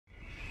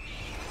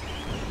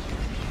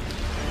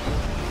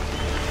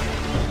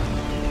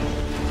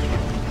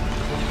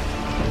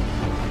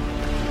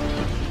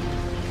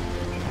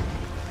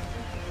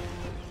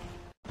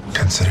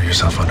Consider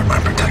yourself under my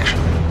protection.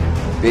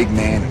 Big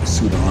man in a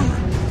suit of armor.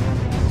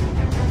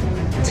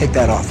 Take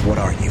that off. What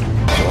are you?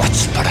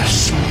 Let's put a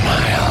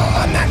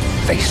smile on that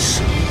face.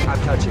 I'm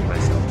touching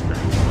myself tonight.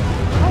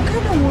 How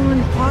can a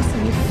woman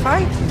possibly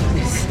fight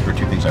this? There are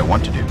two things I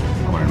want to do.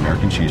 I want an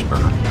American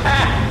cheeseburger.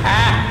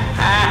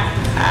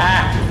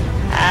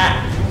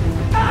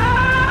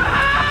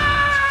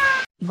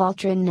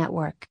 Voltron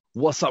Network.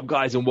 What's up,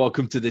 guys, and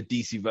welcome to the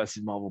DC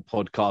vs. Marvel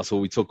podcast,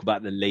 where we talk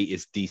about the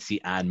latest DC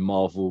and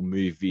Marvel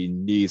movie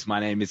news. My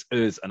name is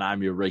Uz, and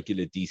I'm your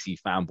regular DC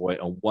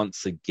fanboy. And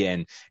once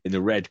again, in the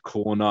red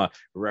corner,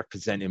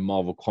 representing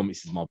Marvel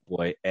Comics, is my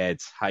boy Ed.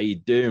 How you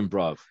doing,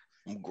 bruv?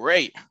 I'm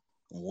great.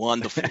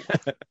 Wonderful.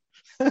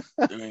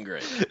 Doing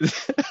great.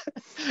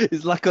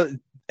 It's like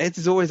Ed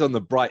is always on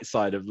the bright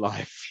side of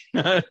life.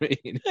 You know what I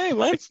mean? Hey,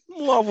 man,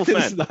 Marvel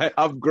fan. Like,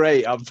 I'm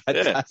great. I'm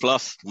fantastic. Yeah,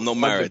 plus, I'm not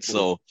married,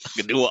 so I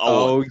can do what I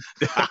want.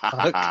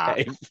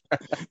 Okay.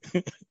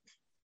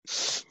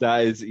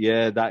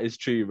 That is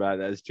true, man.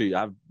 That is true.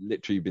 I've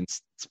literally been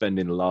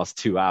spending the last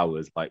 2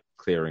 hours like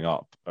clearing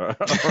up around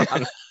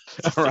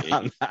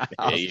that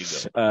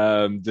house.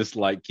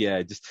 There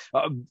you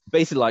go.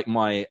 Basically like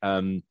my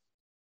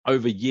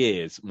over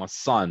years, my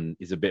son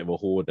is a bit of a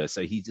hoarder,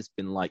 so he's just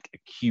been like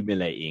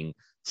accumulating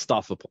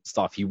stuff upon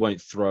stuff. He won't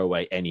throw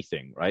away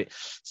anything, right?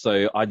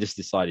 So I just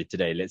decided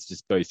today, let's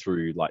just go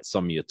through like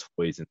some of your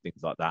toys and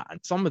things like that. And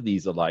some of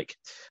these are like,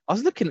 I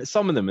was looking at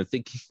some of them and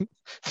thinking,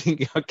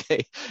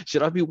 okay,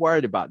 should I be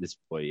worried about this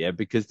boy? Yeah,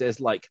 because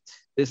there's like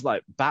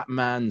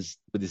Batman's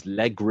with his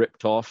leg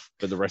ripped off,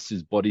 but the rest of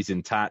his body's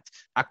intact.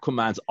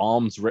 Aquaman's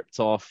arms ripped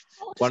off.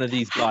 One of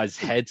these guys'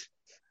 heads.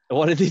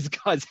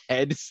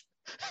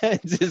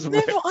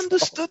 Never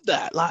understood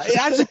that. Like,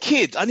 as a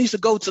kid, I used to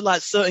go to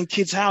like certain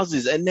kids'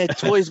 houses and their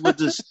toys were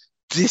just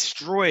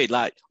destroyed.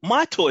 Like,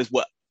 my toys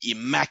were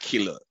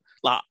immaculate.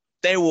 Like,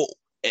 they all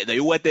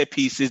had their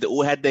pieces, they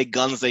all had their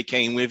guns they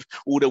came with,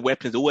 all their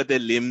weapons, all had their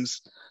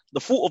limbs. The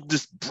thought of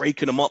just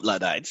breaking them up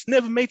like that, it's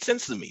never made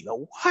sense to me.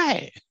 Like,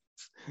 why?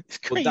 It's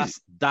crazy. Well,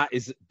 that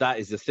is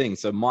the thing.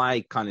 So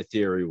my kind of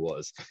theory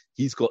was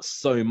he's got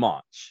so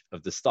much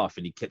of the stuff,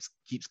 and he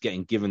keeps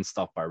getting given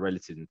stuff by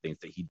relatives and things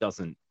that he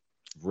doesn't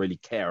really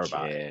care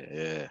about.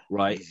 Yeah.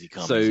 Right.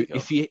 So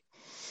if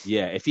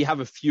you have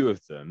a few of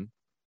them,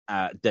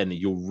 then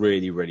you'll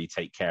really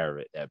take care of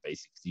it there,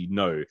 basically. You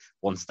know,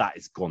 once that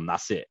is gone,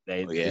 that's it.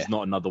 There's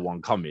not another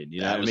one coming.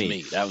 You know what I mean?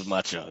 Me. That was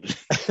my child.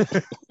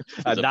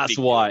 And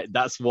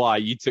that's why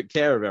you took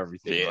care of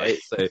everything, right?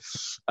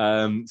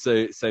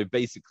 So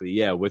basically,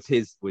 yeah, with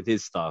his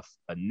stuff,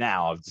 and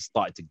now I've just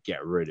started to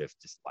get rid of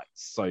just like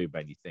so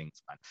many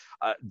things, man.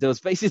 There was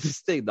basically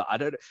this thing that I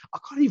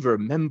can't even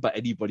remember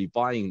anybody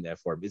buying there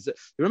for him.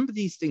 Remember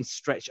these things,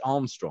 Stretch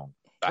Armstrong?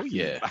 Back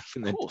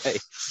in the day.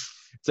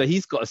 So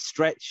he's got a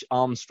Stretch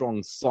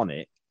Armstrong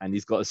Sonic, and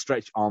he's got a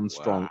Stretch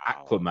Armstrong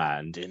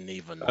Aquaman. Didn't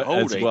even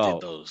know they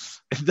did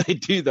those. They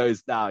do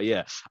those now,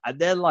 yeah. And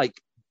they're like,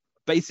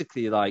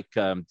 basically like,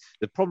 the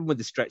problem with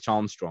the Stretch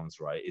Armstrongs,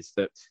 right, is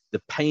that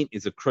the paint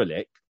is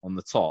acrylic on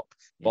the top,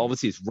 but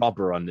obviously it's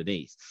rubber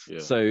underneath.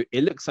 Yeah. So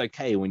it looks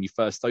okay when you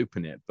first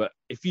open it, but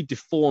if you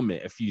deform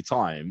it a few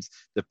times,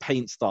 the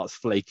paint starts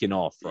flaking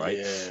off, right?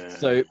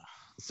 Yeah.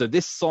 So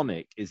this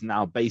Sonic is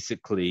now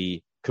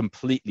basically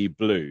completely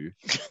blue,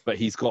 but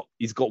he's got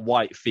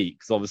white feet,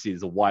 because obviously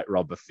there's a white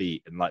rubber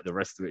feet, and like the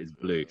rest of it is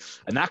blue.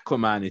 And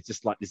Aquaman is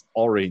just like this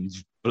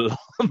orange blob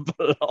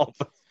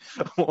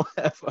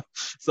whatever.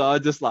 So I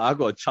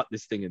gotta chuck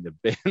this thing in the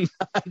bin.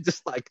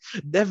 Just like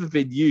never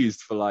been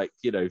used for like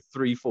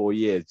 3-4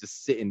 years,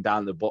 just sitting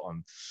down the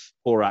bottom.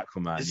 Poor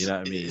Aquaman. You know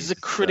what I mean? Is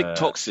acrylic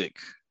toxic,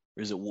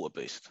 or is it water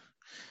based?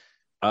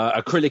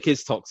 Acrylic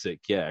is toxic.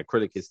 Yeah,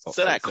 acrylic is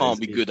toxic. So that can't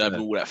be good, having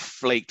all that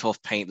flaked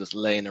off paint just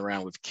laying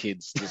around with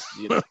kids just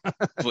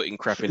putting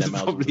crap in their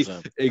mouths.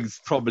 It's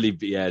probably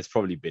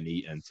been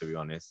eaten, to be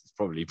honest. It's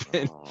probably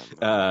been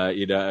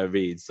you know what I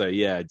mean? So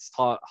yeah, just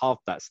half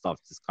that stuff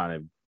just kind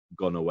of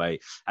gone away.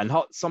 And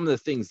some of the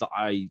things that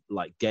I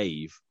like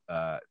gave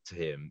to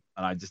him,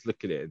 and I just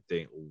look at it and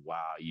think,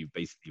 wow, you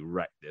basically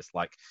wrecked this.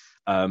 Like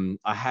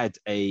I had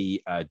a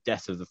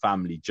Death of the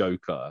Family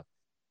Joker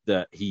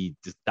that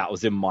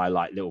was in my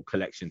like little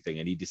collection thing,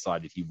 and he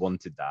decided he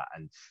wanted that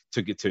and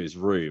took it to his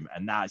room,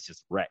 and now it's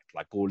just wrecked.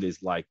 Like all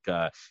his like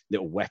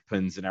little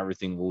weapons and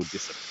everything all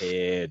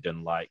disappeared,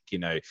 and like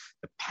the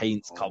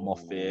paint's come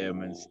off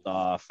him and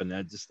stuff, and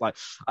they're just like,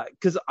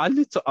 because I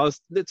looked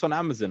on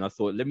Amazon, I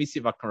thought, let me see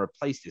if I can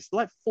replace this.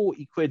 Like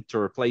 40 quid to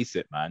replace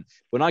it, man.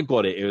 When I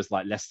got it, it was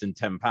like less than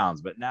 £10,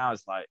 but now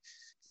it's like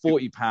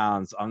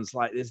 £40. I'm just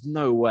like, there's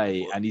no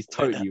way. And he's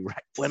totally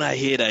wrecked. When I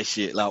hear that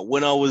shit, like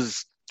when I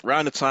was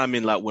around the time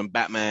in like when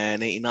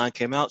Batman 89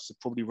 came out, so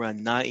probably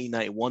around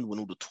 1991, when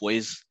all the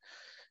toys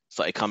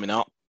started coming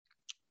out,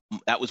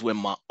 that was when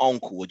my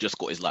uncle had just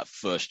got his like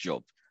first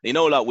job.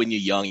 Like when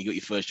you're young, you got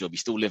your first job, you're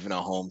still living at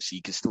home, so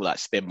you can still like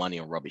spend money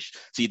on rubbish.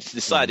 So he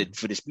decided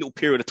for this little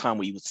period of time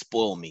where he would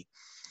spoil me.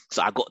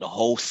 So I got the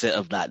whole set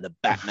of like the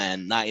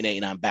Batman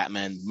 1989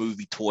 Batman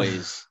movie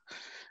toys,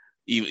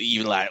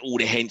 even like all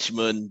the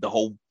henchmen, the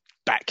whole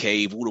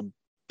Batcave, all the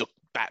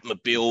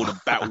Batmobile, the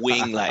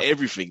Batwing, like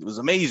everything. It was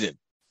amazing.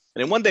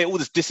 And then one day it all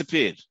just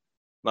disappeared.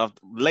 And I've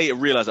later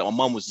realized that my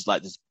mum was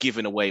just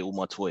giving away all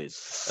my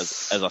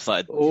toys as I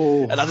started.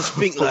 Oh. And I just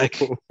think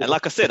and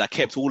like I said, I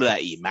kept all of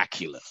that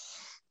immaculate.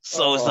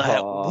 So it's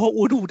like, what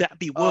would all that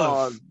be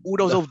worth? All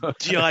those old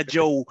G.I.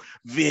 Joe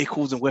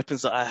vehicles and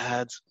weapons that I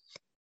had.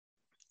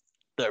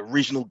 The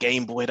original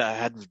Game Boy that I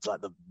had with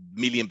like the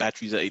million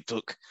batteries that it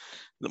took,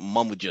 that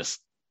mum would just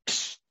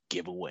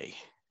give away.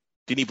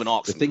 Didn't even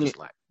ask me.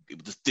 It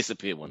would just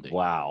disappear one day.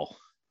 Wow.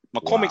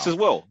 My comics as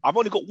well. I've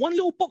only got one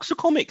little box of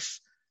comics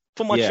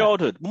from my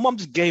childhood. My mum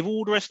just gave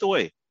all the rest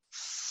away.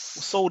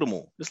 Sold them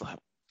all. Just like,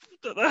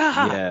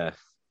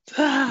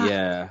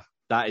 yeah.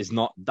 That is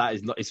not,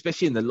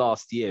 especially in the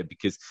last year,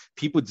 because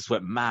people just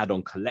went mad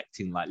on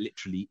collecting like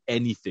literally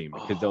anything,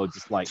 because they were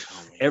just like,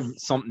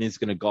 something is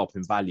going to go up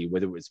in value,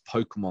 whether it was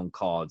Pokemon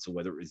cards or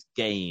whether it was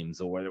games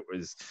or whether it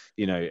was,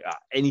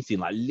 anything,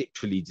 like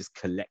literally just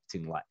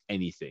collecting like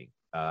anything.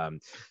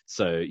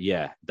 So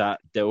yeah,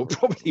 that they were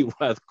probably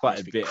worth quite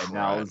a bit, and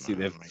now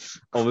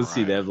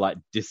obviously they've like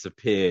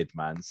disappeared,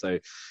 man. So,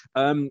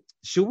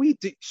 should we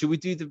do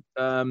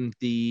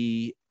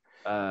the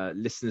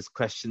listeners'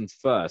 questions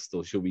first,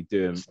 or should we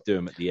do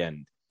them at the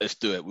end? Let's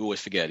do it. We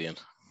always forget at the end.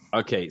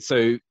 Okay,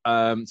 so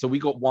we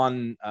got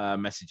one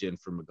message in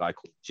from a guy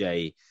called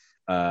Jay,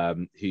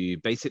 who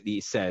basically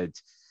said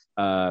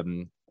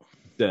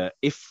that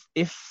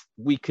if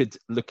we could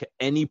look at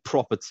any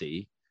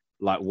property,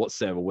 like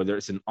whatsoever, whether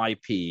it's an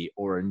IP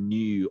or a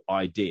new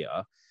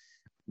idea,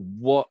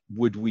 what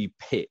would we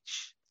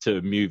pitch to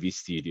a movie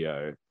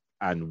studio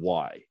and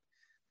why?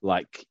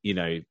 Like,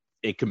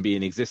 it can be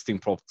an existing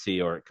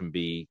property or it can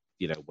be,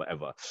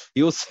 whatever.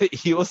 He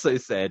also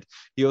said,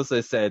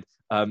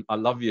 I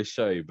love your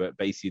show, but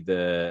basically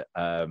the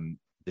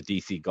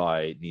DC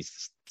guy needs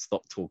to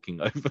stop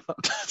talking over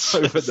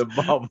the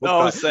Marvel.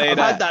 I've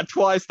had that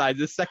twice now.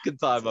 The second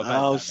time I've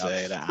had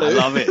that. I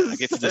love it. I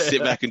get to just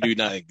sit back and do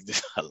nothing.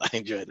 I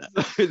enjoy that.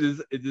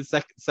 It's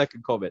the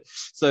second comment.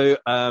 So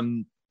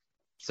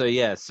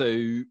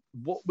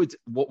what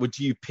would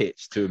you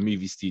pitch to a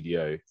movie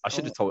studio? I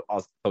should have told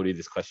you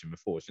this question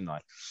before, shouldn't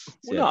I?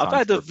 I've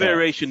had a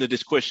variation of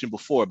this question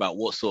before about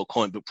what sort of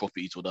comic book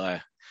properties would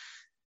I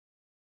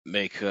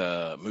make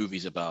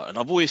movies about, and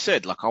I've always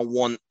said, like, I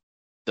want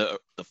the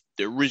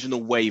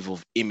original wave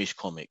of Image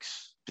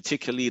Comics,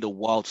 particularly the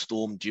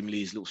Wildstorm, Jim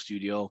Lee's little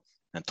studio,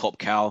 and Top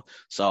Cow.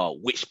 So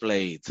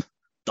Witchblade,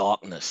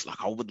 Darkness,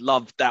 like I would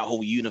love that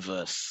whole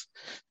universe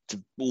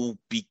to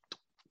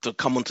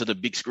come onto the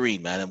big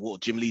screen, man. And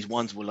what Jim Lee's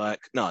ones were like,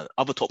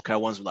 other Top Cow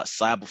ones were like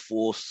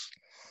Cyberforce,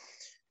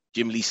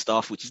 Jim Lee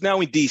stuff, which is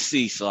now in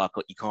DC, so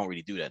you can't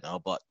really do that now.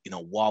 But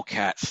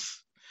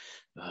Wildcats,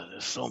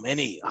 there's so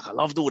many. Like, I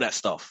loved all that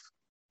stuff.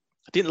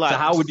 I didn't like. So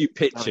how would you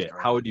pitch it?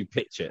 How would you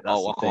pitch it? That's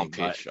I can't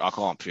pitch. Like, I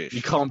can't pitch.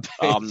 You can't pitch.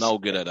 I'm no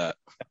good at that.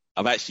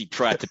 I've actually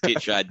tried to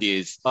pitch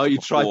ideas. You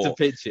tried to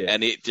pitch it,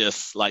 and it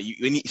just like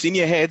it's in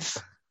your head,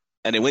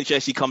 and then when it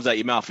actually comes out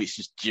your mouth, it's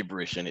just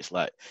gibberish, and it's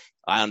like,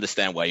 I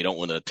understand why you don't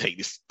want to take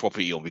this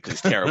property on because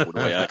it's terrible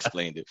the way I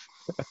explained it.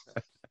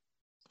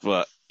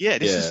 But yeah,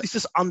 it's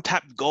just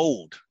untapped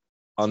gold.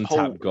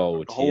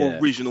 The whole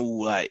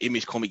original like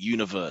Image comic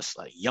universe,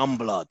 like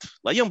Youngblood.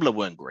 Like Youngblood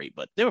weren't great,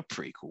 but they were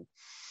pretty cool.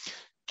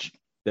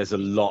 There's a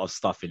lot of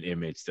stuff in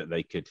Image that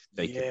they could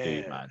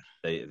do, man.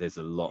 There's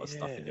a lot of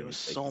stuff in Image. There was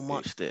so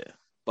much there.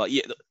 But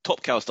yeah, the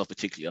Top Cow stuff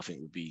particularly, I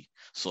think would be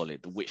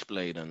solid. The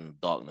Witchblade and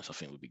Darkness, I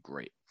think would be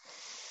great.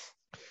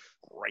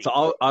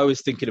 So I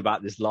was thinking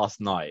about this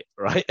last night,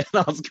 right? And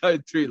I was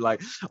going through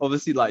like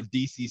obviously like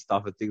DC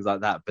stuff and things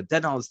like that. But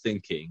then I was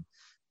thinking,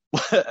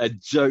 a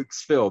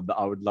jokes film that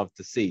I would love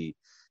to see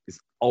is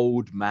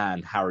Old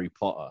Man Harry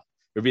Potter.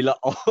 It'd be like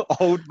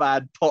Old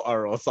Man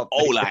Potter or something.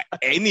 Oh, like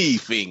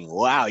anything.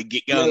 Wow, you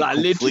get going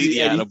like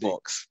completely out of the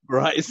box.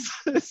 Right.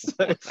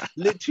 So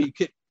literally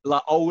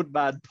like Old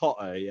Man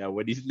Potter,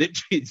 when he's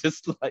literally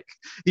just like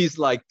he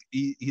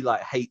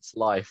like hates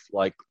life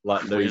like no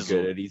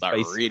good, and he's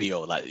like really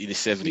old, like in the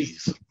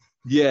 70s.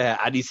 Yeah,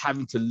 and he's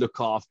having to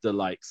look after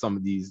like some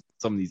of these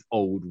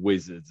old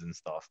wizards and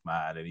stuff,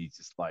 man. And he's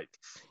just like,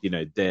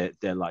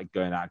 they're like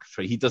going out of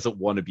control. He doesn't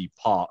want to be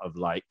part of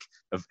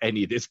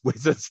any of this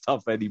wizard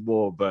stuff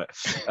anymore. But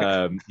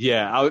I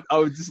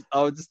would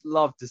just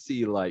love to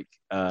see like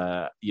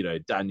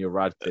Daniel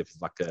Radcliffe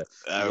is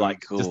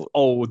like cool. Just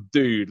old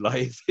dude,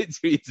 like he's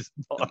just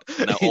not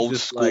old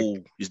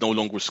school. He's no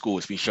longer a school.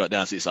 It's been shut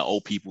down. So it's like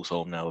old people's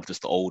home now with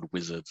just the old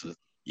wizards.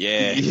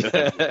 Yeah.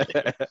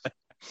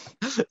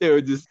 It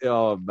would just,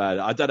 oh man,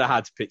 I don't know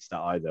how to pitch that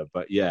either,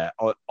 but yeah,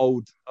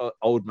 old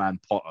Man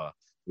Potter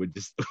would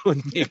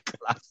be a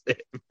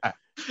classic, man.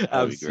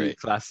 Absolute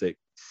classic.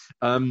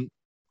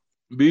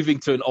 Moving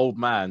to an old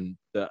man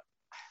that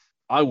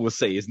I will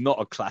say is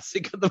not a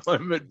classic at the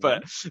moment,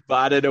 but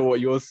I don't know what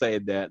you're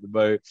saying there at the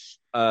moment.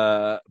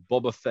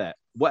 Boba Fett.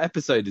 What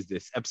episode is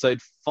this? Episode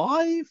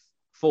 5?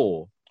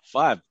 4?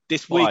 5.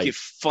 This week it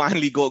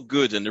finally got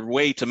good, and the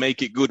way to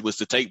make it good was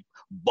to take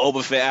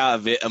Boba Fett out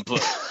of it and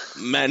put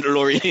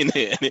Mandalorian in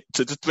it, and it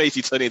to just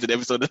basically turn into an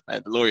episode of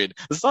Mandalorian.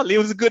 And suddenly it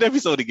was a good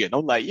episode again.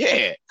 I'm like,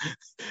 yeah.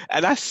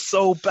 And that's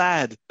so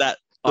bad that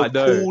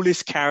the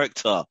coolest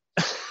character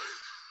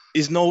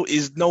is no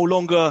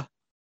longer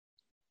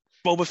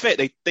Boba Fett.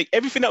 They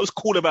everything that was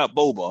cool about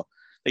Boba,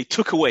 they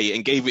took away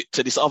and gave it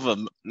to this other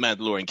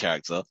Mandalorian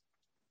character.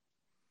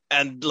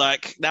 And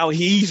like now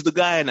he's the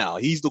guy now.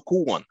 He's the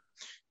cool one.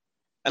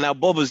 And now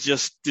Boba's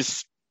just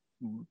this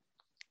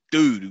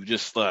dude who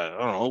just like, I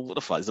don't know, what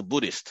the fuck, he's a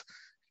Buddhist.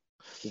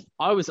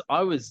 I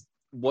was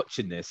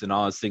watching this and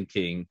I was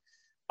thinking,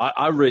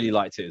 I really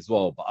liked it as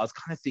well, but I was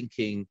kind of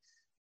thinking,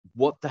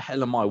 what the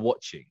hell am I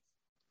watching?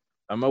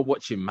 Am I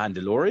watching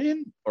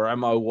Mandalorian or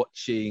am I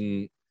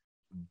watching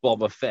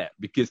Boba Fett?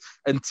 Because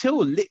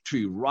until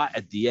literally right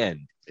at the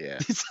end,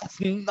 this has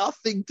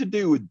nothing to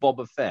do with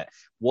Boba Fett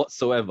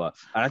whatsoever.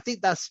 And I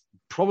think that's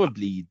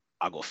probably...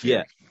 I got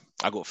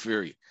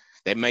Fury.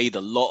 They made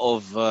a lot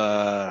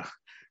of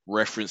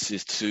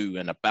references to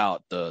and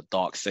about the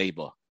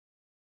Darksaber.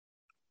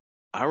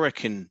 I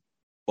reckon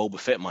Boba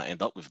Fett might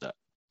end up with that.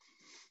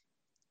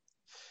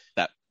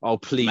 Oh,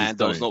 please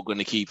Mando's not going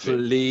to keep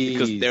it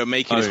because they're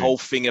making this whole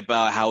thing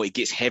about how it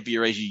gets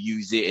heavier as you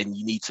use it, and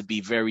you need to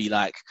be very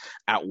like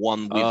at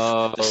one with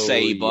the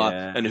saber.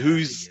 Yeah. And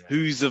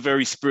who's a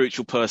very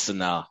spiritual person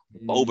now?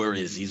 Boba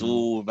is. He's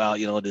all about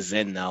the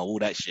Zen now, all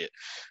that shit.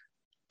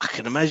 I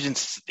can imagine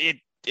it.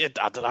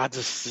 I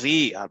just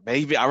see.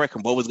 Maybe I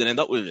reckon Boba's going to end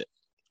up with it.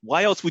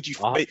 Why else would you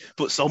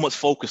put so much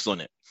focus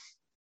on it?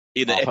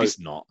 I hope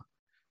not.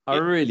 I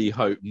really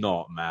hope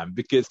not, man,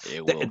 because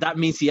that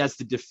means he has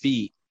to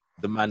defeat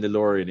the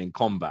Mandalorian in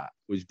combat,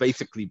 which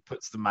basically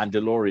puts the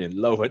Mandalorian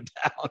lower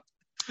down,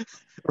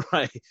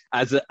 right,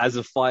 as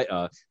a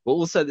fighter. But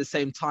also at the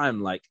same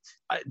time, like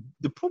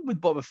the problem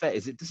with Boba Fett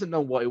is it doesn't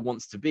know what it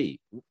wants to be.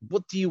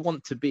 What do you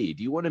want to be?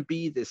 Do you want to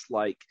be this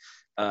like,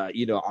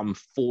 I'm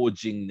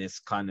forging this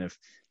kind of,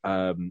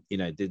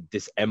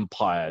 this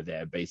empire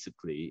there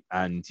basically,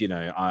 and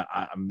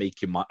I'm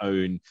making my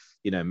own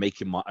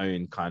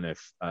kind of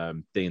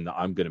thing that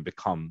I'm going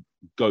to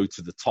go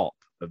to the top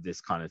of this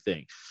kind of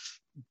thing.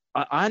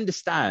 I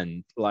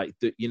understand, like,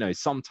 that,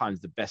 sometimes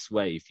the best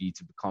way for you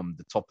to become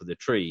the top of the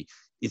tree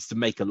is to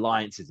make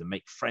alliances and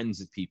make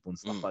friends with people and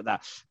stuff like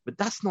that. But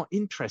that's not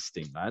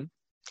interesting, man.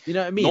 You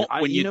know what I mean?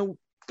 Not when you're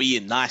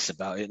being nice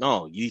about it.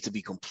 No, you need to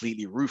be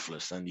completely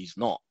ruthless, and he's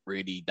not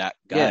really that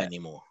guy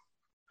anymore.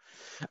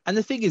 And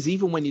the thing is,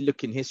 even when you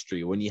look in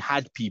history, when you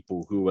had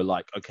people who were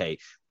like, okay,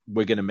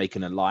 we're going to make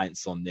an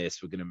alliance on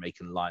this, we're going to make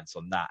an alliance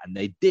on that, and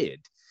they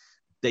did.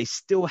 They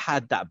still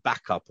had that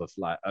backup of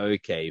like,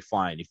 okay,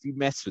 fine. If you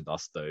mess with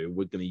us, though,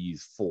 we're going to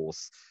use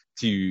force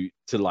to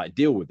like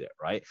deal with it,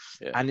 right?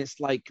 Yeah. And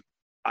it's like,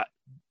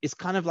 it's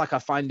kind of like I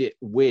find it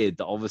weird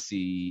that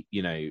obviously,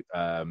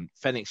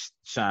 Fennec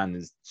Shand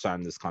has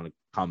kind of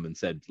come and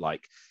said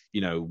like,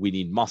 we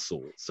need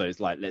muscle. So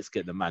it's like, let's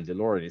get the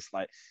Mandalorian. It's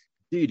like,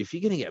 dude, if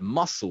you're going to get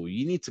muscle,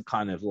 you need to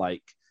kind of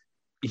like,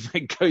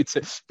 go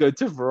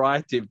to a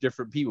variety of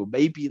different people.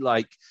 Maybe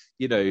like,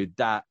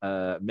 that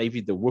maybe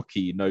the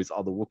Wookiee knows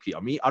other Wookiee. I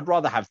mean, I'd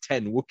rather have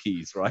 10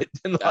 Wookiees, right?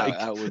 Than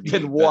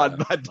one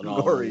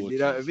Mandalorian, you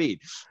know what I mean?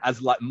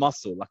 As like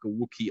muscle, like a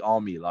Wookiee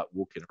army, like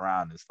walking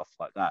around and stuff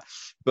like that.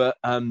 But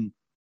the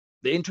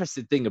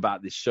interesting thing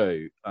about this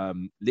show,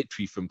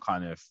 literally from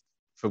kind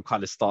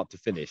of start to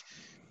finish,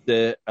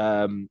 the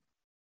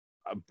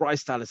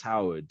Bryce Dallas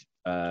Howard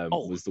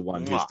was the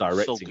one who's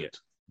directing it.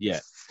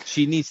 Yeah,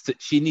 she needs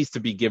to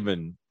be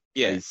given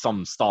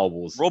some Star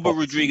Wars. Robert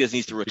Rodriguez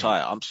needs to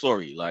retire. I'm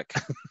sorry, like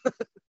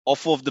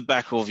off of the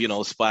back of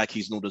Spy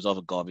Kids and all those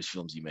other garbage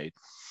films he made,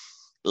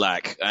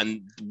 like,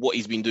 and what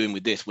he's been doing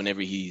with this.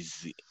 Whenever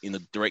he's in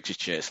the director's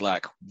chair, it's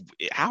like,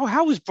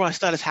 how is Bryce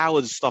Dallas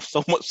Howard's stuff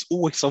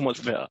always so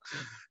much better?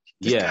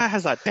 This guy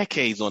has like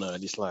decades on her,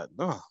 and it's like,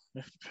 no.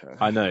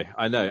 I know.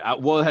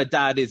 Well, her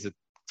dad is a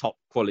top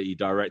quality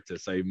director,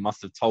 so he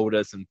must have told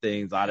her some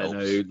things. I don't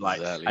know, like,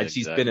 and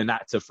she's been an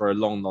actor for a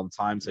long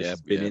time, so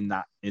she's been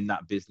in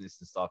that business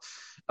and stuff.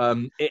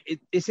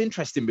 It's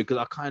interesting because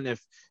I kind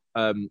of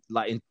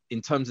like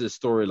in terms of the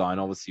storyline,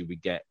 obviously we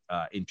get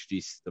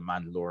introduced to the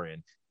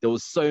Mandalorian. There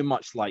was so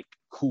much like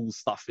cool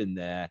stuff in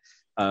there.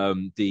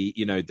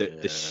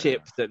 The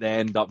ship that they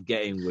end up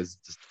getting was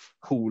just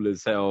cool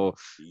as hell.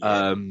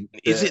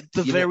 Is it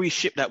the very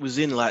ship that was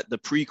in like the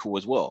prequel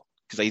as well?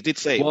 Because they did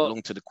say it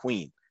belonged to the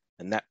Queen.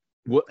 And that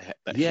Well,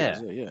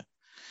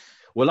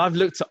 I've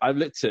looked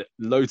at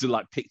loads of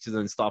like pictures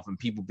and stuff, and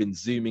people been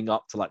zooming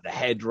up to like the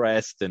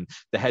headrest and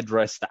the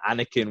headrest that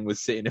Anakin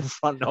was sitting in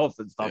front of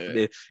and stuff. And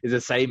it is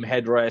the same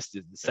headrest,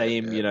 it's the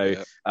same,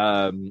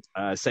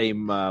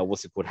 same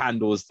what's it called,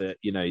 handles that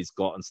he's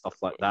got and stuff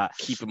like that.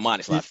 Keep in mind,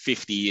 it's like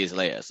 50 years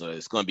later, so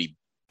it's going to be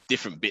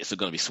different bits are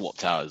going to be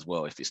swapped out as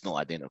well if it's not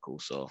identical.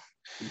 So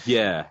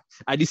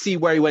and you see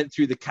where he went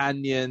through the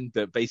canyon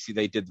that basically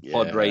they did the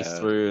pod race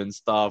through and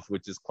stuff,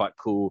 which is quite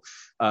cool.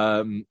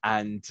 It's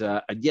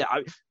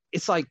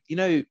like,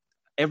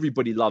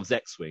 everybody loves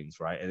X-Wings,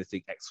 right? And I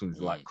think X-Wings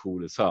are like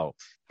cool as hell.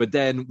 But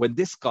then when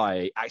this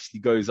guy actually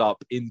goes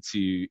up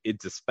into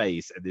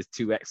space and there's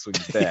 2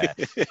 X-Wings there,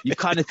 you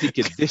kind of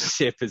thinking this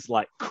ship is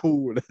like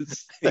cool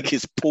as It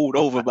gets pulled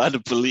over by the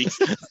police.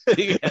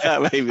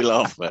 That made me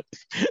laugh, man.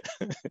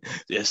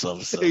 Yes,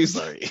 I'm so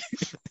sorry.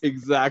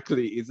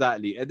 Exactly.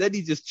 And then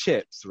he just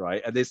chips,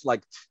 right? And it's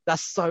like,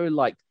 that's so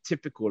like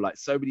typical, like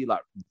so many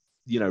like,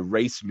 you know,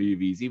 race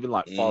movies, even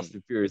like Fast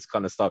and Furious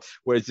kind of stuff,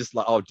 where it's just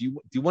like, oh, do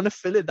you want to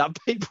fill in that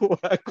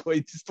paperwork, or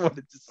you just want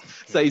to just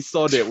say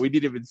sod it? We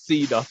didn't even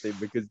see nothing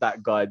because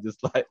that guy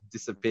just like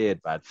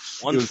disappeared, man.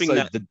 One thing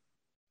that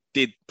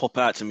did pop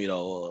out to me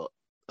though, or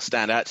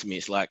stand out to me,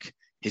 is like,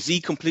 has he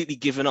completely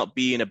given up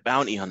being a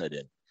bounty hunter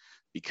then?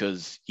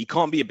 Because he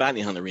can't be a bounty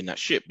hunter in that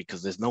ship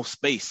because there's no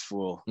space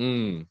for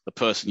the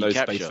person you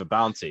capture. No space for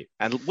bounty.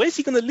 And where's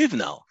he going to live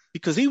now?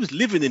 Because he was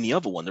living in the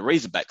other one, the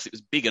Razorbacks. It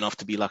was big enough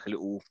to be like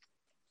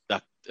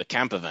a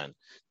camper van.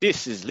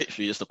 This is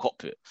literally just a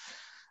cockpit.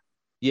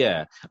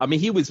 Yeah, I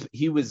mean, he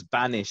was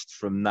banished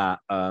from that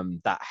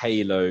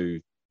Halo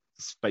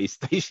space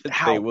station.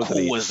 How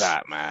cool was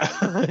that, man?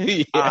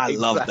 Yeah, I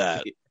love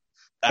that.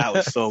 That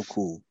was so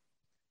cool.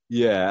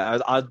 Yeah,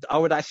 I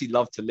would actually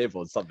love to live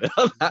on something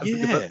like that.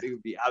 Yeah, it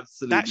would be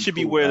absolutely. That should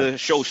be where the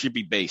show should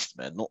be based,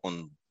 man. Not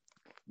on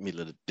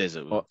middle of the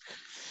desert.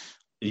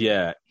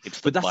 Yeah,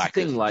 but that's the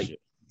thing. Like,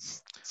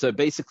 so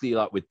basically,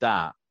 like with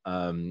that,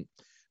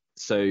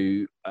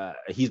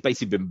 he's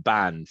basically been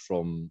banned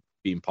from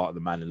being part of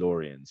the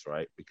Mandalorians,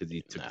 right? Because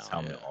he took his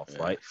helmet off,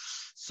 right?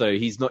 So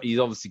he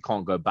obviously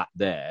can't go back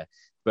there,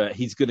 but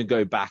he's going to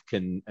go back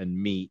and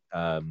meet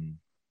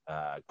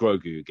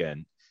Grogu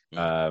again.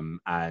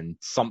 And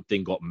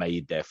something got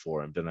made there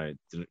for him.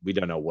 We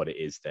don't know what it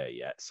is there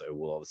yet, so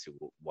we'll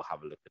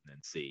have a look and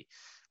then see.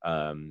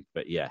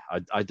 But yeah,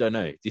 I don't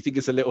know. Do you think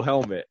it's a little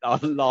helmet? I'll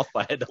laugh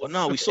my head off. Well,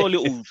 no, we saw a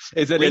little.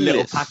 It's a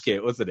little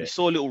packet, wasn't it? We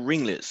saw a little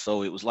ringlet,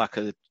 so it was like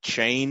a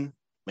chain.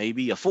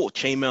 Maybe I thought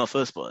chainmail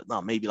first, but no,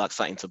 maybe like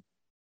something to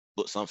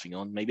put something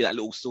on. Maybe that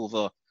little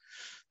silver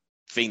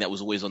thing that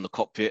was always on the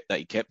cockpit that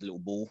he kept, the little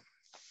ball.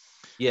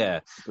 Yeah,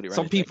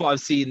 some people I've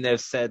seen, they've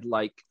said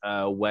like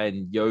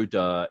when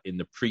Yoda in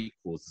the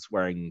prequels is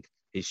wearing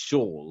his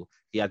shawl,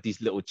 he had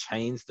these little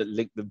chains that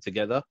linked them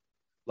together,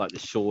 like the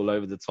shawl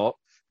over the top,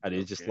 and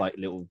it's just like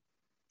little.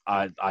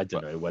 I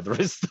don't know whether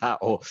it's that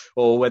or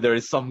whether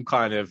it's some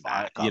kind of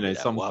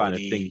some kind of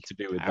thing to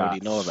do with that. I already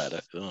know about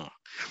it. Oh.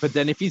 But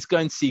then if he's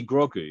going to see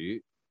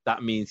Grogu,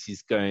 that means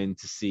he's going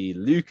to see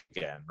Luke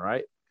again,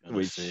 right?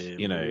 Which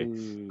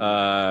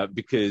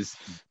because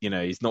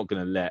he's not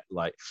going to let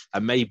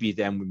and maybe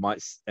then we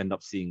might end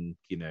up seeing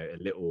a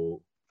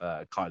little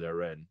Kylo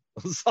Ren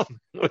or something,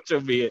 which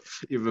will be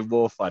even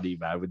more funny,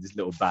 man, with his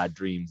little bad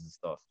dreams and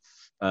stuff.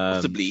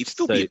 Possibly he'd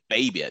still be a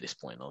baby at this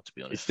point, though, to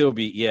be honest. It'd still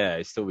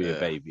be a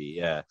baby,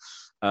 yeah.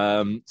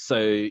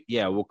 So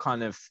yeah, we'll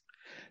kind of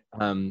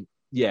it'll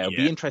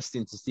be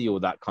interesting to see all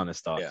that kind of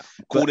stuff. Yeah,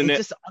 calling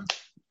it.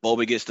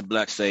 Boba gets the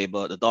black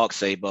saber, the dark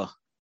saber.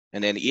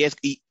 And then if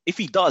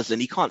he does, then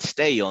he can't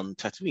stay on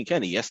Tatooine,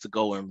 can he? He has to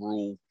go and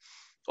rule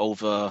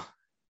over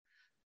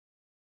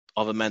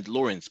other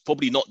Mandalorians.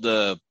 Probably not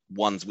the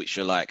ones which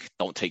are like,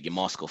 don't take your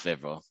mask off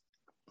ever.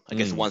 I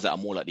guess the ones that are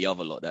more like the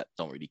other lot that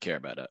don't really care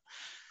about that.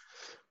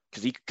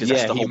 Because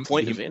that's the whole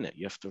point of it, isn't it?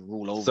 You have to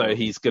rule over. So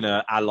he's going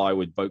to ally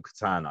with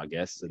Bo-Katan, I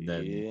guess. And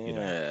then,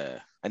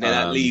 and then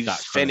that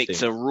leaves Fennec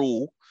to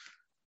rule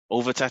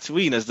over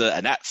Tatooine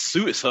and that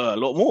suits her a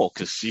lot more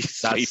because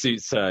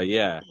suits her,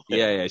 yeah.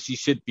 She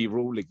should be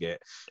ruling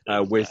it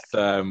with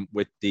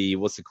the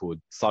what's it called,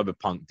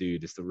 cyberpunk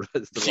dude. It's the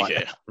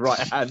right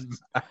hand.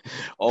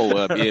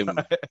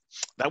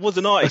 That was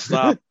an artist.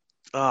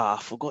 I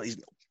forgot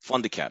his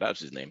Thundercat. That was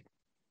his name.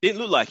 Didn't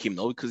look like him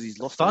though because he's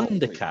lost.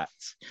 Thundercat.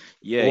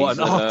 Yeah, what,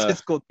 an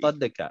artist called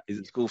Thundercat.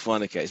 It's called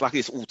Thundercat. It's like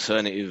this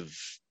alternative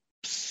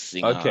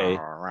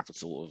singer, rapper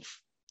sort of.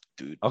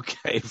 Dude.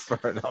 Okay,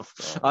 fair enough.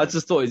 I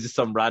just thought it was just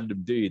some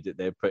random dude that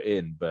they put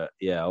in, but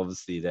yeah,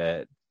 obviously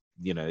they're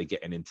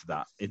getting into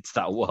that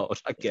world,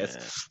 I guess.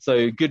 Yeah.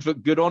 So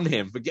good on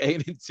him for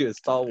getting into a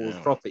Star Wars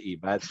property,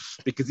 man.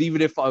 Because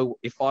even if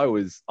I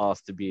was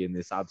asked to be in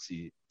this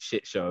absolute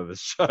shit show of a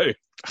show,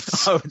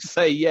 I would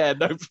say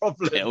no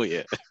problem. Hell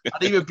yeah.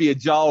 I'd even be a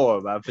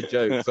Jawa, man, for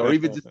jokes, or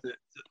even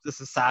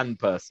just a sand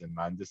person,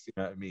 man. Just you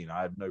know what I mean.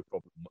 I have no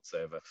problem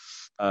whatsoever.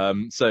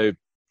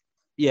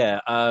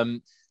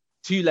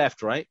 Two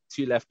left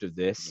of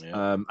this.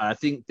 And I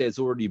think there's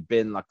already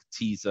been like a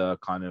teaser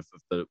kind of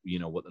the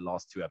what the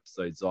last 2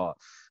 episodes are.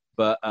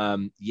 But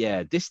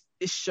this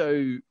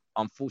show,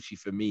 unfortunately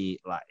for me,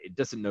 like it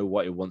doesn't know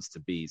what it wants to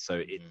be. So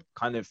it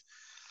kind of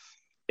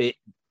it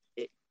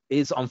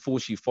is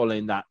unfortunately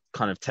following that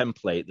kind of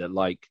template that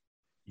like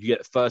you get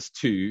the first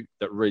 2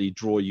 that really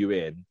draw you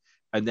in,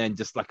 and then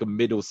just like a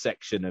middle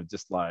section of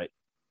just like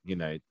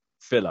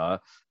filler,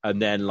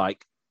 and then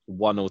like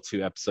 1 or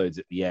 2 episodes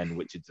at the end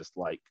which are just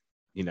like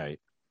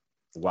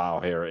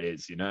wow, here it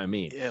is. You know what I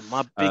mean? Yeah,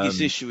 my biggest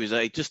issue is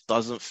that it just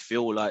doesn't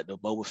feel like the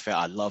Boba Fett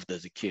I loved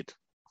as a kid.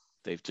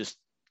 The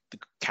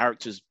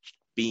characters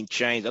being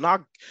changed. And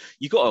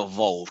you got to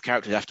evolve.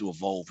 Characters have to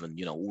evolve, and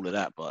all of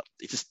that. But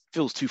it just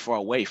feels too far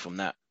away from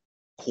that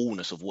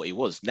coolness of what he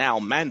was. Now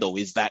Mando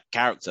is that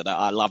character that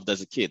I loved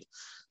as a kid.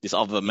 This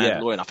other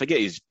Mandalorian, I forget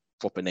his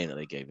proper name that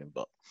they gave him,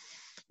 but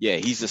yeah,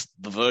 he's just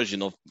the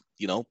version of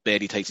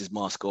barely takes his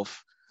mask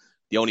off.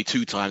 The only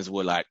 2 times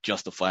were like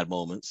justified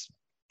moments,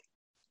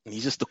 and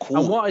he's just the cool.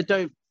 And what I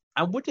don't,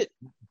 and would it?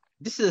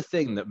 This is a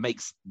thing that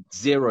makes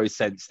zero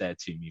sense there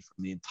to me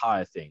from the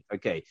entire thing.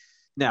 Okay,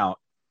 now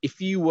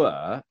if you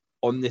were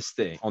on this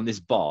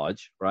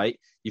barge, right?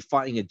 You're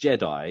fighting a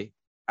Jedi,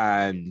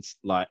 and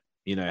like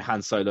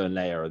Han Solo and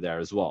Leia are there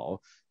as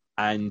well,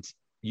 and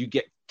you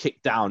get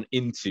kicked down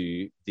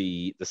into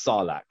the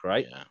Sarlacc,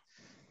 right? Yeah.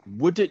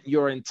 Wouldn't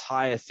your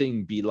entire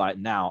thing be like,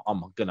 now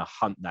I'm gonna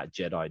hunt that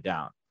Jedi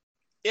down?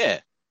 Yeah.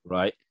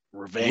 Right.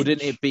 Revenge.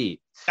 Wouldn't it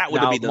be? That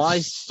would have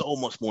been so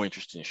much more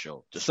interesting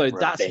show. So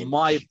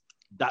revenge.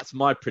 that's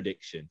my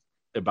prediction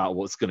about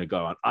what's going to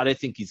go on. I don't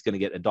think he's going to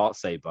get the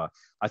Darksaber.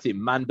 I think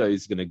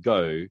Mando's going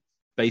to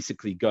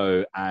basically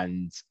go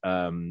and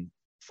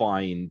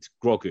find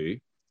Grogu,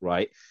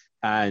 right?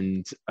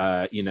 And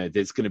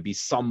there's going to be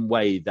some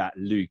way that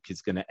Luke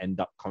is going to end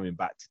up coming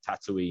back to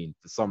Tatooine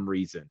for some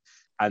reason,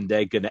 and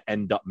they're going to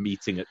end up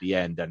meeting at the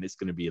end, and it's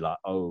going to be like,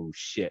 oh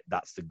shit,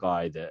 that's the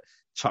guy that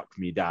chucked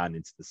me down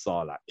into the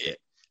Sarlacc pit,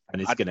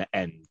 and it's going to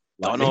end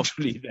like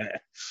literally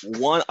there.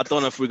 One, I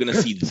don't know if we're going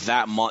to see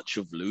that much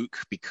of Luke,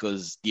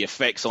 because the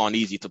effects aren't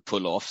easy to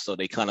pull off, so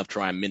they kind of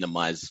try and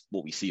minimize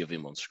what we see of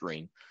him on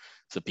screen,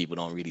 so people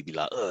don't really be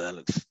like, oh, that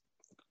looks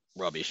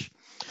rubbish.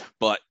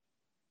 But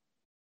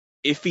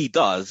if he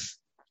does,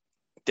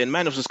 then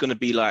Mando's just going to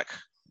be like,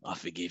 I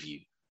forgive you.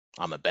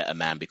 I'm a better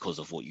man because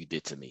of what you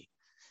did to me.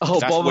 Oh,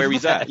 that's where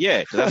he's at. Yeah,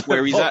 because that's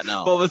where he's at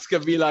now. Bob's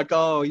going to be like,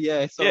 oh, yeah,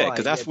 it's all yeah, right.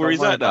 because that's where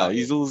he's at now.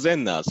 He's all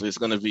zen now. So it's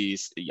going to be,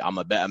 I'm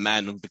a better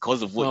man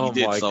because of what you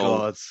did. Oh, my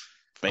God.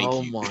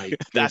 Thank you. My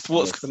That's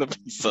what's going to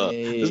be, sir.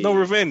 There's no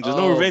revenge. There's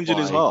no revenge in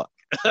his heart.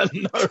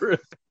 No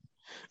revenge.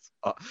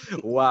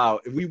 Wow,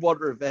 we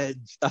want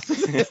revenge. That's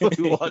what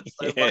we want,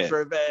 so much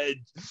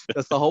revenge.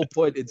 That's the whole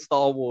point in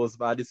Star Wars,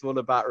 man. It's all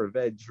about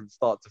revenge from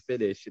start to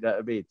finish. You know what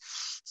I mean?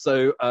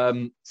 So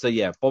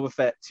yeah, Boba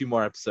Fett, 2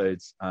 more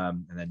episodes,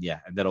 and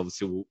then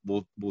obviously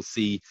we'll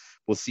see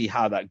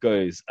how that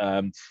goes.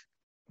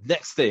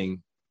 Next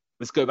thing,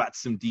 let's go back to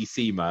some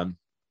DC, man.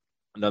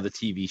 Another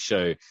TV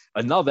show,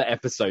 another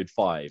episode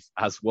 5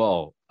 as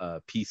well.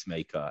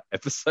 Peacemaker,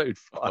 episode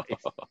 5.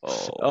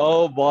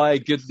 Oh my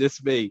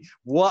goodness me.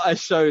 What a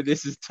show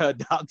this has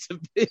turned out to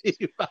be,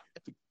 man.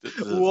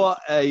 What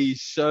a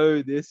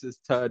show this has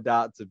turned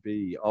out to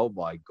be. Oh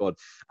my God.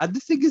 And the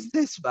thing is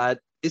this, man,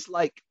 it's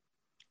like,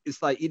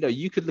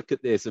 you could look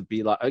at this and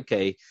be like,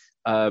 okay,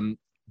 the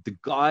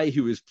guy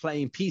who is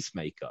playing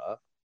Peacemaker,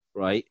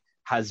 right,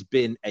 has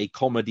been a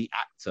comedy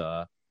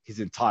actor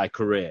his entire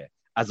career,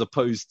 as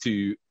opposed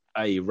to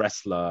a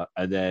wrestler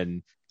and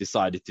then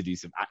decided to do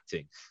some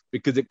acting,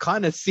 because it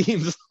kind of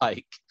seems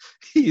like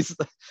he's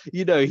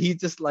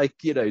just like,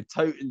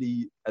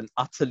 totally and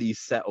utterly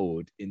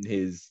settled in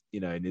his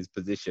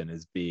position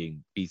as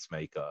being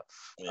Peacemaker.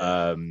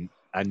 Yeah.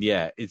 And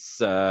yeah,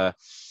 it's, I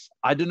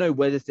don't know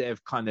whether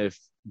they've kind of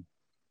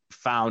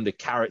found a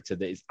character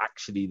that is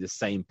actually the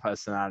same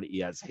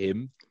personality as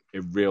him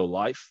in real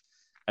life.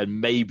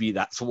 And maybe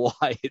that's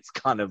why it's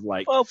kind of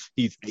like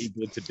he's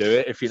able to do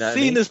it, if you know what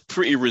I mean. Cena's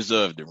pretty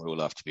reserved in real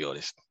life, to be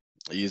honest.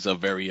 He's a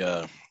very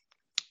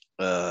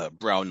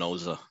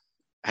brown-noser.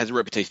 Has a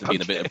reputation of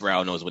being a bit of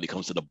brown-noser when it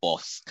comes to the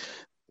boss.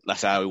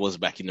 That's how he was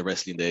back in the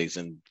wrestling days.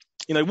 And,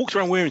 he walks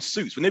around wearing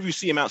suits. Whenever you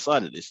see him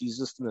outside of this, he's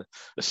just in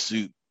a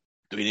suit,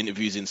 doing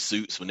interviews in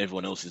suits when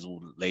everyone else is all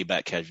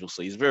laid-back casual.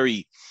 So he's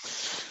very,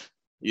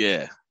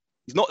 he's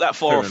not that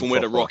far off from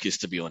where The Rock is,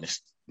 to be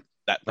honest.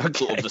 That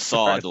sort of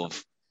facade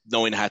of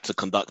knowing how to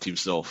conduct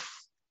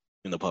himself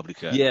in the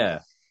public eye. Yeah.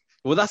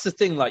 Well, that's the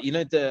thing. Like,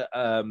 the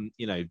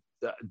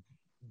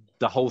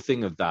whole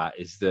thing of that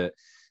is that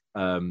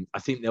I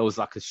think there was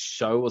like a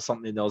show or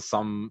something. There was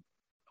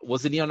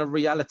wasn't he on a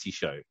reality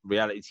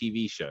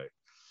TV show,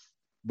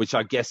 which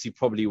I guess you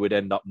probably would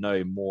end up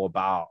knowing more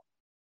about.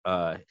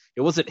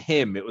 It wasn't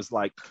him. It was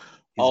like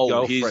his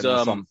girlfriend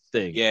or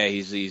something. Yeah,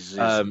 he's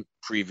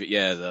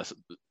previous. The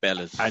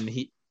Bellas.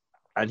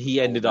 And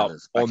he ended up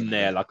on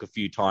there like a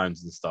few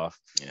times and stuff.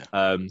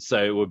 Yeah.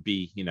 So it would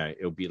be,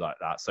 it'll be like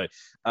that. So,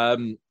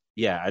 and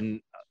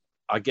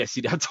I guess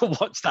you'd have to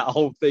watch that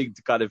whole thing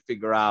to kind of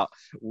figure out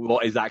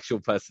what his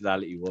actual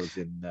personality was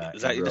in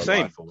exactly the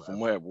same. From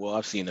what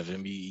I've seen of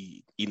him,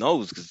 he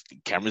knows, because the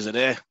cameras are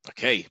there.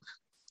 Okay,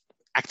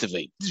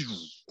 activate,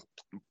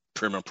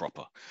 prim and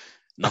proper.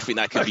 Nothing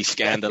that can be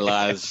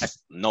scandalized.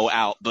 No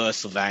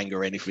outbursts of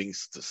anger or anything.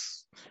 It's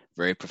just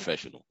very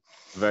professional.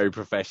 Very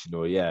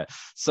professional, yeah.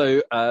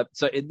 So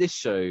in this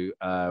show,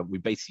 we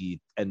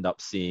basically end up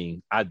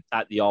seeing at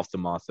the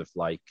aftermath of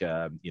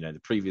the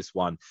previous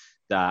one,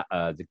 that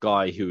the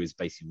guy who is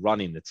basically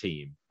running the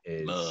team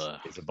is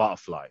a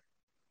butterfly.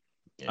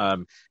 Yeah.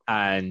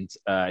 And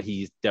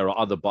there are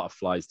other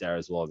butterflies there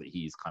as well that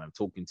he's kind of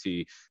talking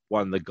to.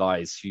 One of the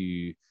guys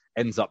who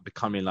ends up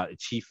becoming like the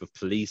chief of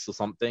police or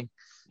something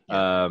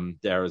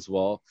there as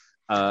well.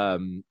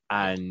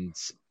 And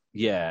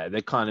yeah,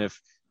 they're kind of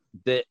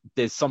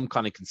there's some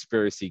kind of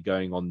conspiracy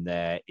going on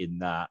there, in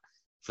that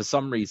for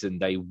some reason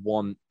they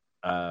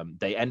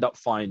end up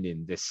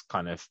finding this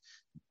kind of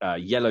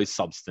yellow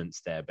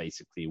substance there,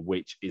 basically,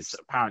 which is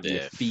apparently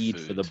a feed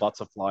for the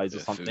butterflies or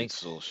something. Food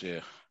source, yeah.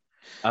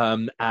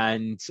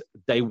 And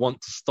they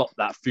want to stop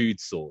that food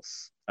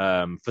source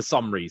for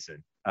some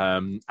reason.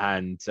 And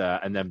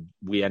then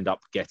we end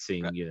up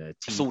getting,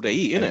 that's all they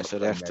eat, innit? So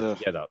they have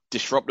to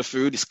disrupt the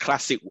food. It's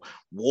classic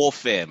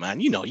warfare, man.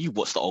 You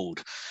watch the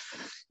old,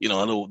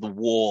 the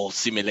war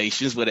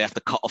simulations where they have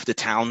to cut off the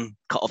town,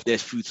 cut off their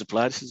food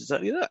supply. This is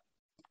exactly that.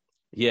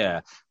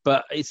 Yeah,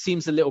 but it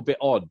seems a little bit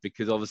odd,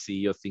 because obviously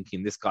you're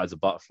thinking this guy's a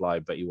butterfly,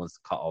 but he wants to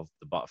cut off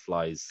the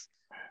butterfly's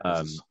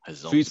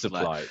food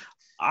supply.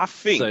 I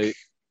think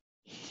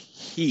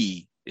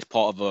he is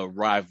part of a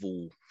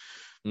rival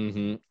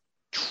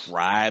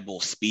tribe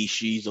or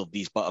species of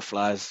these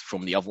butterflies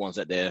from the other ones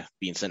that they're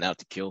being sent out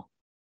to kill.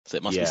 So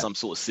it must be some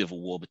sort of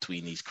civil war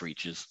between these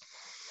creatures.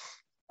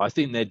 I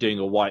think they're doing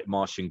a white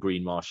Martian,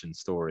 green Martian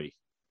story.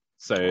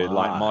 So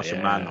like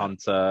Martian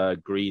Manhunter,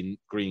 green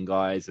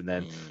guys, and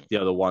then the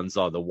other ones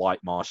are the white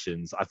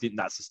Martians. I think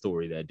that's the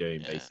story they're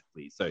doing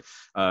basically. So,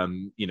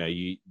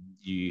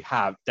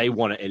 they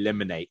want to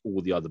eliminate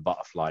all the other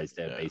butterflies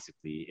there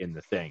basically in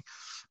the thing.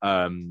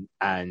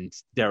 And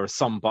there are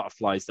some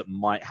butterflies that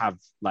might have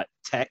like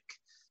tech,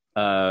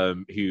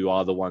 who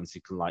are the ones who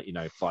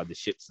can fly the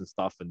ships and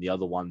stuff. And the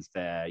other ones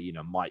there,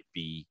 might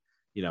be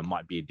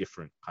a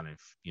different kind of,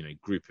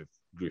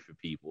 group of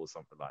people or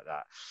something like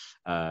that.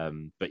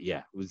 But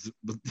yeah,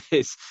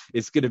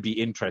 it's going to be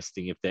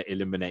interesting if they're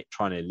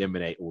trying to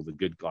eliminate all the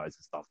good guys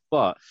and stuff.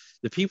 But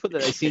the people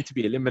that they seem to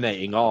be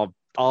eliminating are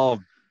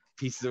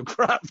pieces of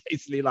crap,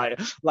 basically. Like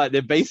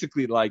they're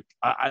basically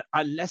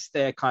unless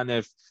they're kind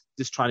of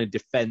just trying to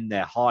defend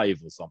their hive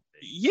or something.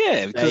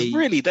 Yeah, because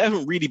they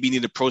haven't really been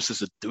in the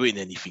process of doing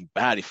anything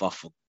bad. If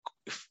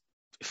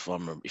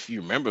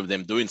you remember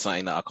them doing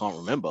something that I can't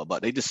remember,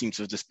 but they just seem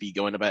to just be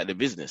going about their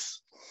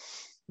business.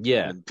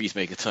 Yeah, and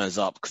Peacemaker turns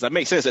up, because that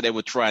makes sense that they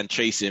would try and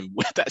chase him.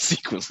 That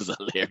sequence was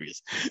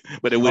hilarious.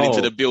 But they went into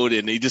the building,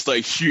 and he just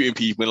started shooting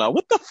people. Like,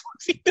 what the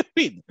fuck's he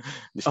doing?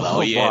 It's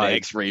like, the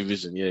X-ray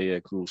vision. Yeah,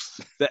 cool.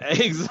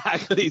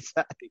 Exactly.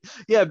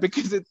 Yeah,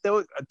 because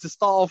to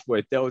start off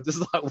with, they were just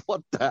like,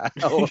 what the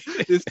hell?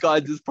 This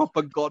guy just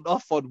proper got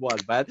off on one,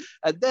 man.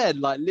 And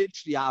then,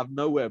 literally out of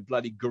nowhere,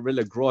 bloody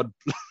Gorilla Grodd.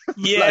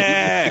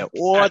 Yeah,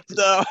 what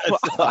the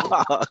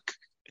fuck?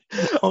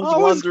 I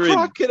was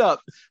cracking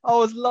up. I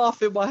was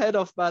laughing my head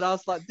off, man. I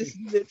was like, this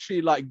is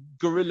literally like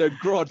Gorilla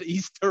Grodd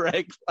Easter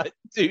egg. Like,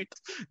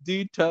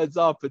 dude turns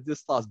up and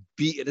just starts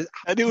beating it.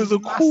 And it was a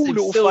cool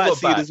little fight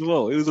scene as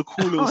well.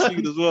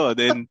 And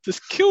then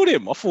just killed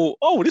him. I thought,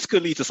 this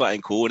could lead to something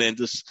cool. And then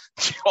just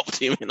chopped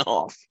him in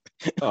half.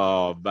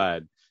 Oh,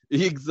 man.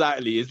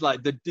 Exactly. It's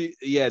like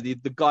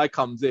the guy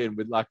comes in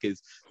with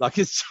his a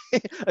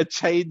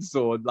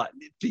chainsaw and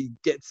literally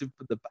gets him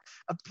from the back.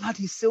 A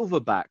bloody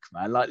silverback,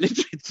 man. Literally,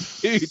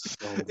 dude,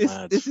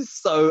 this is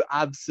so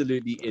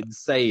absolutely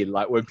insane.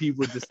 When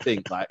people just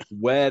think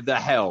where the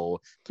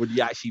hell would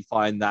you actually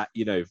find that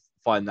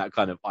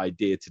kind of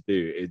idea to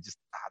do? It's just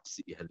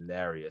absolutely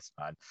hilarious,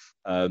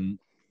 man.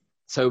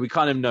 So we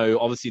kind of know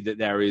obviously that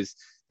there is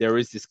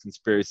this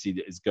conspiracy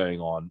that is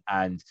going on,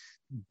 and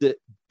the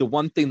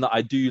one thing that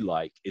I do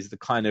like is the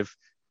kind of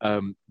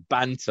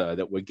banter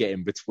that we're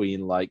getting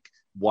between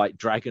White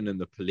Dragon and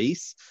the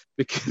police,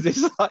 because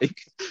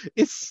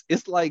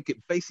it's like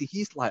basically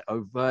he's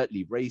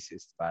overtly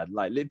racist, man.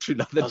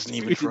 Literally doesn't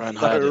even try and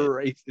hide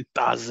it.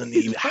 Doesn't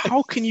even.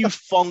 How can you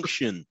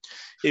function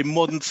in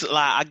modern?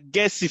 I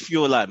guess if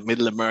you're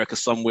Middle America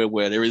somewhere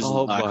where there isn't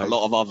a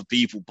lot of other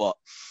people, but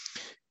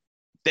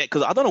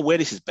because I don't know where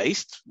this is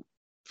based.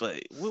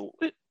 But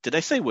did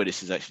they say where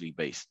this is actually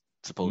based?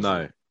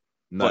 Supposedly.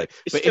 No. But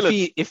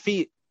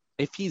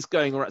if he's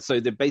going around, so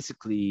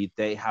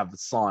they have a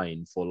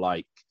sign for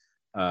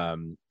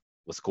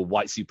what's called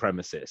white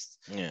supremacists,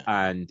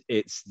 and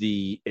it's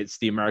the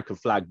American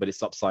flag, but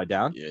it's upside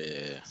down.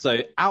 Yeah. So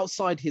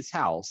outside his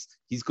house,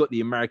 he's got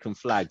the American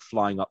flag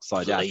flying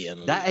upside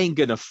down. That ain't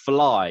gonna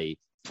fly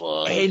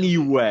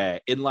anywhere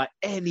in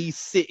any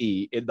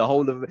city in the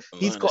whole of it.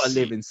 He's got to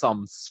live in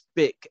some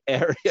spick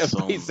area,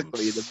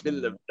 basically in the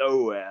middle of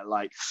nowhere.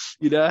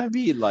 You know what I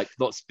mean?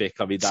 Not spick.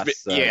 I mean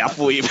that's I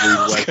thought you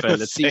meant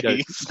Latino.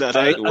 That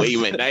ain't what you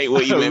meant. That ain't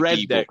what you meant,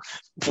 people.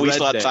 Before you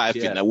start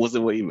typing, that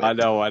wasn't what you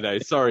meant. I know.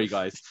 Sorry,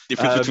 guys.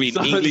 Difference between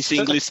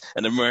English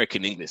and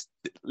American English.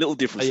 Little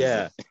differences.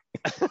 Yeah.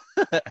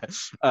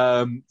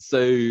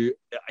 So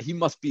he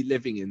must be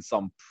living in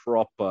some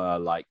proper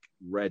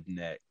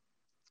redneck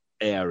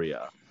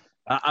area,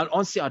 and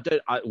honestly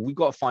we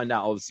got to find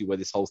out obviously where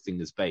this whole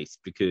thing is based,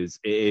 because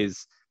it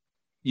is,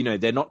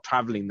 they're not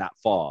traveling that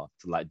far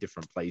to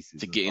different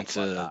places to get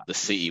into the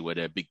city where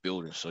they're big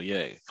buildings. So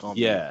it can't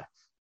be.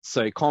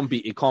 So it can't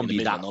be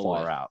that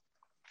far out.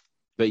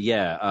 But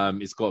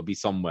it's got to be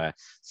somewhere.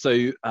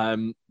 So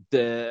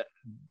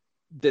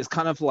there's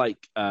kind of like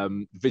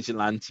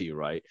Vigilante,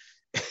 right?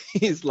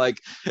 He's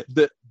like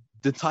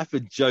the type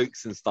of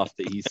jokes and stuff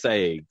that he's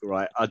saying,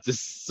 right, are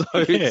just so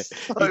He used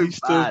to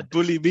bad.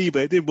 bully me,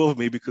 but it didn't bother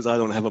me because I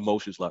don't have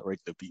emotions like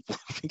regular people.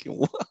 I'm thinking,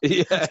 what?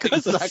 Yeah, This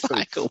guy's a exactly.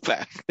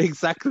 psychopath.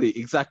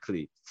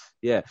 Exactly.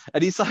 Yeah,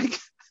 and he's like,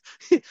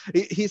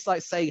 he's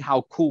like saying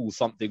how cool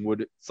something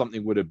would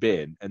have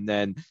been, and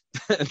then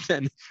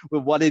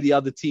when one of the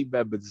other team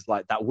members is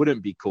like, that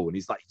wouldn't be cool, and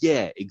he's like,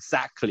 yeah,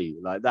 exactly,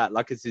 like that,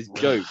 like it's his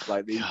joke,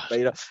 like he's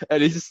made up,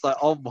 and it's just like,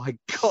 oh my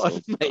god,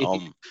 So mate,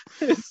 dumb.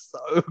 it's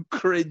so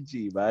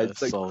cringy, man. It's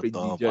That's so so cringy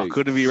dumb. I joke.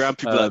 couldn't be around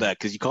people like Um, that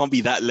because you can't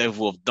be that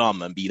level of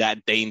dumb and be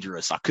that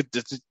dangerous.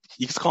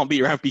 You just can't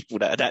be around people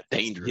that are that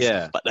dangerous,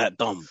 Yeah. but that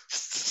dumb.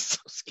 So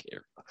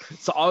scary.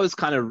 So I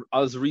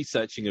was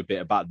researching a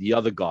bit about the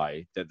other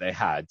guy that they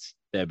had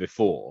there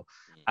before,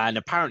 and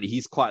apparently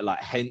he's quite like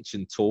hench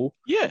and tall.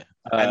 Yeah.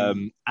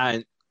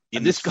 And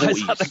In this his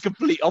guy's like 40s. the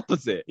complete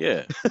opposite.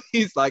 Yeah.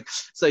 He's like,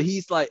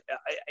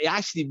 it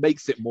actually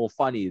makes it more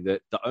funny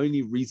that the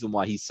only reason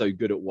why he's so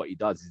good at what he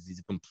does is he's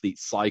a complete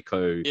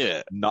psycho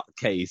Yeah.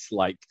 nutcase,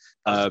 like,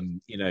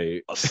 you know.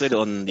 I said it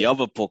on the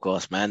other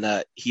podcast, man,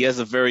 that he has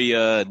a very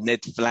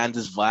Ned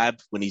Flanders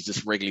vibe when he's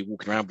just regularly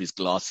walking around with his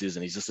glasses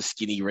and he's just a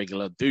skinny,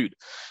 regular dude.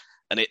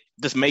 And it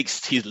just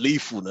makes his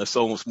lethalness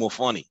so much more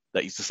funny.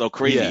 That he's just so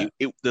crazy.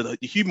 Yeah. The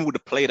human would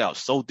have played out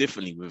so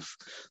differently with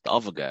the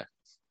other guy.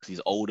 Because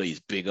he's older, he's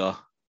bigger.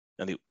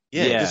 And it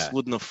just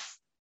wouldn't have...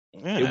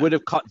 Yeah. It would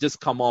have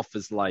just come off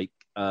as like,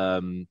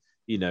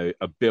 you know,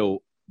 a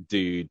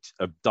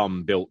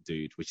dumb built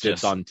dude, which they've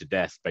Just done to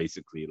death,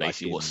 basically.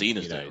 basically like what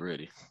Cena's doing,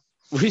 really.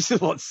 Which is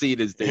what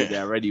Cena's doing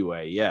there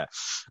anyway, yeah.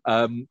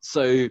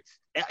 So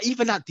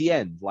even at the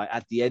end, like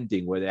at the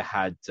ending where they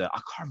had, I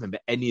can't remember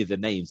any of the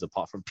names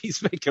apart from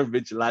Peacemaker,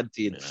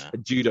 Vigilante,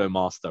 and Judo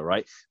Master,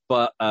 right?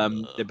 But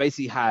they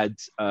basically had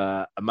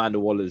Amanda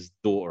Waller's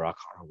daughter, I can't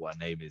remember what her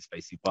name is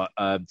basically, but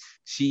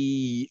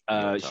she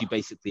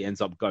basically ends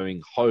up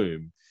going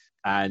home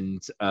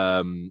and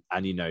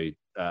you know,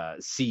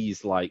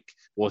 sees like,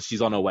 well,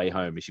 she's on her way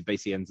home and she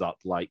basically ends up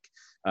like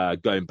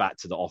going back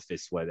to the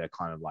office where they're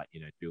kind of like,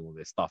 you know, doing all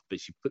this stuff, but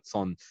she puts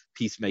on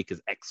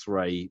Peacemaker's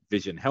X-ray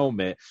vision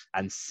helmet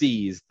and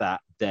sees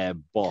that their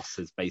boss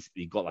has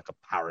basically got like a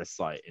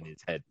parasite in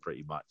his head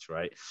pretty much,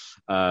 right?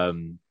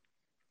 And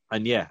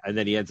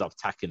then he ends up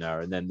attacking her,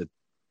 and then the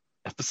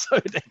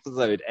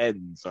episode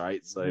ends,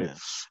 right? So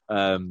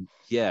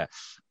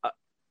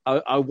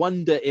I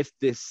wonder if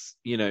this,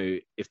 you know,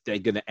 if they're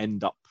going to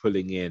end up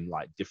pulling in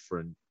like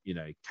different, you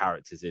know,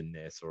 characters in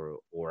this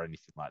or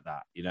anything like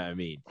that. You know what I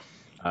mean?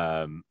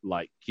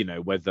 Like, you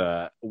know,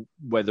 whether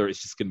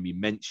it's just going to be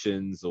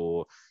mentions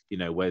or, you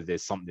know, whether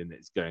there's something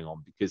that's going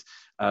on, because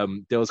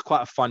there was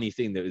quite a funny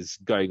thing that was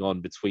going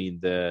on between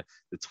the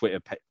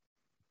Twitter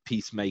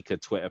Peacemaker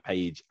Twitter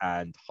page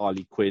and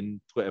Harley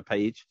Quinn Twitter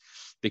page,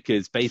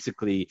 because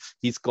basically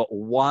he's got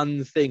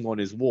one thing on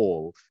his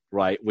wall,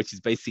 right, which is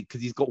basically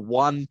because he's got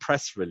one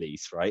press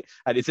release, right,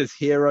 and it says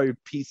Hero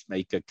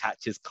Peacemaker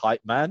catches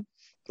Kite Man,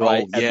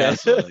 right? Oh, yeah,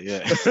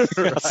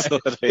 Right?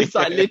 It's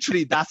like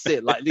literally that's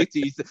it. Like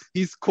literally,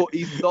 he's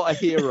not a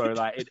hero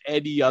like in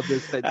any other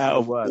sense Out of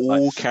of the word.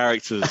 all Like,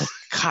 characters,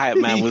 Kite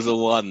Man was the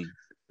one.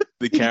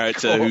 The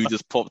character who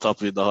just popped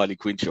up in the Harley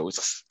Quinn show, which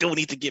I still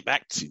need to get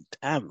back to.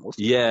 Damn.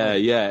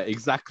 yeah,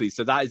 exactly.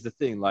 So that is the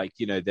thing. Like,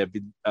 you know, there've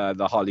been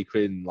the Harley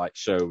Quinn like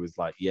show was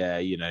like, yeah,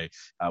 you know,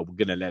 we're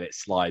gonna let it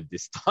slide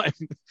this time.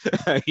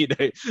 You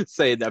know,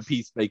 saying that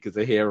Peacemaker's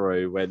a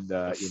hero when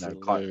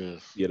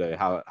you know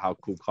how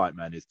cool Kite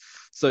Man is.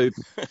 So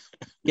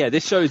yeah,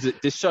 this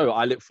show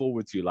I look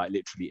forward to like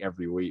literally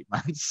every week,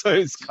 man. So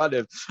it's kind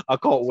of, I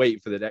can't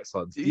wait for the next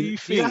one. Do you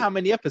know how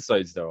many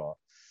episodes there are?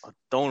 I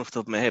don't know off the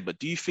top of my head, but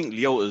do you think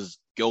Lyota's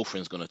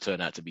girlfriend's going to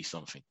turn out to be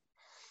something?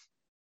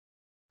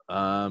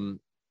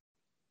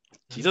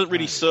 She doesn't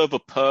really serve a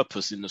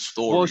purpose in the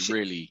story,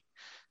 really.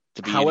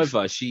 To be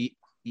however,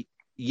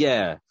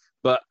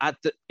 but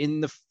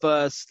in the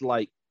first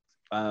like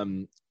the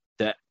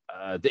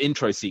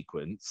intro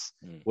sequence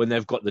when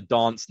they've got the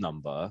dance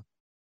number,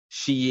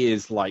 she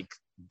is like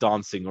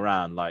dancing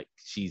around like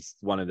she's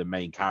one of the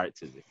main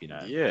characters, if you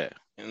know. Yeah,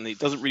 and it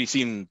doesn't really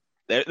seem.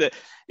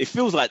 It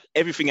feels like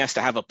everything has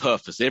to have a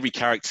purpose. Every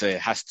character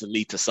has to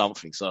lead to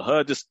something. So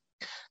her just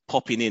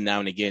popping in now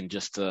and again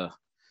just to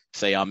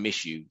say I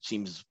miss you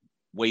seems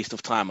waste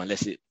of time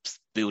unless it's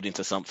built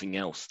into something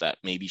else that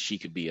maybe she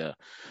could be a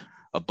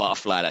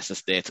butterfly that's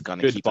just there to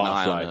kind of keep an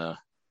eye on her.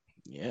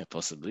 Yeah,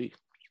 possibly.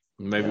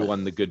 Maybe one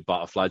of the good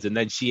butterflies, and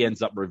then she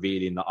ends up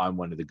revealing that I'm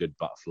one of the good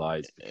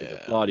butterflies because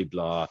of blah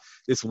blah.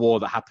 This war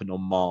that happened on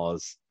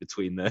Mars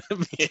between the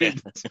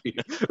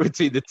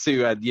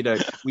two, and you know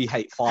we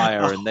hate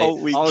fire, and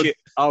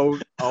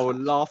I would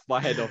laugh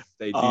my head off if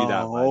they do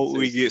that. Man.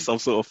 We get some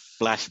sort of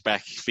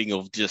flashback thing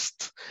of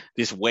just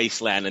this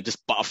wasteland and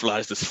just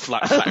butterflies just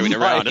fluttering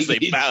around as they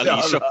battle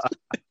each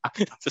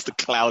other. Just a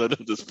cloud of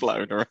them just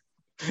fluttering around.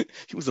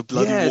 It was a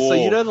bloody war. So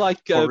you know,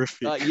 like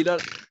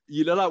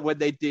like when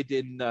they did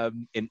in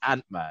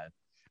Ant-Man,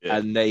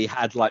 and they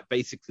had like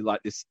basically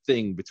like this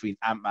thing between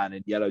Ant-Man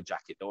and Yellow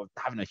Jacket. They were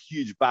having a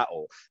huge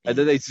battle, and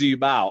then they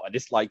zoom out, and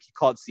it's like you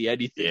can't see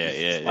anything.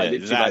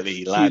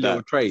 Exactly. Like two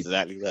little trays.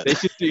 Exactly that. They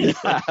should do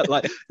that,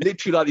 like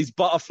literally like these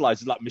butterflies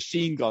with like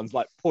machine guns,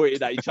 like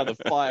pointing at each other,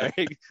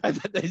 firing, and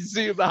then they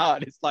zoom out,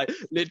 and it's like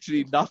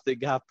literally nothing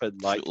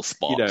happened. Like Little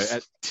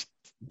sparks.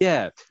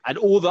 And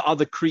all the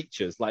other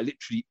creatures, like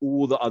literally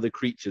all the other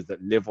creatures that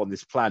live on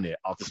this planet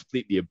are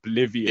completely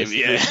oblivious to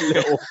this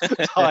little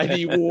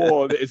tiny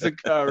war that is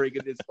occurring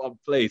in this one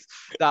place.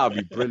 That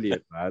would be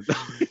brilliant, man.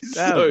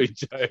 So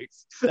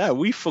jokes. Yeah,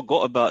 we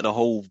forgot about the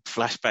whole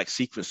flashback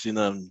sequence in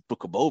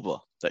Book of Boba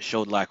that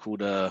showed like all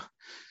the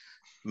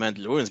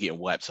Mandalorians getting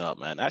wiped out,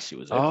 man. That shit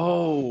was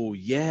Oh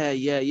yeah.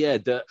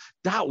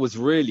 That was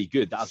really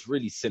good. That was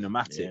really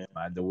cinematic,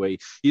 man. The way,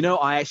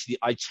 I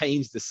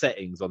changed the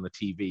settings on the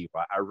TV,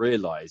 right? I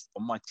realized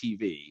on my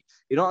TV,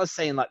 I was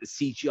saying like the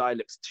CGI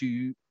looks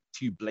too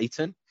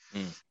blatant.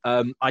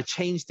 I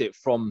changed it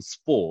from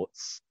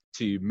sports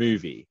to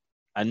movie,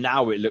 and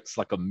now it looks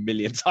like a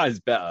million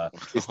times better.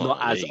 It's not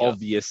as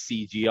obvious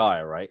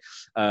CGI, right?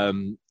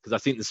 Because I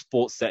think the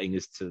sports setting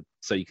is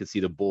so you can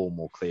see the ball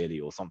more clearly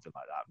or something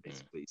like that,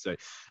 basically. So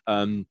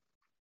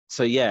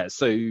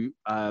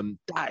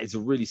that is a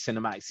really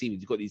cinematic scene.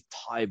 You've got these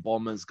TIE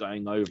bombers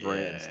going over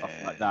it and stuff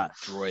like that.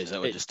 Droids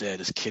that were just there,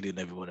 just killing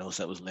everyone else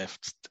that was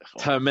left.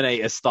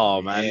 Terminator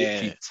style, man.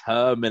 Literally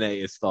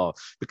Terminator style.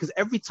 Because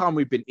every time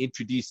we've been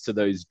introduced to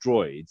those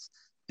droids,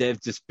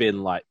 they've just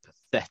been like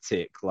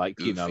pathetic, like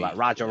goofy. Like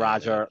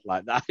Raja,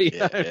 like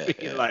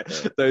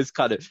that. Those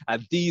kind of,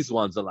 and these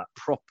ones are like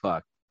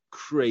proper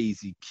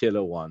crazy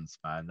killer ones,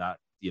 man. That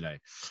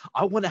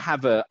I want to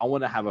have a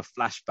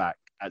flashback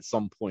at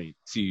some point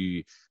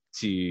to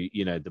the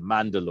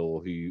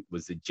Mandalore, who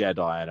was a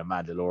Jedi and a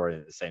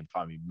Mandalorian at the same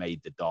time, who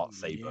made the dark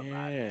saber,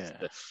 man.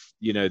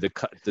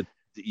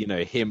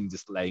 Him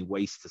just laying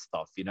waste to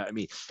stuff, you know what I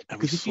mean?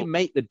 Because if you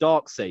make the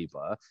dark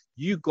saber,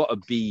 you got to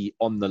be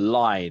on the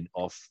line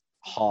of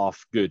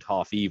half good,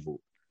 half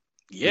evil.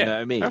 You know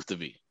what I mean? Have to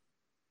be.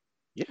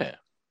 Yeah,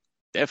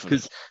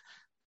 definitely.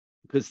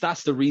 Because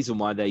that's the reason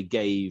why they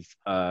gave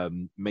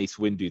Mace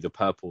Windu the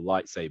purple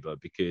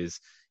lightsaber, because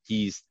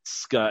he's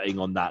skirting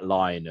on that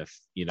line of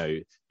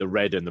the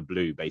red and the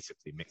blue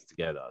basically mixed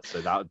together.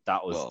 So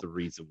that was the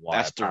reason why.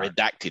 That's the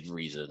redacted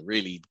reason,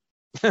 really.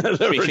 I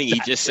think he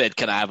just said,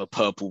 "Can I have a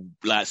purple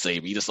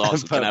lightsaber?" He just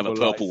asked, "Can I have a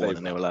purple one?"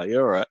 And they were like,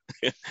 "You're all right."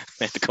 They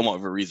had to come up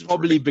with a reason.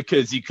 Probably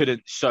because you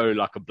couldn't show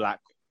like a black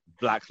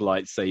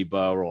lightsaber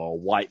or a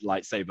white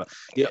lightsaber.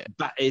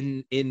 But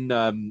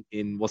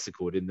in what's it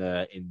called, in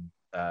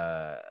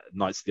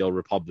Knights of the Old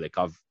Republic,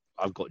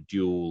 I've got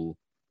dual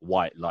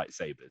white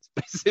lightsabers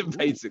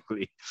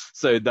basically.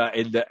 So that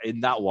in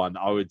that one,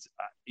 I would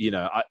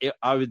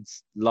I would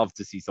love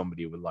to see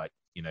somebody with like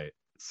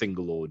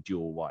single or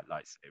dual white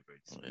lightsaber.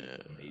 It's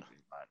amazing,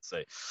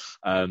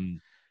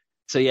 man.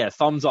 So yeah,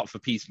 thumbs up for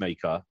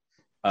Peacemaker.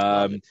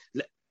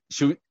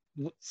 Should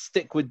we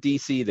stick with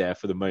DC there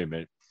for the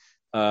moment?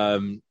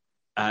 And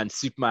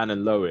Superman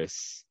and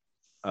Lois.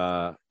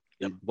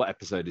 What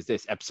episode is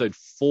this? Episode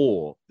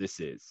 4. This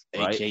is,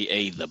 right?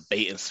 AKA the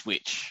bait and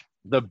switch.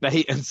 The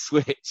bait and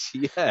switch,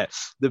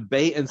 the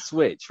bait and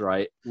switch,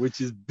 right?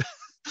 Which is,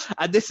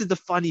 and this is the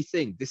funny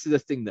thing. This is the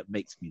thing that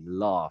makes me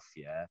laugh.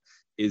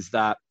 Is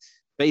that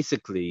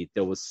basically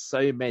there was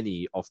so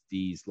many of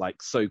these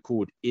like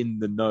so-called in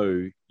the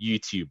know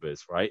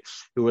YouTubers, right,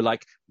 who were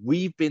like,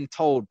 we've been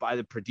told by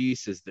the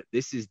producers that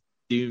this is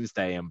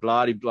Doomsday and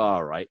blah blah blah,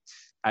 right?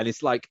 And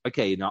it's like,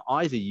 okay, now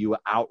either you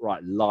are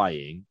outright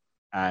lying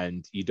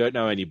and you don't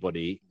know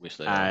anybody,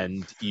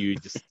 and you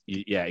just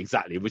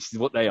exactly, which is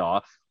what they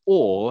are,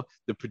 or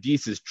the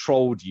producers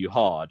trolled you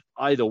hard.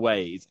 Either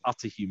way, it's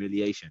utter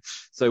humiliation.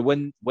 So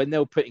when they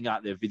were putting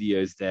out their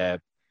videos, the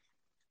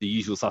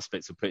usual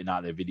suspects were putting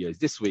out their videos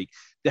this week,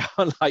 they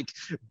were like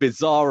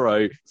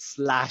Bizarro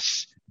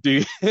 /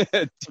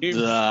 Doomsday.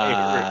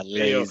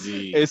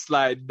 Lazy. It's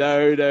like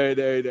no,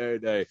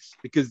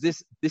 because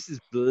this is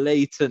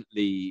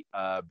blatantly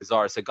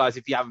Bizarro. So guys,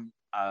 if you haven't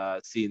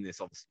seen this,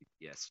 obviously,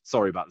 yes,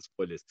 sorry about the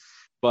spoilers,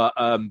 but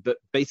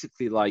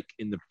basically, like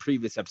in the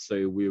previous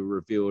episode, we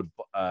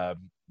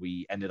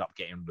ended up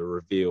getting the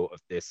reveal of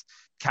this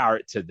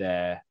character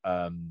there,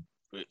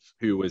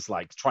 who was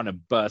like trying to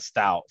burst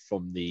out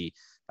from the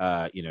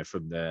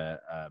from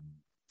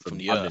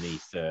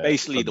underneath.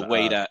 Basically, the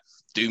way that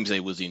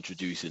Doomsday was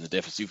introduced in the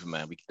Death of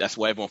Superman, that's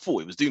why everyone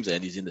thought it was Doomsday,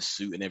 and he's in the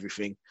suit and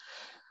everything.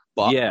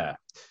 But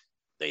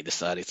they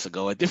decided to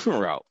go a different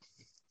route.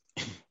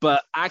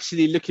 But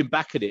actually, looking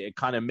back at it, it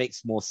kind of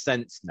makes more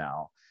sense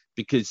now,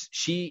 because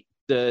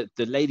the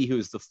lady who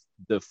was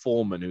the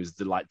foreman, who's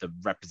the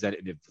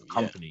representative of the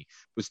company,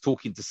 was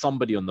talking to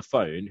somebody on the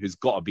phone who's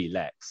got to be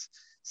Lex,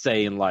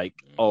 saying like,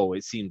 "Oh,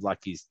 it seems like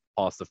he's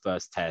passed the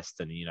first test,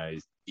 and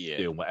he's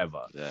doing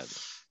whatever." Yeah.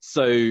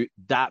 So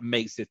that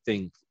makes it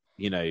think,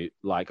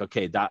 like,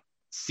 okay, that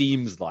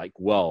seems like,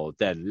 well,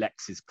 then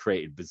Lex has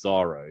created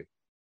Bizarro,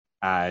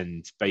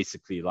 And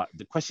basically, like,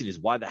 the question is,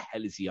 why the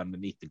hell is he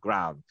underneath the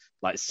ground,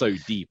 like, so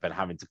deep and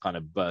having to kind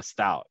of burst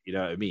out? You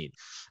know what I mean?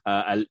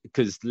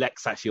 Because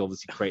Lex actually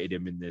obviously created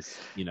him in this,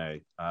 you know.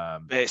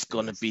 It's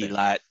gonna be thing.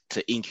 Like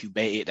to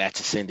incubate it, they had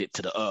to send it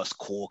to the Earth's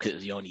core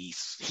because the only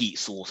heat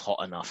source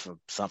hot enough or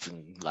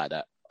something like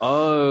that.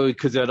 Oh,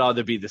 because it'd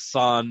either be the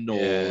sun or or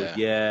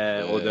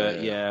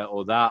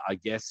that, I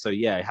guess. So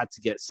yeah, it had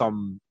to get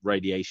some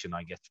radiation,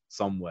 I guess,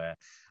 somewhere.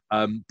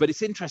 But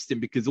it's interesting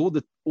because all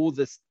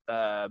this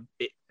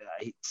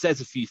it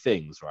says a few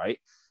things, right?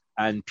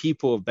 And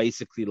people have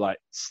basically like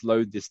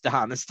slowed this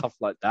down and stuff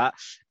like that,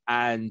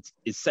 and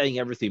it's saying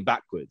everything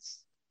backwards,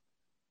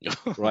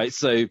 right?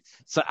 So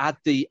at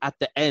the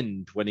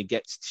end, when it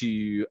gets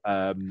to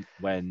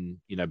when,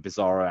 you know,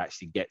 Bizarro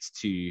actually gets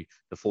to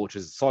the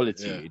Fortress of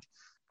Solitude,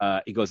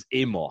 it goes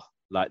Imo,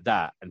 like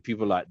that, and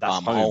people are like,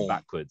 that's home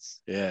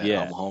backwards.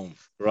 Yeah, I'm home,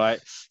 right?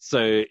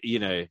 So, you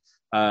know.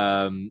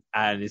 And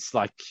it's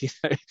like, you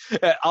know,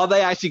 are they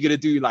actually going to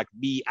do like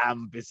me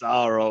and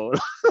Bizarro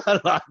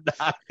like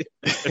that?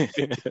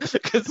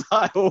 Because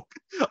I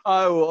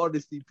will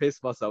honestly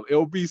piss myself.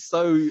 It'll be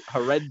so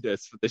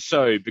horrendous for the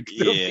show because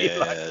it'll be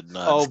like,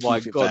 oh my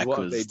god, what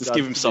have they done? Just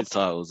give him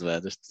subtitles,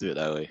 man. Just do it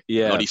that way.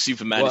 Yeah, only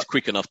Superman is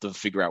quick enough to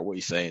figure out what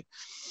he's saying.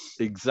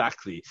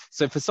 Exactly.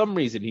 So for some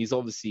reason, he's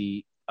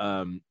obviously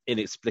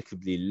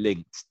inexplicably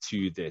linked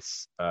to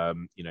this,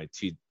 you know,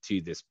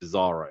 to this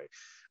Bizarro.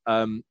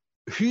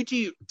 Who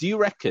do you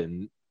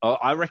reckon?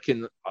 I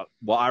reckon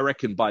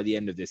by the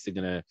end of this they're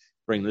gonna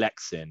bring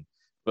Lex in.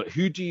 But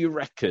who do you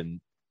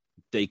reckon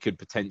they could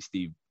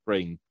potentially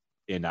bring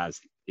in as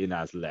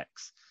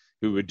Lex?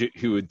 Who would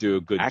do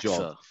a good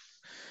job?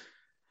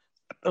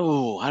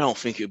 Oh, I don't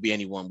think it would be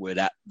anyone we're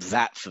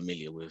that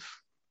familiar with.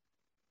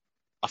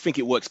 I think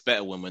it works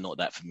better when we're not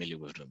that familiar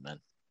with them, man.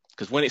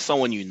 Because when it's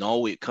someone you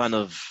know, it's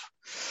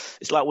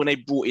like when they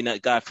brought in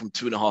that guy from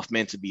 2.5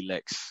 Men to be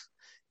Lex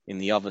in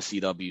the other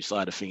CW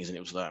side of things, and it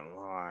was like,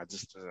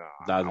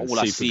 all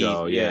I see,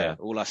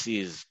 all I see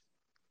is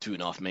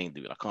 2.5 Men,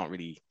 dude. I can't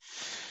really,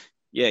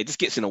 it just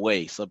gets in the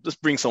way. So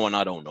just bring someone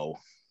I don't know.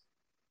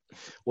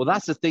 Well,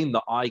 that's the thing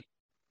that I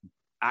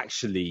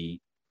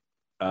actually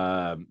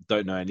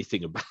don't know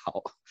anything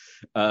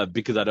about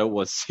because I don't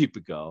watch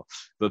Supergirl.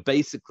 But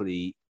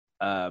basically,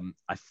 I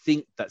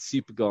think that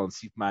Supergirl and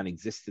Superman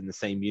exist in the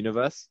same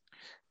universe.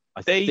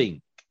 They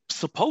think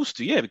supposed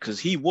to, because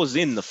he was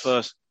in the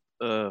first.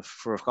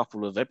 For a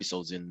couple of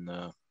episodes in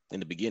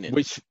the beginning,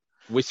 which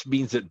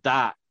means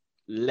that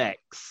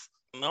Lex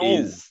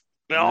is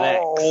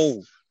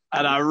Lex,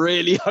 and I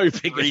really hope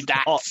it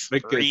gets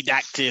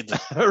redacted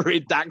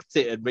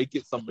and make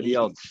it somebody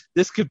else.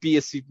 This could be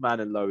a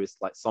Superman and Lois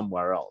like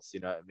somewhere else. You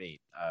know what I mean?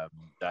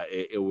 That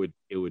it would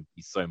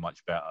be so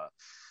much better.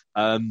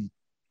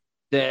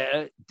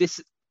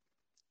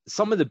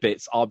 Some of the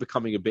bits are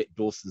becoming a bit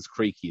Dawson's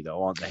Creeky,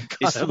 though, aren't they?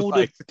 It's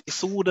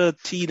all the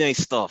teenage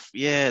stuff,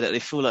 that they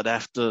feel like they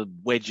have to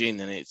wedge in,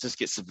 and it just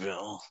gets a bit.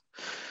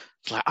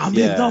 It's like, I'm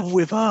in love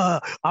with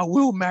her. I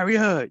will marry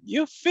her.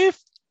 You're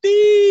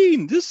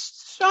 15.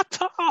 Just shut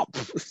up.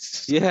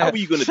 Yeah, how are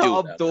you gonna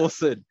do that,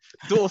 Dawson?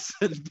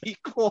 Dawson, be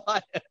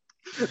quiet.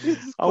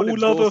 I will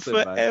love her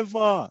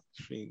forever.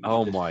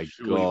 Oh my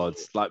god!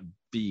 Like,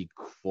 be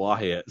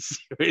quiet,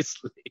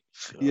 seriously.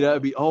 You know what I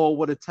mean? Oh, I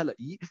want to tell her.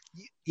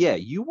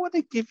 You want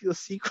to give your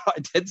secret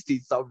identity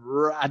some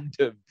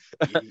random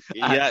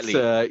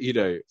actor, you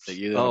know. That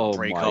you're gonna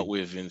break up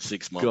with in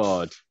 6 months.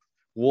 God,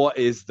 what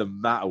is the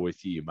matter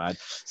with you, man?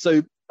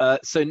 So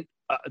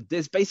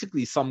there's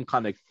basically some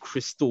kind of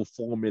crystal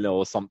formula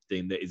or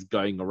something that is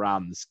going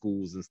around the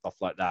schools and stuff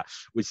like that,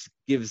 which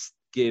gives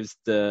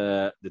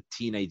the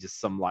teenagers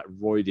some like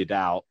roided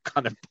out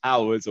kind of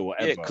powers or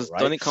whatever. Yeah, because right?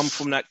 Don't it come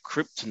from that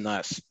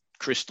kryptonite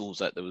crystals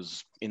that there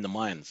was in the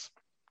mines?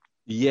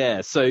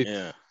 Yeah. So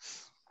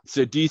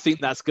do you think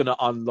that's going to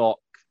unlock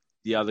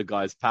the other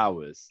guy's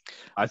powers?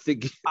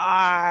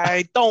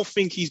 I don't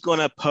think he's going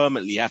to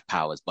permanently have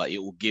powers, but it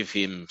will give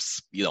him,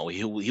 you know,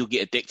 he'll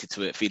get addicted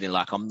to it, feeling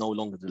like I'm no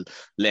longer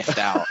left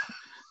out.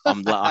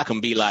 I can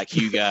be like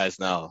you guys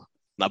now.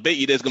 And I bet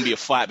you there's going to be a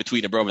fight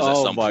between the brothers at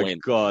some point. Oh my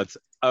God.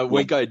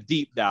 We're going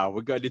deep now.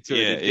 We're going into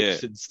an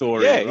addiction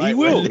story. Yeah, right? he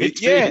will.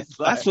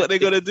 That's what they're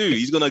going to do.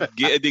 He's going to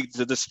get addicted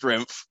to the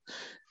strength.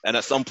 And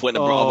at some point,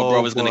 the other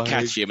brother's going to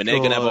catch him. And they're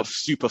going to have a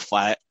super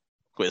fight.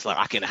 Where it's like,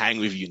 I can hang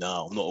with you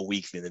now. I'm not a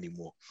weakling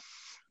anymore.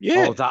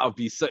 Yeah. Oh, that would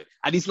be so...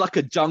 And he's like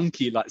a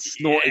junkie, like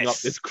snorting up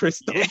this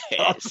crystal.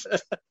 Yes.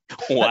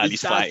 While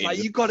he's fighting.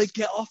 Like, you got to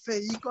get off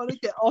it. You got to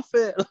get off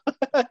it.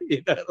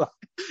 You know, like,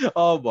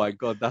 oh my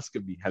God, that's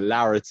going to be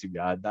hilarity,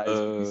 man. That is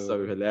going to be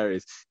so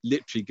hilarious.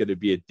 Literally going to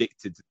be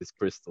addicted to this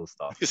crystal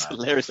stuff. It's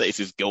hilarious that it's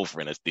his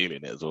girlfriend that's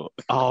dealing it as well.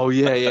 Oh,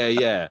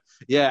 yeah.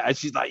 Yeah, and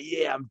she's like,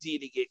 I'm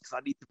dealing it because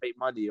I need to make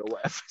money or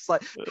whatever. It's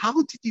like, how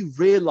did you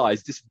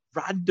realize this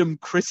random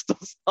crystal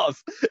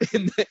stuff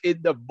in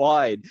the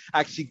mine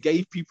actually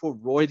gave people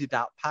roided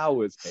out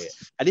powers, mate.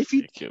 And if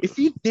you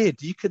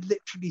did, you could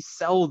literally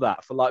sell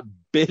that for like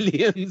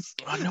billions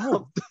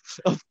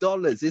of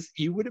dollars.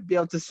 You wouldn't be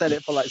able to sell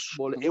it for like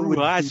smaller. It would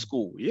high be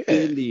school,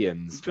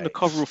 billions. It's been the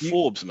cover of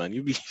Forbes, man.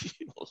 You'd be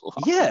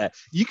yeah.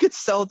 You could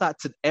sell that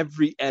to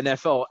every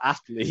NFL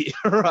athlete,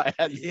 right?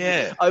 And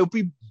it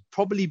would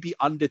probably be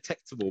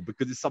undetectable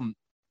because it's some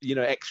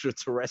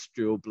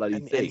extraterrestrial bloody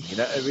thing. You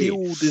know what I mean?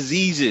 Heal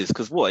diseases,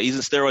 because what?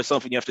 Isn't steroid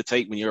something you have to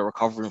take when you're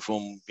recovering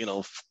from,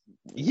 all sorts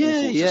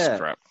of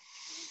crap?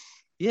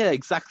 Yeah,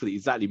 exactly.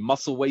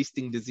 Muscle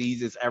wasting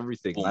diseases,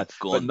 everything. Boom, man.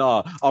 gone.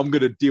 But I'm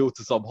gonna deal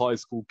to some high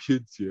school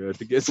kids here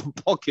to get some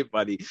pocket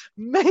money,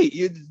 mate.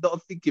 You're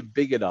not thinking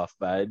big enough,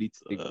 man. You need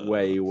to think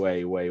way,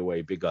 way, way,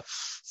 way bigger.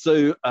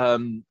 So,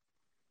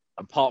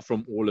 apart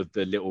from all of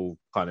the little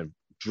kind of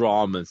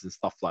dramas and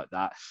stuff like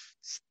that,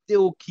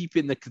 still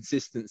keeping the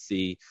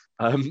consistency.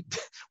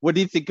 What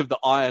do you think of the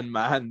Iron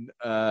Man?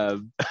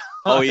 That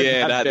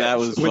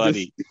was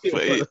funny.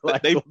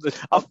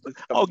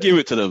 I'll give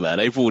it to them, man.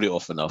 They pulled it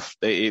off enough.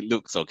 It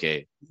looks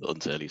okay on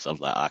telly, so I'm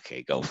like,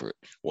 okay, go for it.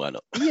 Why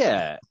not?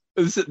 Yeah.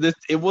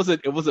 It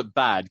wasn't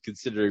bad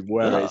considering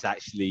where it's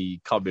actually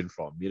coming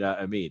from. You know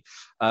what I mean?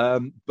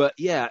 But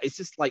yeah, it's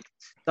just like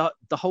the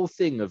whole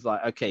thing of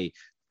like, okay,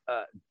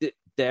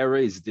 there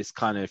is this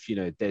kind of,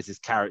 there's this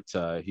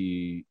character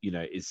who,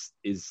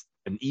 is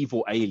an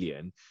evil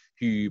alien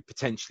who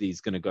potentially is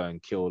going to go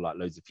and kill like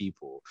loads of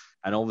people.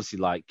 And obviously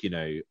like,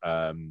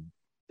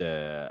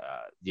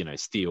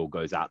 Steel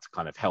goes out to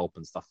kind of help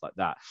and stuff like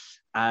that.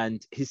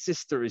 And his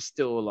sister is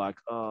still like,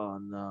 oh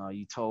no,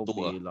 you told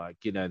me like,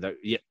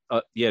 the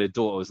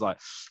daughter was like,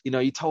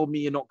 you told me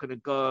you're not going to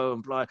go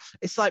and blah.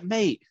 It's like,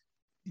 mate,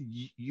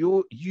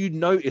 you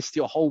noticed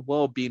your whole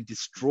world being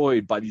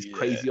destroyed by these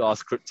crazy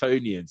ass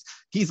Kryptonians.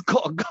 He's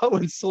got to go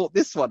and sort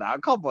this one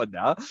out. Come on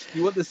now,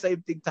 you want the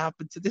same thing to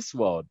happen to this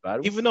world,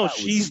 man? Even though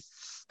she's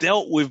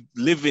dealt with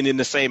living in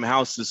the same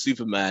house as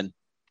Superman,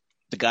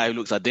 the guy who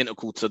looks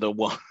identical to the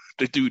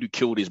dude who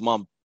killed his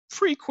mum,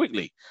 pretty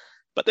quickly.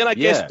 But then I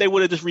guess they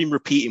would have just been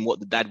repeating what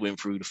the dad went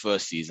through the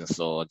first season.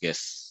 So I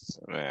guess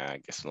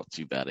not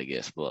too bad.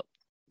 But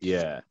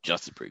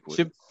just a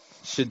prequel.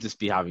 Should just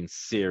be having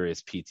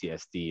serious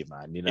PTSD,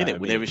 man. You know,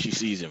 whenever she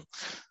sees him.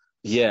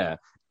 Yeah,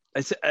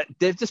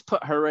 they've just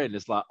put her in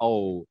as like,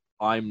 oh,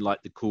 I'm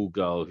like the cool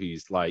girl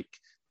who's like,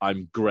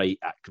 I'm great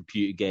at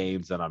computer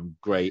games and I'm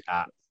great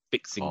at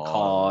fixing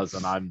cars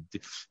and I'm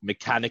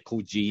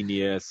mechanical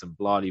genius and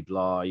blah blah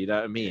blah. You know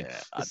what I mean? Yeah,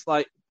 it's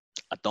like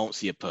I don't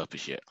see a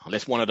purpose yet,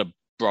 unless one of the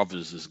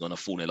brothers is gonna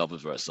fall in love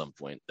with her at some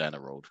point down the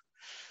road.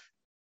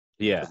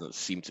 Yeah, doesn't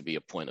seem to be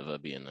a point of her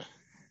being there.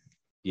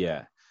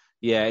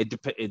 Yeah, it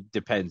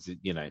depends.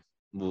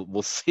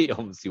 We'll see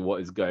obviously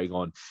what is going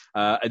on,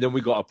 and then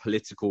we got a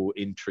political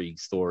intrigue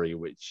story,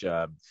 which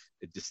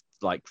it just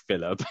like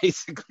filler,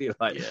 basically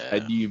like a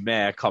new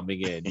mayor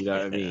coming in. You know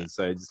what I mean?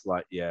 So just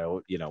like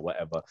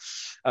whatever.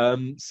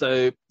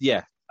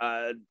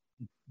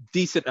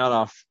 Decent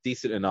enough.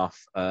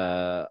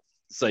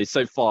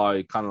 So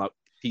far, kind of like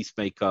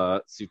Peacemaker,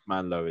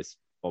 Superman, Lois,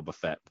 Boba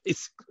Fett,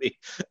 basically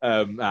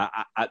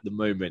at the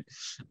moment.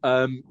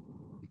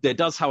 There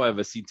does,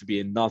 however, seem to be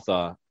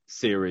another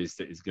series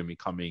that is going to be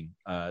coming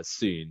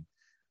soon.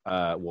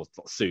 Well,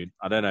 not soon.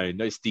 I don't know.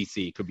 No, it's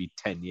DC. It could be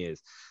 10 years.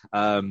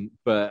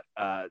 But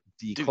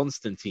the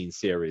Constantine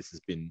series has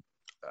been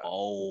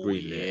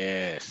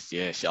yes.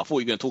 I thought you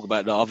were going to talk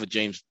about the other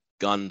James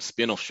Gunn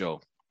spin-off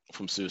show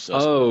from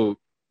Suicide Squad. Oh,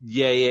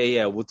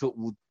 yeah. We'll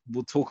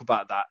talk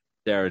about that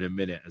there in a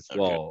minute as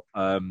well.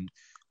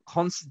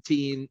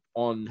 Constantine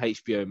on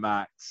HBO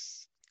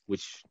Max,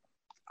 which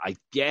I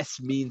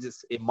guess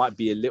means it might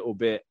be a little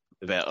bit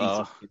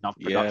better, enough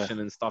production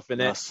and stuff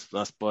in it.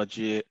 That's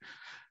budget.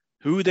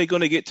 Who are they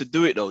going to get to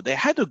do it though? They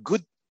had a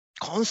good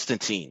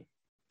Constantine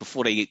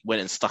before they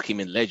went and stuck him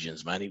in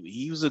Legends, man.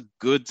 He was a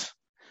good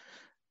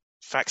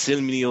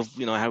facsimile of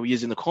how he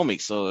is in the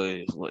comics.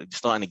 So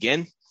starting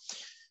again,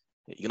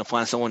 you're gonna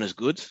find someone as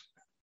good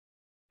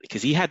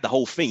because he had the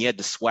whole thing. He had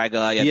the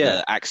swagger, he had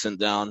the accent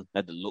down,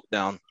 had the look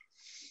down.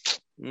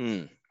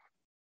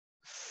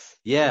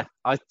 Yeah,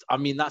 I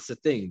mean that's the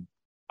thing.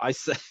 I'm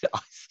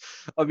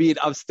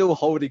still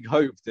holding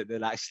hope that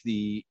they'll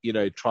actually,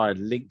 try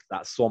and link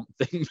that Swamp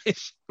Thing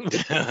mission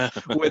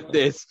with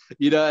this.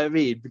 You know what I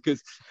mean?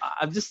 Because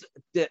I'm just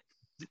the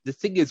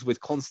thing is with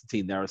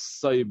Constantine, there are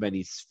so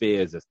many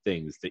spheres of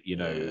things that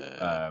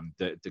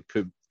that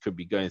could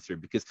be going through,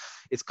 because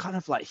it's kind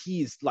of like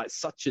he's like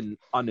such an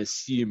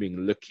unassuming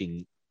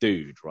looking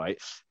dude, right?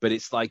 But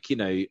it's like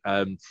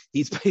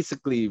he's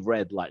basically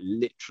read like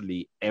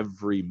literally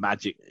every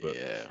magic book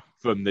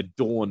from the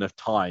dawn of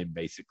time,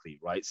 basically,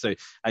 right? So,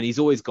 and he's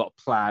always got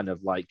a plan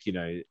of like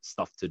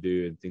stuff to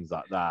do and things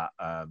like that.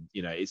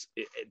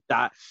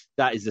 That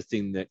is the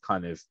thing that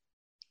kind of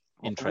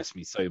interests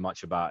me so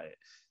much about it.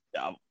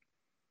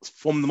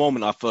 From the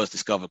moment I first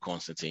discovered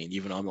Constantine,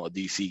 even though I'm not a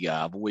DC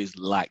guy, I've always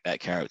liked that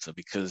character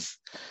because,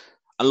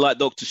 unlike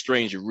Doctor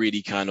Strange, it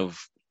really kind of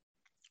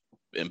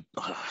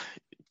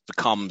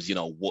becomes,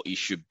 what he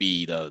should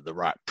be, the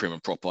right prim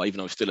and proper, even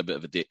though he's still a bit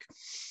of a dick.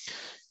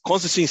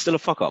 Constantine's still a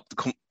fuck up.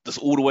 That's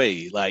all the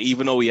way. Like,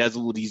 even though he has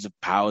all these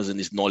powers and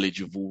this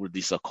knowledge of all of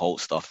this occult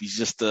stuff, he's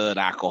just an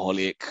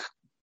alcoholic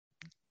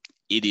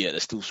idiot that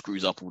still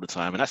screws up all the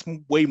time. And that's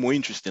way more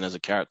interesting as a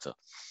character.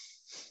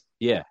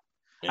 Yeah.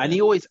 And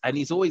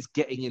he's always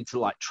getting into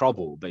like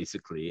trouble,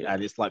 basically.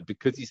 And it's like,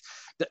 because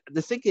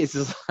the thing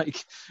is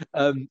like,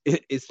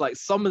 it's like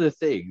some of the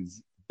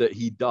things that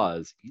he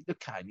does, you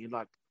look at and you're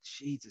like,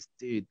 Jesus,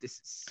 dude, this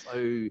is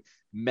so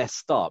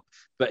messed up.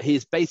 But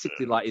he's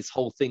basically like, his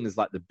whole thing is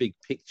like the big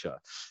picture.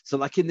 So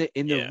like in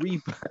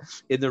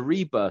the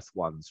rebirth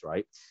ones,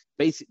 right?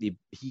 Basically,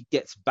 he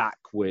gets back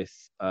with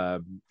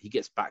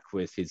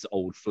his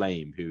old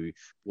flame, who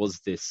was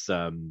this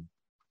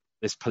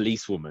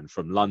policewoman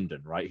from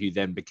London, right? Who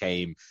then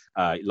became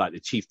like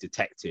the chief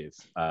detective,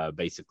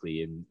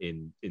 basically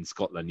in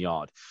Scotland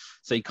Yard.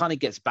 So he kind of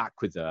gets back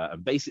with her,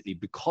 and basically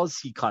because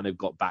he kind of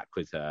got back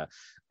with her,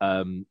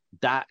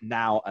 that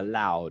now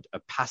allowed a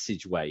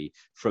passageway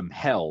from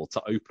hell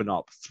to open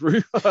up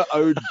through her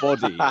own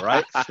body,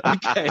 right?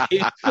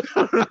 Okay,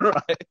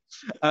 right.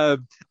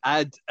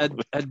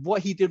 And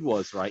what he did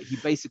was, right, he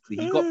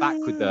got back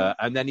with her,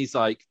 and then he's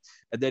like,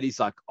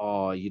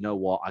 oh, you know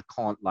what? I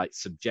can't like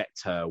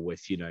subject her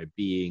with,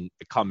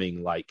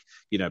 becoming like,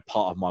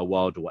 part of my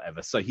world or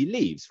whatever. So he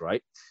leaves,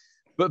 right?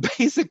 But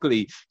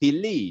basically he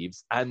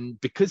leaves, and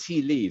because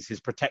he leaves, his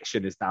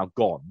protection is now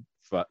gone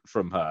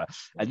from her,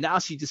 and now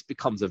she just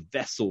becomes a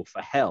vessel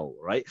for hell,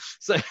 right?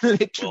 So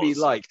literally,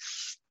 like,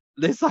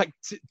 there's like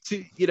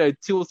two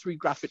or three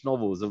graphic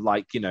novels of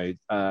like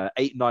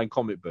 8-9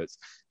 comic books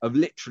of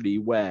literally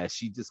where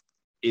she just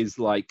is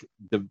like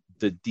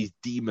these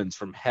demons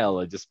from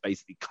hell are just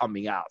basically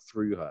coming out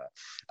through her.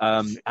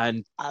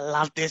 And I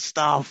love this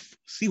stuff.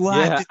 See,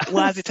 why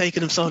has it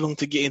taken them so long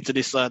to get into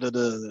this side of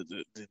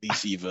the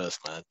DC verse,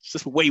 man? It's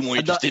just way more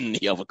interesting than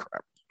the other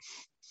crap.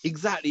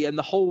 Exactly. And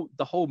the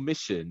whole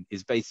mission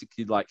is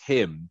basically like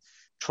him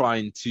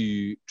trying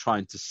to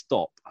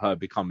stop her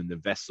becoming the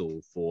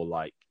vessel for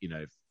like,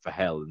 for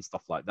hell and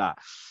stuff like that.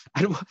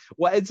 And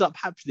what ends up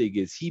happening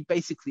is he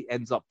basically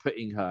ends up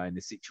putting her in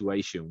a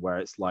situation where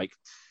it's like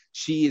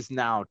she is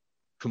now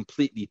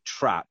completely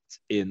trapped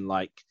in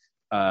like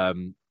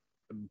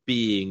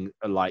being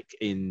like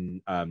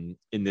in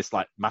this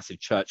like massive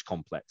church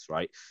complex,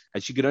 right?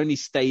 And she can only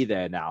stay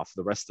there now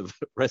for the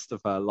rest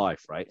of her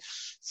life, right?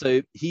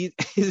 So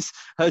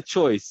her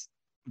choice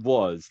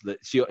was that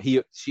she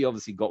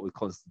obviously got with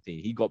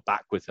Constantine. He got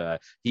back with her.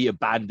 He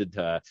abandoned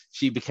her.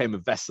 She became a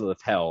vessel of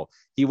hell.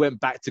 He went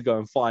back to go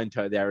and find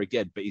her there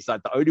again. But he's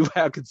like, the only way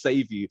I can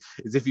save you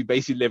is if you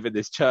basically live in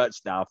this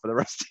church now for the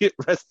rest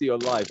of your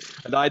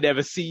life, and I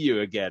never see you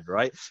again,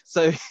 right?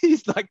 So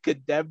he's like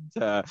condemned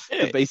her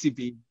to basically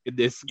be in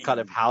this kind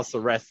of house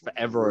arrest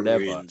forever and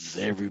ever.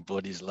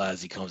 Everybody's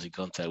lives he comes in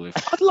contact with.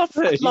 I'd love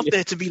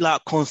there to be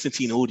like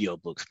Constantine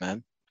audiobooks,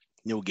 man.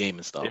 Neil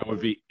Gaiman stuff. It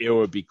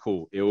would be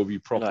cool. It would be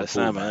proper like cool.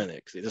 Sam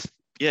Alex. It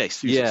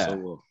suits it so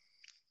well.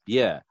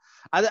 Yeah.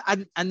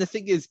 And the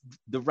thing is,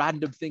 the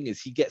random thing is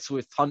he gets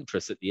with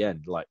Huntress at the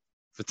end, like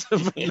for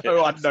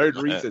no unknown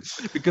reason,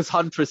 because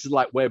Huntress is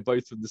like, we're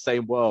both from the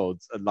same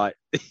worlds, and like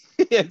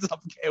he ends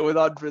up getting with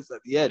Huntress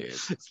at the end.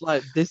 It's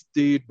like, this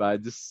dude,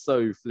 man, just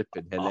so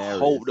flipping hilarious. I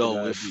hope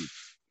though with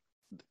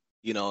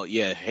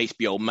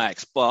HBO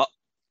Max, but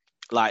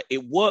like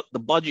it worked. The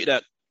budget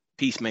that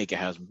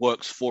Peacemaker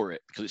works for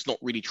it, because it's not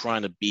really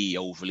trying to be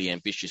overly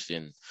ambitious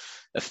in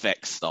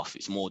effects stuff.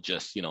 It's more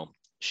just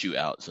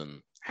shootouts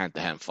and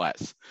hand-to-hand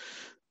fights,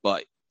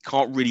 but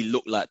can't really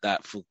look like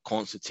that for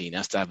Constantine. It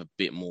has to have a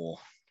bit more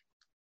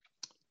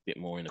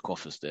in the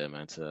coffers there,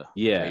 man, to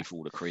pay for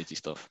all the crazy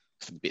stuff.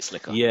 It's a bit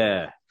slicker.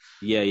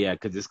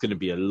 Because there's going to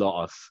be a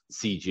lot of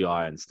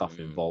CGI and stuff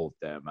involved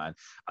there, man.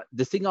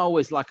 The thing I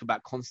always like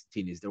about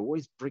Constantine is they're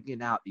always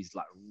bringing out these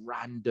like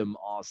random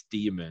ass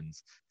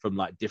demons from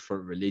like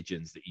different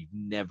religions that you've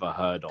never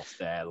heard of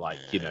there, like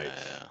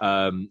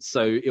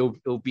so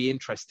it'll be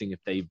interesting if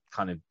they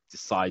kind of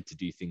decide to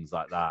do things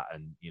like that.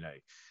 And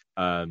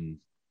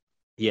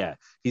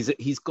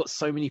he's got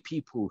so many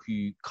people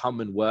who come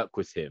and work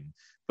with him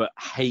but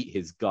hate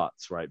his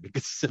guts, right?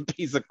 Because he's a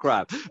piece of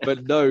crap.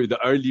 But no, the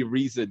only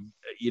reason,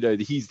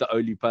 he's the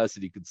only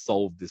person who can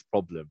solve this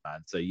problem,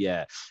 man. So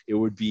yeah,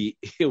 it'll be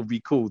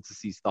cool to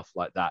see stuff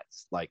like that.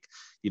 Just like,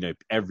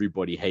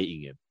 everybody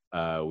hating him,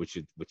 which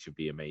would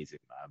be amazing,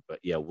 man. But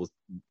yeah, we'll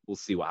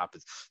see what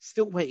happens.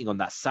 Still waiting on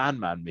that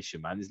Sandman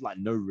mission, man. There's like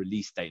no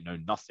release date, no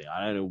nothing.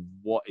 I don't know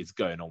what is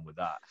going on with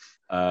that.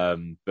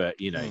 But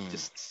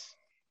just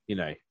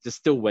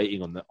still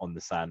waiting on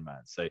the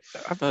Sandman. So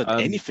I've heard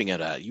anything of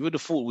that. You would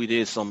have thought we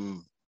did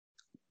some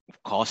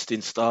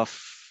casting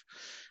stuff.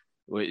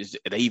 Are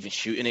they even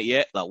shooting it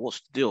yet? Like, what's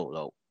the deal?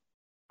 Like,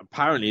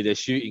 apparently they're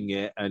shooting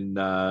it, and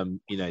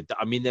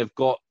they've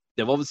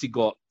obviously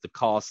got the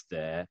cast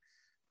there.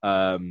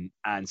 And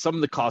some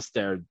of the cast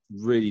there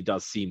really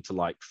does seem to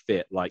like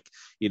fit, like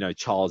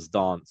Charles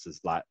Dance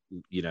as like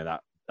that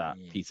that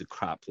piece of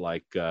crap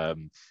like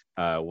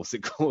what's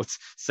it called,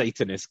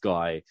 Satanist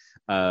guy,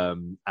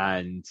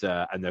 and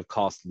they've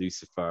cast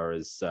Lucifer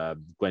as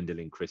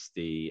Gwendolyn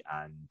Christie,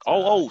 and you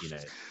know,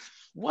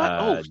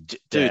 what?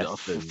 Dude,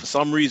 for and...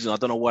 some reason I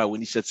don't know why, when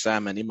you said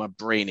Sandman, in my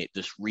brain it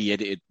just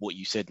re-edited what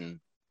you said and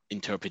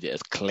interpreted it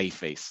as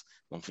Clayface.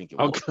 I'm thinking,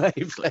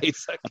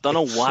 Clayface. I don't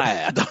know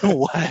why.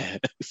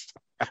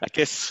 I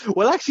guess.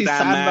 Well, actually,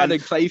 Sandman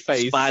and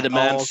Clayface,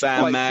 Spider-Man,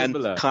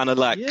 Sandman, kind of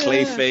like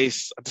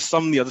Clayface.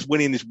 Suddenly, I just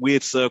went in this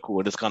weird circle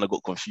and just kind of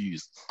got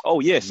confused. Oh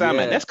yeah,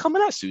 Sandman. That's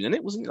coming out soon, and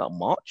it wasn't like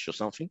March or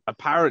something.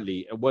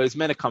 Apparently, well, it was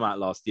meant to come out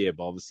last year,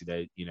 but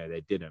obviously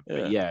they didn't. Yeah.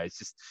 But yeah, it's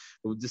just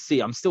we'll just see.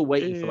 I'm still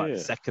waiting for like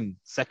the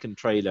second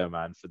trailer,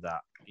 man, for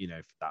that.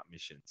 For that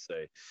mission.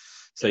 So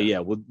yeah,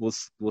 we'll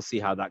see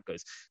how that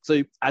goes.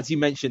 So as you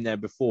mentioned there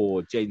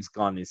before, James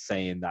Gunn is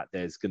saying that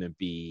there's going to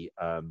be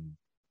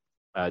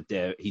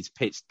he's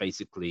pitched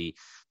basically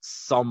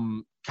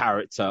some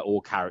character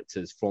or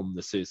characters from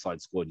the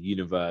Suicide Squad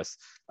universe,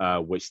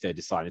 which they're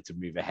deciding to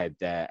move ahead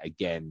there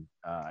again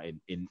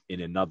in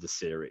another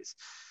series.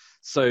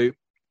 So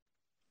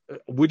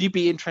would you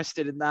be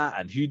interested in that?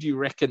 And who do you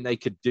reckon they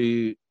could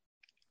do?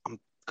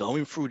 I'm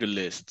going through the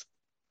list.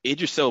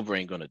 Idris Elba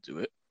ain't gonna do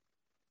it.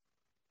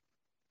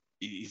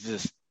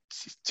 He's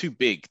too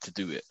big to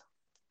do it.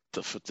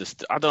 I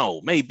don't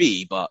know,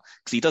 maybe, but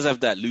because he does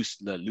have that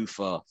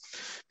Luther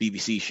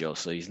BBC show,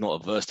 so he's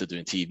not averse to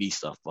doing TV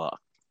stuff. But I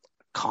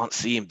can't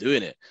see him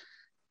doing it.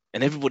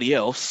 And everybody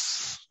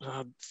else,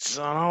 I don't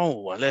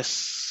know,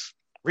 unless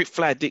Rick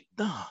Flag did.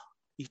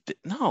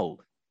 No,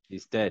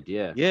 he's dead.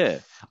 Yeah, yeah.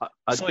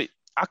 I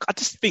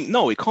just think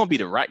no, it can't be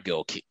the Rat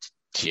Girl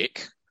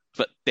chick.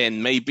 But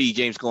then maybe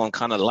James Gunn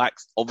kind of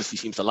obviously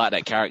seems to like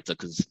that character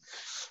because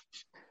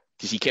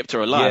he kept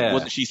her alive. Yeah.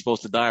 Wasn't she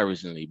supposed to die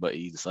originally? But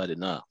he decided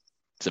nah.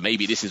 So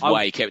maybe this is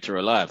why he kept her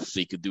alive, so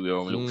he could do her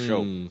own little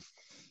show.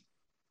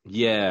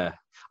 Yeah.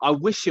 I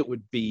wish it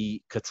would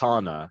be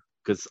Katana,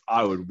 because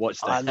I would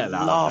watch the hell out of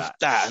that. I loved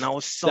that. And I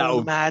was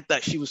so mad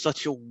that she was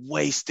such a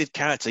wasted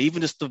character.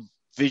 Even just the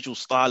visual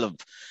style of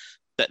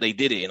that they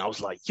did it. And I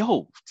was like,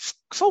 yo,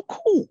 so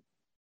cool.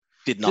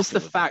 Did nothing. Just the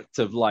fact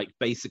of like,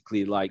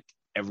 basically like,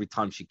 every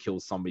time she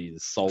kills somebody, the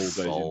soul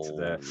goes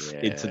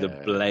into the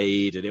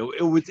blade, and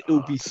it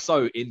would be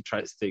so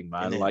interesting,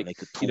 man. Like,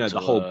 the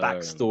whole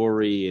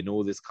backstory and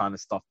all this kind of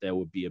stuff there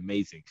would be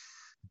amazing.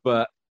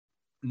 But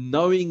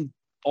knowing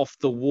off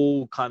the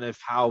wall kind of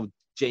how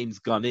James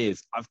Gunn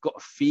is, I've got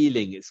a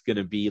feeling it's going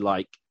to be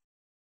like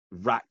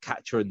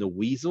Ratcatcher and the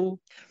Weasel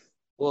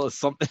or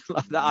something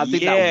like that. I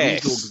think that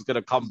Weasel is going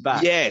to come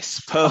back.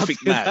 Yes,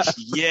 perfect match.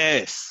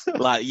 Yes,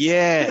 like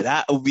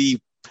that will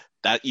be.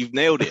 That you've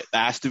nailed it.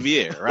 That has to be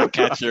it.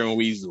 Ratcatcher and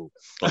Weasel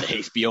on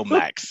HBO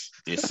Max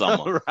this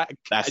summer.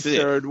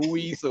 Ratcatcher and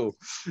Weasel.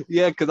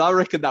 Yeah, because I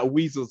reckon that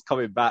Weasel's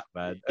coming back,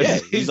 man. Yeah,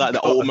 he's like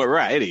the ultimate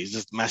rat, isn't he? He's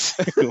just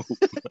massive.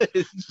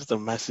 Just a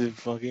massive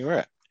fucking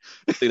rat.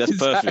 I think that's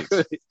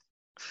perfect.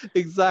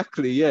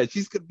 Exactly, yeah.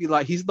 She's going to be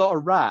like, he's not a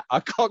rat.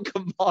 I can't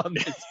command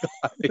this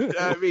guy. You know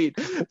what I mean?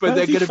 But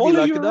they're going to be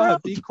like, no,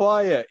 be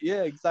quiet.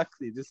 Yeah,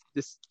 exactly. This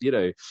it's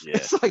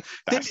like,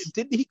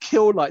 didn't he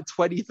kill like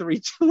 23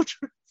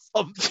 children?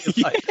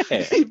 Something like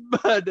he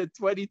murdered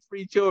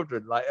 23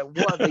 children. Like,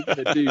 what are they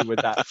gonna do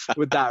with that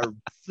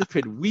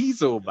flipping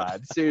Weasel,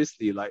 man?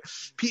 Seriously, like,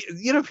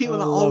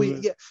 people are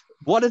like,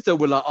 one of them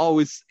were like,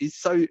 he's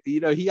so,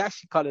 he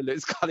actually kind of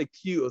looks kind of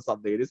cute or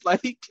something. And it's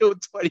like he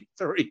killed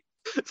 23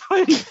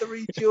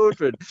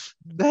 children.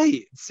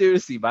 Mate,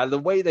 seriously, man, the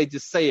way they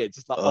just say it,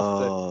 just like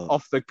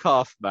off the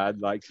cuff, man,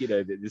 like,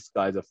 this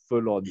guy's a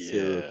full-on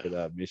serial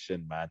killer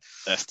mission, man.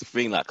 That's the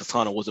thing. Like,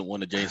 Katana wasn't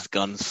one of James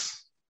Gunn's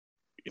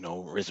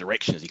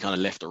resurrections. He kind of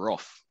left her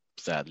off,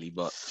 sadly.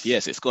 But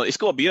yes, it's got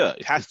to be her.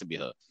 It has to be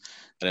her.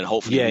 And then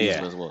hopefully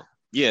Weasel as well.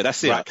 Yeah,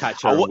 that's it.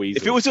 Ratcatcher and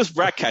Weasel. If it was just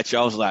Ratcatcher,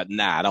 I was like,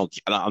 nah, I don't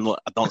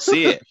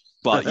see it.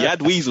 But you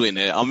had Weasel in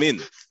there, I'm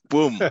in.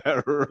 Boom.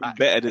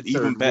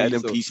 Even better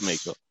than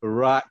Peacemaker.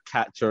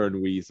 Ratcatcher and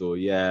Weasel,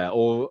 yeah.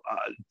 Or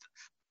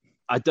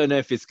I don't know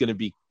if it's going to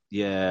be.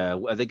 Yeah,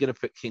 are they going to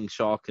put King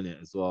Shark in it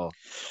as well?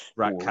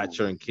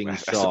 Ratcatcher and King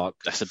Shark.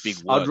 That's a big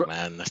work,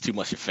 man. That's too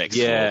much effects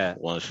for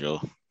one show.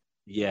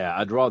 Yeah,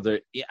 I'd rather,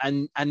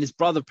 and his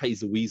brother plays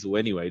the Weasel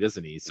anyway,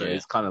 doesn't he? So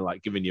it's kind of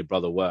like giving your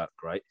brother work,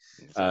 right?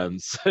 So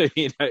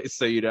you know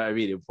what I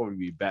mean. It'll probably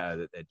be better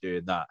that they're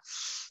doing that.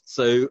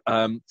 So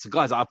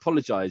guys, I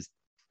apologize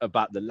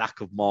about the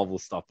lack of Marvel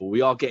stuff, but we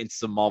are getting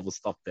some Marvel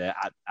stuff there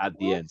at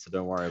the end, so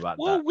don't worry about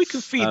that. Well, we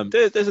can feed.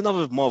 There's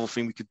another Marvel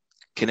thing we could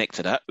connect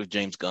to that with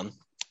James Gunn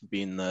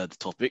being the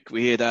topic.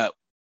 We hear that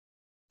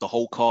the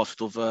whole cast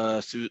of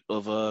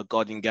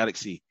Guardian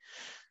Galaxy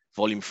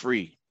Volume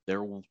 3, they're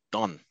all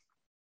done.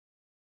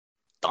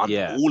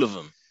 All of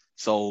them.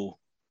 So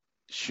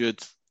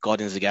should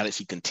Guardians of the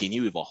Galaxy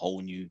continue with a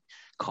whole new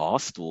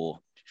cast,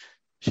 or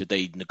should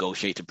they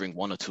negotiate to bring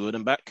one or two of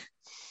them back?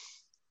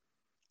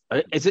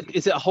 Is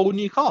it a whole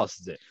new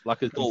cast? Is it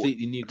like a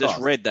completely new cast?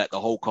 Just read that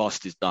the whole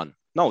cast is done.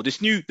 No,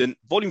 the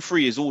Volume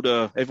 3 is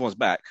everyone's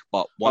back,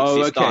 but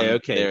once it's done,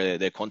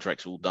 their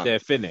contracts are all done. They're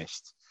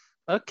finished.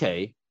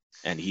 Okay.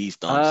 and he's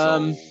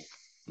done so.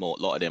 More,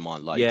 a lot of them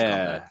aren't like.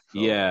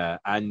 Yeah.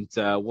 And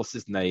what's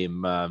his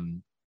name?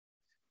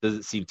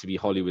 Doesn't seem to be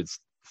Hollywood's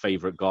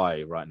favorite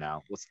guy right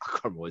now. I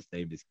can't remember what his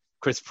name is.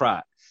 Chris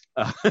Pratt.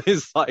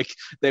 It's like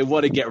they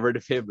want to get rid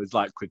of him as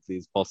like quickly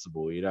as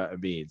possible. You know what I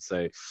mean?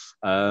 So,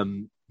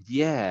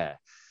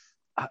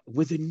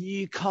 with a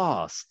new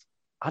cast,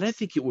 I don't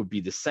think it would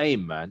be the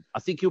same, man. I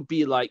think it would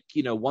be like,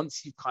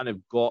 once you've kind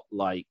of got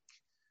like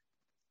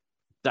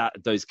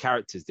those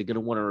characters, they're going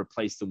to want to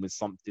replace them with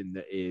something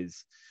that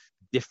is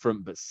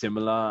different but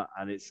similar,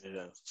 and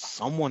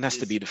someone has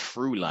to be the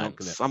through line.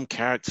 Some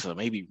character,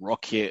 maybe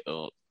Rocket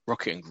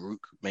and Groot,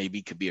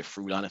 maybe could be a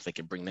through line if they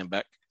can bring them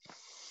back.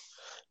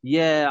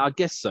 Yeah, I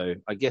guess so.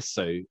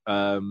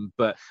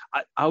 But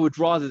I would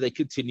rather they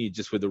continue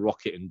just with the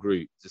Rocket and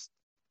Groot just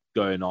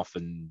going off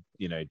and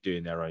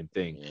doing their own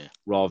thing,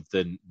 rather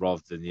than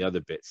the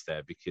other bits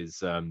there,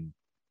 because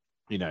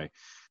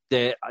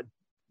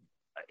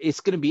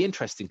it's going to be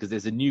interesting because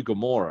there's a new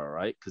Gamora,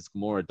 right? Because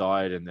Gamora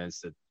died, and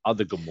there's the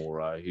other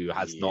Gamora who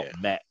has not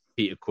met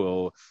Peter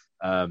Quill.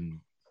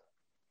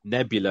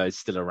 Nebula is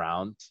still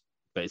around,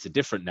 but it's a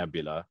different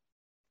Nebula.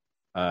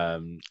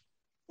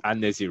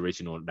 And there's the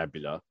original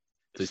Nebula.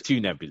 There's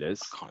two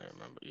Nebulas. I can't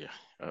remember. Yeah,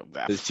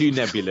 there's two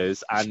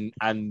Nebulas and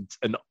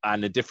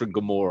a different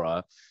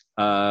Gamora.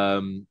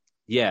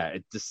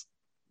 It's just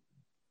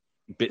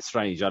a bit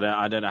strange.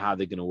 I don't know how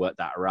they're going to work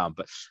that around,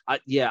 but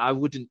I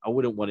wouldn't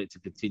want it to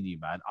continue,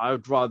 man. I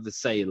would rather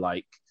say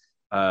like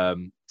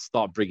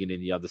start bringing in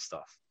the other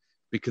stuff,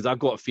 because I've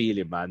got a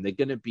feeling, man, they're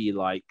going to be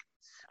like,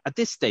 at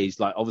this stage,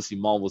 like obviously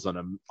Marvel's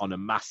on a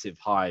massive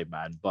high,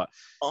 man, but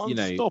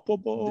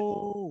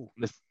unstoppable.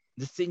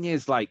 The thing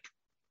is, like,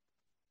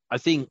 I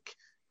think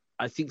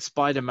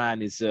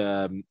Spider-Man is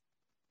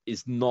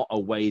not a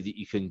way that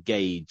you can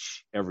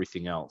gauge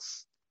everything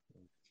else,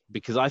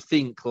 because I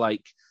think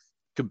like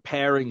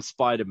comparing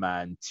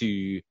Spider-Man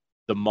to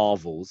the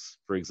Marvels,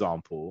 for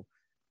example,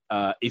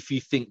 if you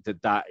think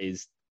that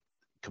is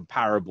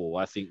comparable,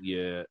 I think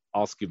you're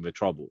asking for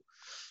trouble.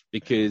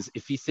 Because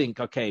if you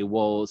think, okay,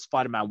 well,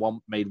 Spider-Man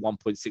made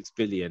 1.6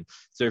 billion,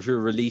 so if we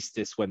release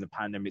this when the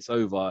pandemic's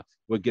over,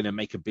 we're gonna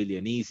make $1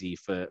 billion easy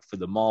for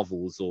the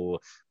Marvels or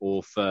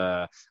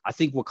for, I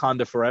think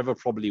Wakanda Forever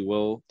probably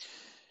will,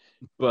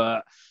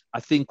 but I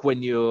think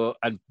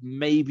and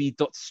maybe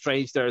Doctor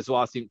Strange there as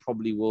well, I think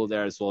probably will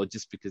there as well,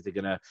 just because they're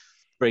gonna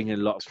bring in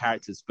a lot of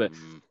characters. But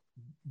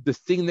the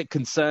thing that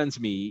concerns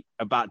me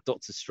about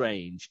Doctor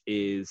Strange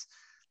is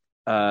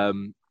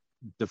the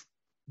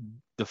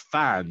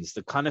fans,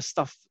 the kind of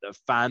stuff that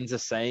fans are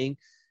saying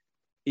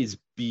is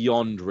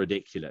beyond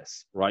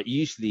ridiculous, right?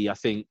 Usually I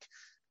think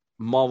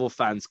Marvel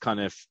fans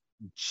kind of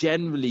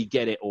generally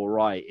get it all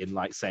right in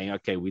like saying,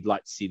 okay, we'd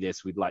like to see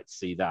this, we'd like to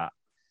see that.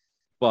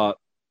 But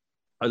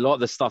a lot of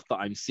the stuff that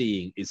I'm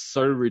seeing is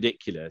so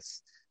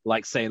ridiculous,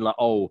 like saying like,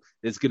 oh,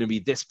 there's going to be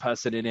this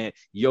person in it.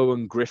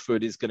 Ioan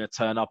Gruffudd is going to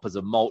turn up as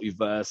a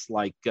multiverse,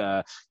 like,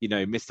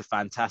 Mr.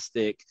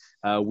 Fantastic.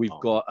 We've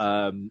got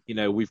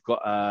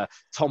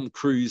Tom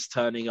Cruise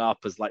turning up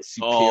as like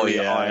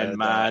superior Iron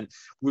Man.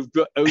 We've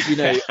got, and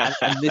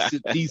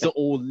these are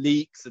all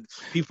leaks, and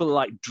people are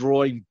like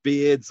drawing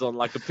beards on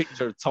like a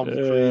picture of Tom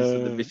Cruise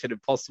in the Mission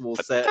Impossible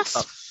set.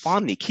 That's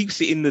fun. It keeps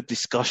it in the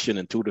discussion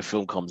until the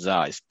film comes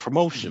out. It's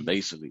promotion,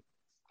 basically.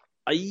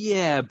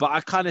 Yeah, but I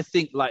kind of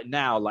think like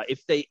now, like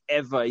if they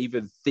ever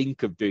even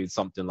think of doing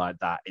something like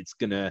that,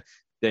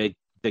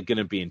 they're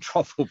gonna be in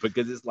trouble,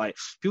 because it's like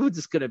people are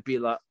just gonna be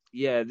like,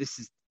 yeah, this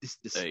is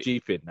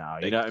stupid now.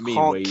 You know what I mean?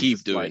 Can't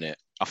keep doing it.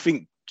 I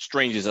think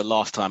Strange is the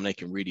last time they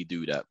can really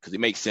do that, because it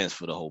makes sense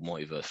for the whole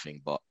multiverse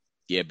thing. But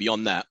yeah,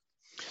 beyond that,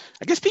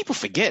 I guess people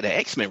forget that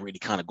X-Men really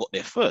kind of got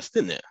there first,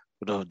 didn't it?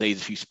 With the Days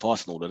of Future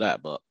Past and all of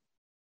that. But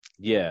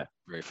yeah,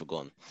 very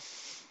forgotten.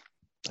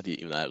 I didn't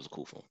even know that was a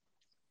cool film.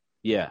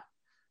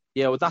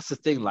 Yeah, well, that's the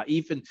thing. Like,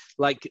 even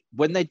like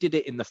when they did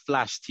it in the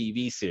Flash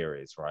TV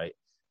series, right?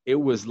 It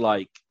was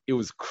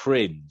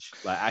cringe.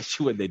 Like,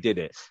 actually, when they did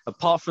it,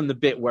 apart from the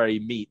bit where he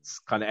meets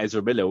kind of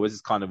Ezra Miller, which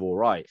is kind of all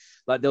right.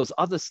 Like, there was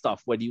other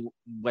stuff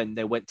when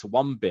they went to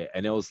one bit,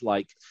 and it was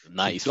like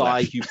the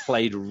guy who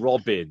played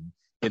Robin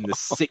in the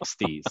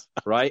 60s,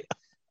 right?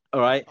 All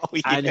right. Oh,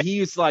 yeah. And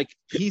he's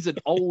an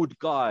old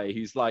guy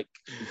who's like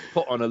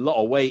put on a lot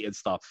of weight and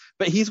stuff,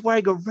 but he's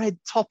wearing a red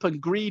top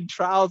and green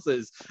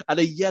trousers and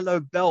a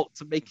yellow belt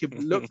to make him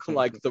look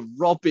like the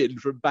Robin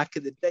from back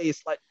in the day.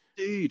 It's like,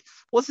 dude,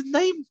 what's his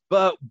name?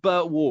 Burt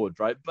Ward,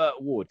 right?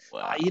 Burt Ward.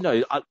 Wow.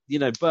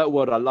 Burt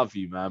Ward, I love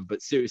you, man,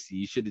 but seriously,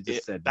 you should have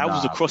just said that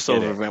was a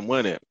crossover event,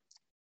 wasn't it?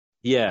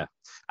 Yeah,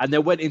 and they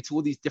went into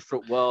all these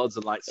different worlds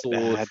and like saw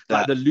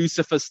like the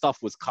Lucifer stuff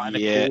was kind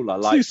of cool. I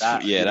like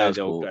that. Yeah, that was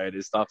cool.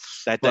 And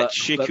stuff. That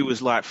chick who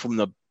was like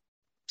from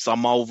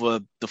some other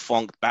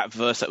defunct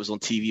Batverse that was on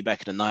TV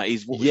back in the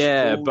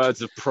 90s.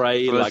 Birds of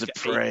Prey, Birds of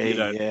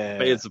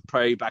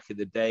Prey back in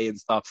the day and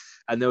stuff.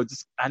 And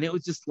it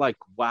was just like,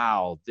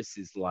 wow, this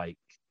is like.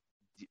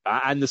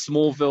 And the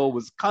Smallville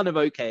was kind of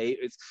okay,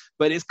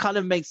 but it kind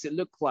of makes it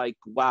look like,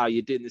 wow,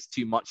 you're doing this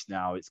too much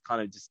now. It's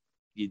kind of just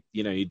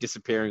you're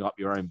disappearing up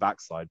your own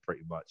backside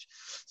pretty much.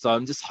 So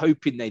I'm just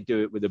hoping they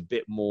do it with a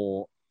bit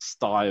more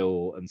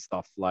style and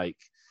stuff. Like,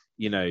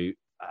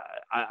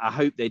 I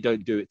hope they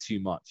don't do it too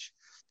much,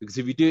 because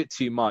if you do it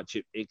too much,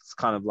 it's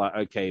kind of like,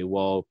 okay,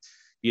 well,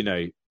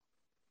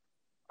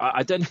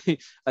 I don't know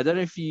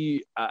if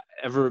you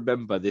ever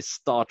remember this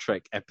Star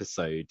Trek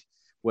episode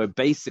where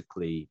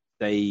basically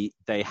they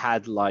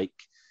had like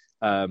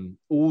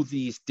all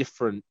these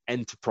different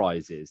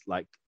enterprises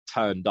like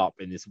turned up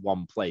in this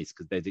one place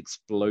because they'd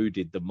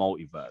exploded the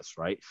multiverse,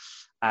 right?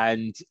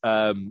 And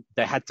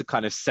they had to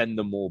kind of send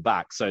them all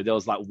back. So there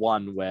was like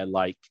one where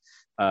like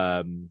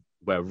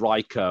where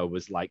Riker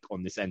was like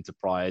on this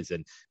Enterprise,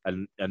 and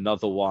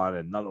another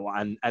one,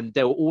 and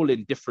they were all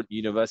in different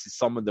universes.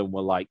 Some of them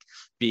were like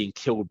being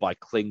killed by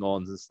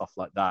Klingons and stuff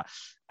like that.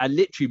 And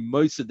literally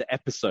most of the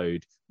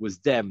episode was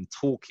them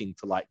talking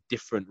to like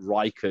different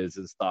Rikers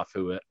and stuff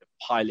who were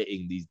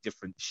piloting these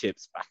different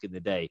ships back in the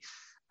day.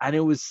 And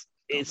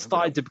it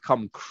started to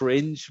become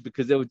cringe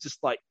because they were just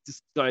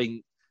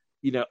going,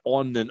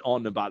 on and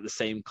on about the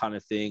same kind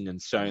of thing,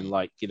 and showing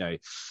like, it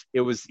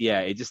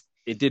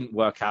didn't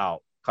work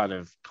out kind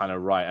of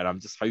right. And I'm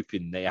just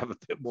hoping they have a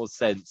bit more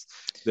sense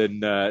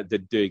than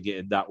doing it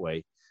in that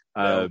way.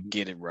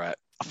 Get it right.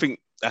 I think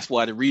that's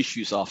why the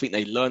reshoots are. I think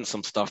they learned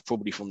some stuff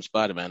probably from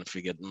Spider-Man and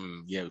figured,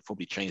 we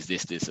probably changed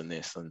this, and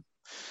this, and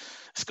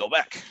let's go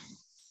back.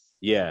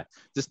 Yeah,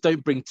 just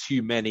don't bring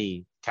too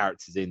many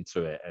characters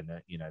into it, and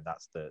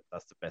that's the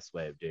best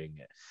way of doing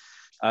it.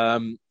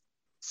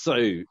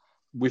 So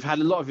we've had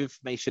a lot of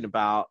information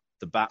about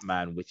the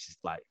Batman, which is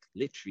like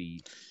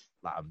literally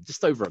like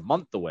just over a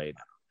month away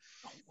now.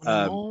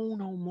 No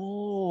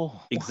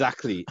more.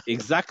 Exactly.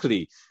 There's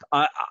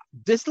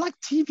like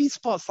TV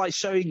spots like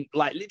showing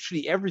like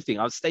literally everything.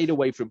 I've stayed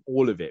away from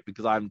all of it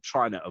because I'm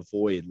trying to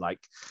avoid like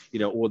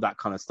all that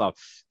kind of stuff.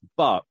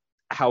 But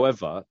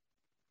however,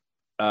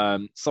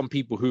 some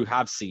people who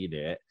have seen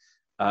it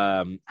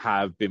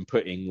have been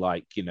putting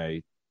like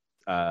kind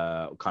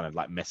of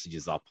like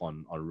messages up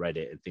on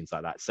Reddit and things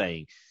like that,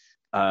 saying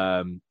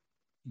all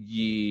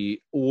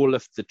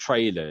of the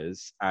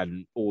trailers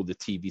and all the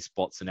TV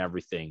spots and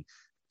everything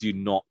do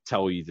not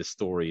tell you the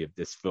story of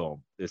this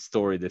film. The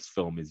story of this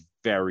film is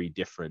very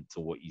different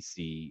to what you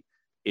see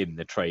in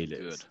the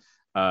trailers.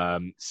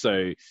 Good.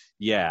 So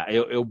yeah,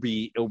 it'll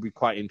be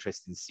quite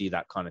interesting to see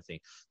that kind of thing.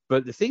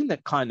 But the thing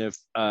that kind of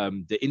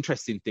the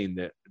interesting thing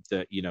that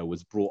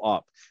was brought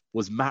up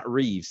was Matt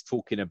Reeves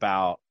talking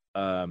about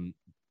Ben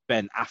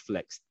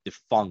Affleck's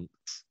defunct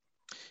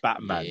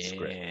Batman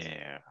script,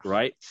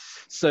 right?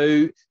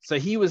 So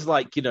he was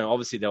like,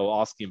 obviously they were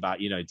asking about,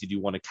 did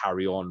you want to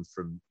carry on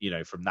from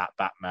that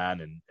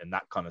Batman and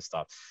that kind of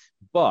stuff.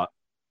 But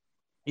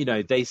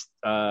they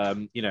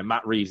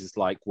Matt Reeves is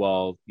like,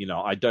 well,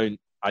 I didn't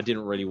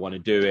really want to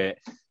do it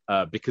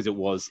because it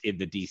was in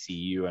the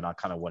DCU and I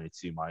kind of wanted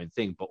to do my own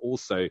thing. But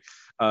also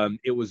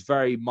it was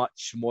very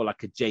much more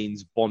like a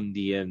James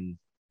Bondian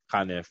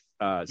kind of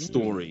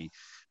story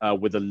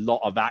with a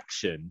lot of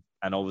action.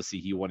 And obviously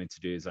he wanted to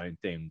do his own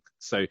thing.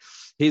 So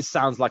his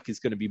sounds like it's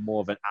going to be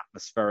more of an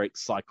atmospheric,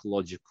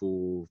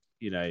 psychological,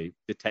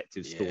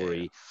 detective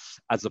story,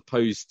 as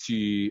opposed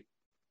to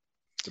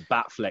the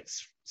Batfleck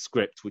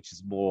script, which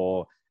is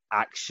more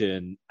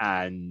action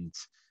and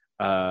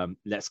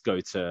let's go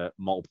to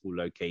multiple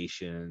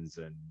locations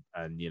and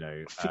I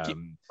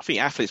think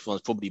Affleck's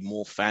one's probably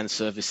more fan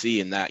servicey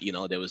in that,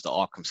 there was the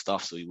Arkham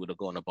stuff, so he would have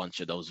gone a bunch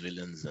of those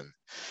villains and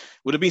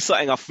would have been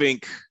something I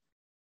think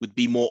would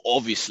be more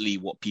obviously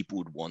what people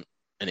would want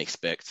and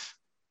expect.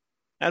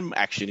 And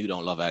action, who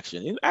don't love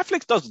action?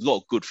 Affleck does a lot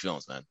of good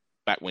films, man.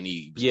 Back when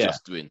he was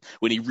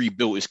when he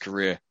rebuilt his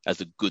career as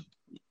a good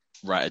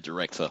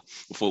writer-director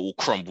before it all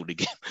crumbled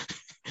again.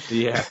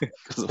 Yeah,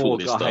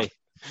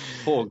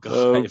 Poor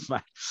guy,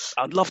 man.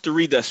 I'd love to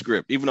read that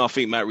script, even though I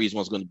think Matt Reeves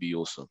one's going to be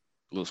awesome.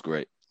 It looks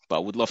great. But I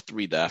would love to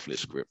read the Affleck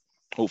script.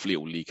 Hopefully it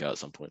will leak out at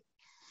some point.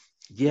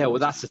 Yeah, well,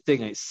 that's the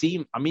thing. It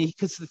seemed,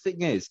 because the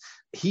thing is,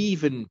 he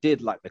even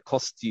did like the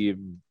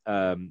costume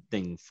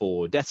thing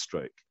for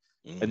Deathstroke,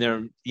 and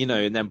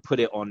then put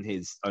it on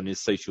his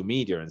social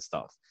media and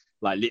stuff.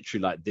 Like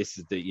literally, like this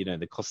is the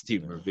the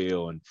costume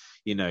reveal, and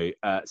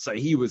so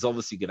he was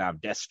obviously gonna have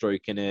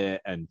Deathstroke in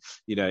it, and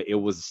it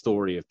was a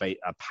story of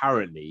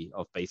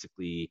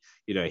basically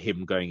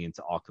him going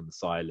into Arkham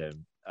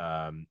Asylum,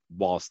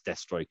 whilst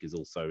Deathstroke is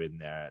also in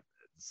there at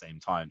the same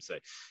time. So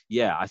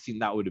yeah, I think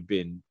that would have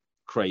been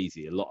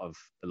crazy. A lot of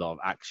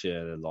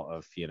action, a lot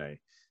of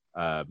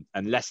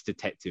and less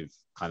detective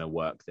kind of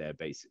work there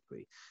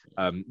basically,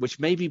 which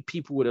maybe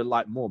people would have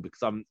liked more,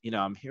 because I'm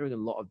hearing a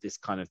lot of this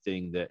kind of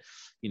thing that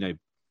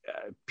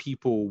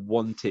people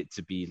want it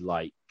to be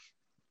like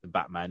the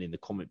Batman in the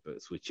comic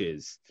books, which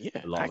is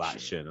a lot of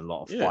action, a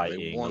lot of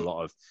fighting, a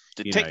lot of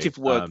detective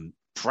work.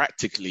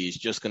 Practically is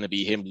just going to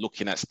be him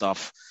looking at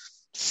stuff,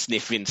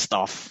 sniffing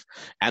stuff,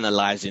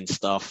 analyzing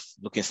stuff,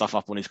 looking stuff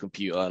up on his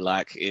computer.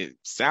 Like, it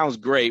sounds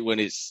great when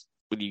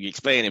you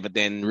explain it, but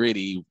then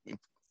really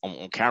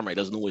on camera it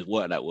doesn't always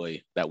work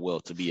that well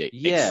to be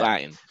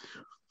exciting.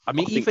 I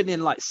mean, I think-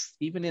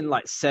 even in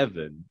like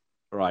Seven,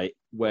 right,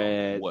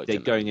 where Worked they're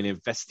in going and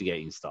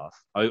investigating stuff.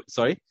 Oh,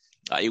 sorry,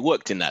 it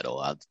worked in that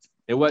though.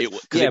 it works.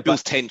 Because it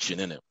builds tension,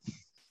 innit?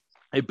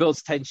 It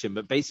builds tension,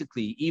 but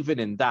basically, even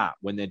in that,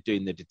 when they're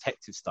doing the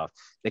detective stuff,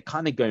 they're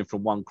kind of going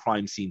from one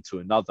crime scene to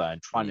another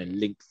and trying to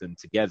link them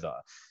together.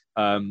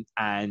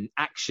 And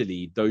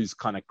actually, those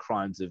kind of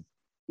crimes have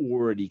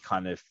already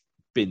kind of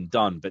been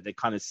done, but they're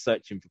kind of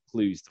searching for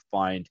clues to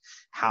find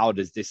how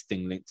does this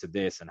thing link to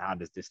this and how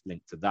does this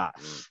link to that.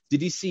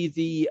 Did you see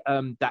the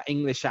that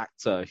English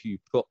actor who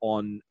put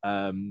on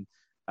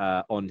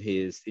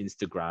his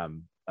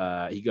Instagram?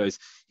 He goes,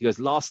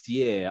 last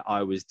year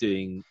I was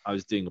doing a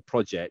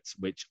project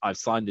which I've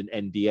signed an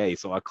NDA,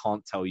 so I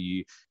can't tell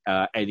you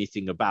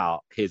anything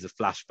about. Here's a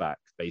flashback,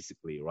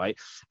 basically, right?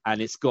 And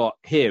it's got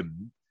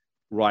him,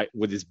 right,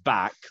 with his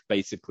back,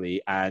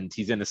 basically, and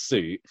he's in a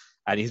suit,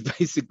 and he's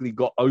basically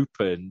got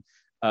open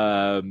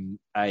a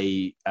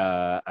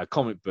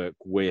comic book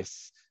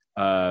with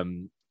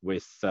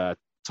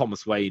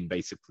Thomas Wayne,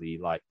 basically,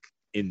 like,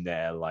 in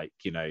there, like,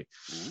 you know.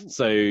 Ooh.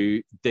 So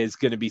there's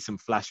going to be some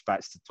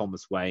flashbacks to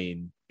Thomas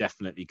Wayne,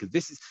 definitely,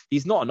 because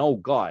he's not an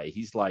old guy.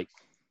 He's like,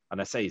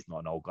 and I say he's not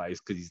an old guy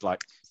because he's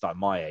like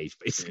my age,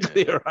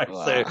 basically, right?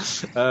 Wow.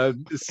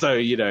 So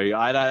you know,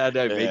 I don't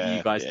know, maybe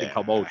you guys think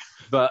I'm old,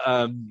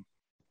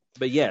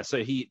 but yeah, so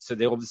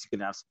they're obviously going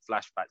to have some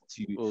flashback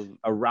to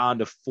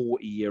around a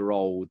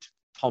 40-year-old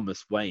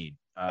Thomas Wayne.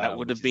 That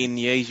would have been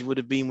the age he would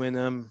have been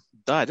when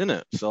died, isn't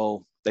it?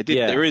 So they did.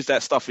 Yeah. There is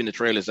that stuff in the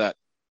trailers that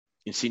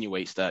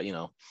insinuates that, you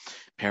know,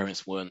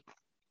 parents weren't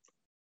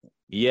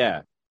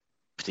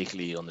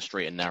particularly on the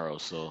straight and narrow.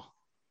 So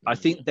I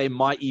think they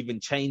might even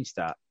change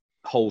that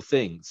whole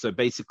thing. So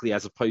basically,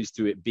 as opposed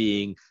to it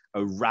being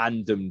a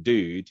random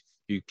dude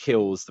who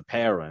kills the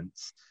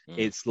parents,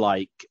 it's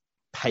like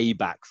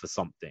payback for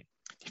something.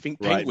 Do you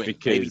think Penguin?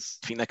 Right? Maybe,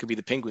 think that could be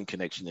the Penguin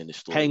connection in the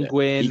story?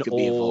 Penguin,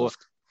 or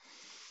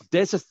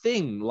there's a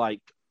thing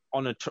like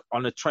on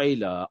a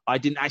trailer. I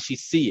didn't actually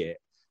see it,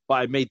 but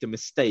I made the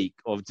mistake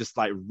of just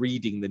like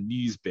reading the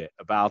news bit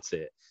about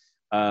it,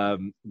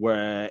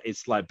 where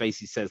it's like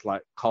basically says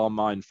like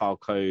Carmine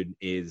Falcone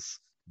is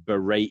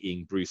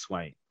berating Bruce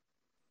Wayne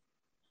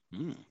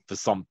for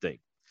something.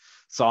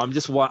 So I'm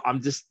just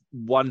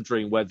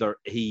wondering whether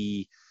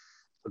he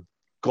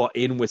got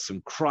in with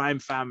some crime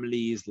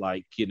families,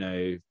 like, you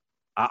know.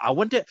 I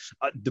wonder,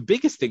 the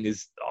biggest thing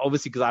is,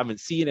 obviously, because I haven't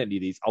seen any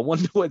of these, I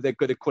wonder whether they're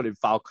going to call him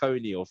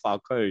Falcone or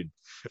Falcone,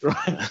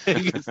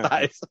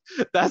 right?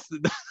 that's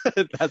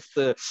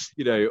the,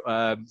 you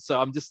know, so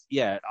I'm just,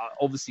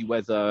 obviously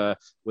whether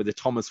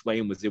Thomas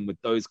Wayne was in with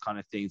those kind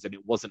of things and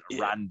it wasn't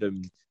a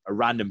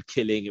random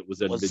killing, it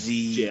was a legit,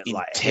 he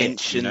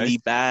intentionally hit, you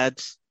know?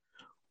 Bad?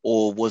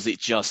 Or was it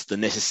just the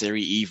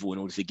necessary evil in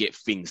order to get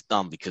things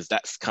done? Because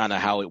that's kind of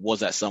how it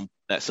was at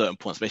certain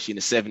point, especially in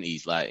the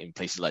 70s, like in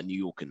places like New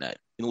York and that.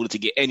 In order to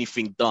get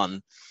anything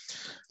done,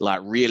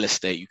 like real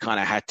estate, you kind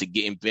of had to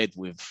get in bed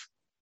with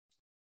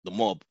the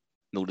mob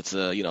in order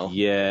to, you know.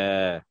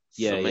 Yeah.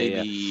 So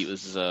maybe it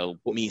was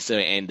means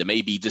to end, and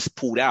maybe he just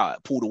pulled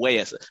away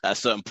at a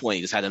certain point.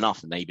 He just had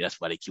enough, and maybe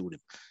that's why they killed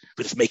him.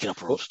 But it's making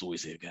up our own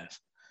stories here, guys.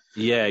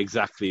 Yeah,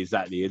 exactly.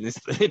 And it's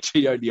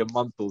literally only a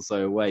month or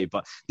so away.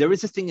 But there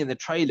is a thing in the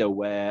trailer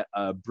where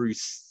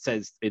Bruce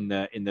says in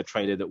the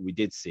trailer that we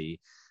did see,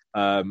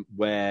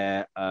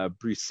 where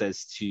Bruce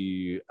says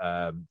to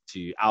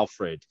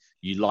Alfred,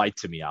 "You lied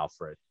to me,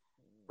 Alfred,"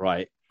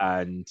 right?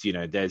 And you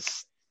know,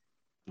 there's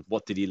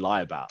what did he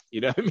lie about?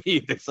 You know what I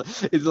mean?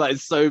 It's like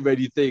so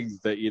many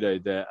things that, you know,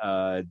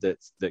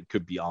 that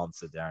could be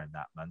answered there in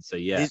that, man. So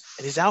yeah.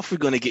 Is Alfred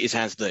going to get his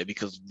hands dirty?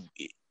 Because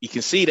you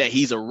can see that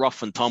he's a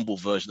rough and tumble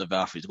version of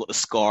Alfred. He's got the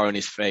scar on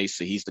his face,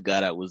 so he's the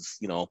guy that was,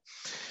 you know,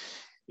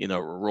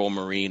 Royal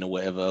Marine or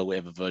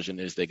whatever version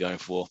it is they're going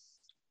for.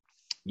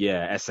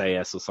 Yeah,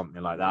 SAS or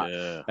something like that.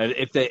 Yeah. And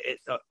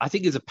I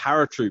think there's a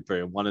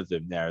paratrooper in one of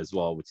them there as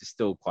well, which is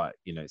still quite,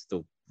 you know,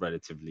 still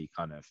relatively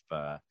kind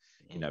of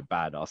you know,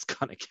 badass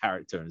kind of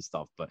character and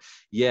stuff. But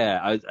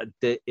yeah,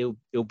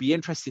 it'll be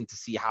interesting to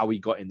see how he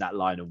got in that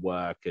line of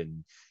work,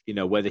 and you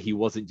know, whether he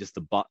wasn't just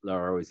a butler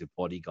or was a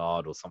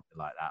bodyguard or something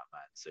like that,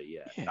 man. So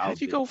yeah, how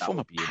do you go from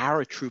a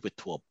paratrooper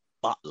to a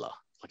butler?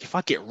 Like, if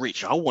I get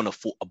rich, I want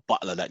to a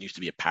butler that used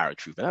to be a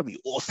paratrooper. That'd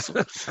be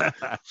awesome.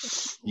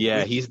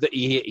 Yeah,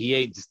 he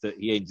ain't just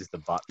a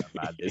butler,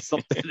 man. There's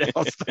something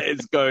else that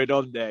is going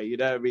on there. You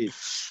know what I mean?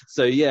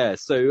 So yeah,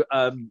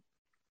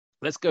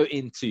 let's go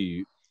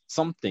into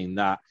something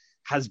that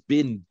has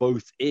been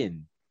both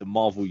in the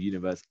Marvel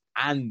universe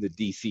and the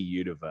DC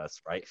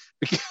universe, right?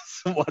 Because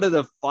one of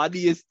the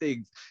funniest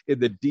things in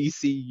the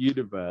DC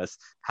universe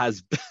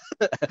has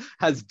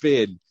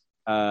been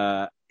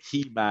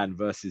He-Man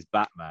versus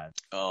Batman,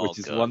 which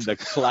is one of the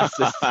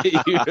classic,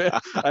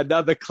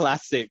 another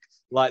classic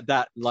like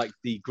that, like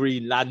the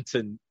Green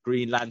Lantern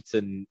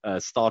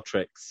Star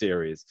Trek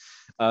series.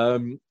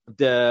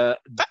 That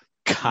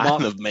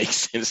kind of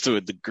makes sense to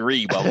a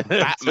degree, but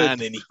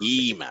Batman and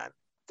He-Man,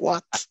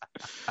 what?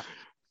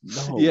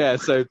 No. Yeah,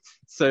 so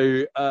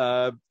so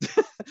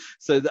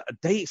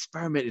they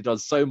experimented on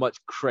so much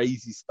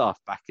crazy stuff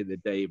back in the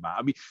day, man.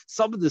 I mean,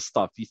 some of the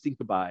stuff you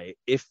think about it,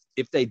 if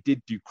they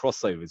did do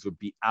crossovers, would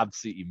be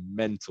absolutely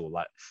mental.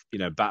 Like, you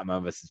know,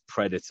 Batman versus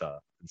Predator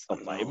and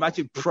stuff like.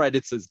 Imagine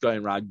Predators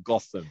going around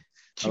Gotham,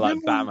 and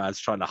like Batman's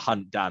trying to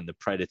hunt down the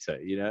Predator.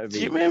 You know what I mean?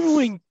 Do you remember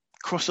when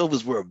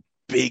crossovers were a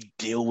big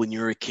deal when you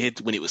were a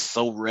kid? When it was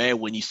so rare,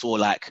 when you saw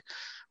like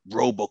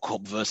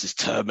RoboCop versus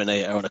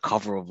Terminator on the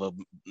cover of a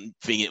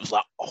thing, it was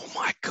like, oh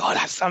my god,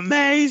 that's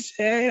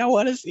amazing! I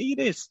want to see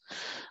this.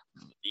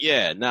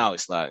 Yeah, now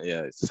it's like,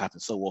 yeah, it's just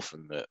happened so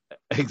often that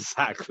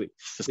exactly.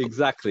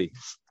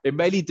 It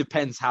mainly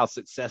depends how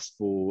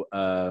successful,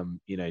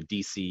 you know,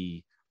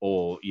 DC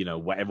or, you know,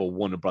 whatever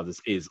Warner Brothers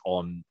is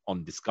on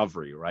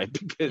Discovery, right?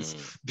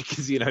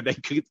 Because you know, they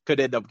could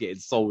end up getting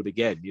sold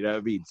again, you know what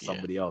I mean?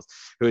 Somebody else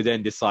who would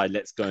then decide,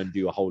 let's go and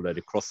do a whole load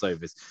of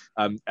crossovers.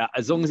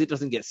 As long as it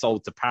doesn't get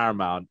sold to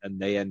Paramount and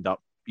they end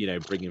up, you know,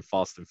 bringing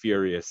Fast and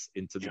Furious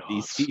into the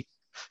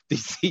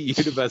DC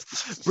universe.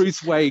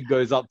 Bruce Wayne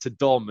goes up to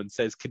Dom and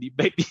says, "Can you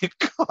make me a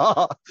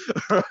car?"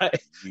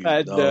 Right?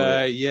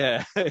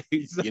 Yeah,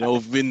 exactly. You know,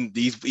 Vin,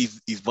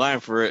 he's buying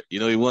for it. You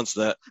know, he wants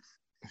that.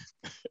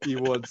 He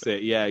wants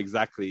it. Yeah,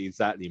 exactly,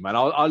 man.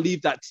 I'll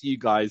leave that to you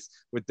guys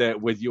with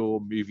your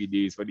movie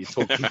news when you're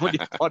talking on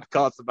your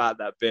podcast about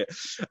that bit.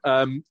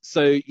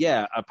 So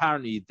yeah,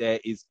 apparently there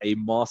is a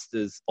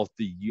Masters of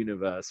the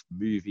Universe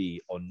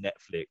movie on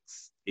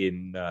Netflix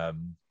in the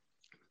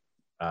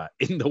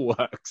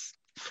works,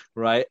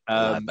 right?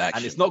 And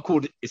it's not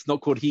called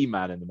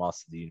He-Man and the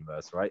Master of the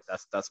Universe, right?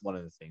 That's one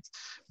of the things.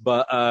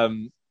 But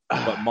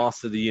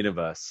Master of the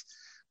Universe.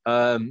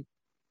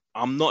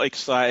 I'm not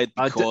excited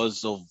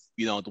because of,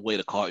 you know, the way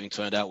the cartoon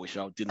turned out, which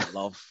I didn't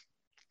love.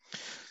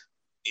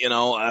 You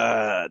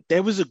know,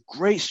 there was a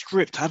great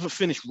script. I haven't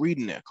finished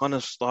reading it. I kind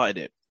of started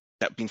it.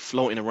 That been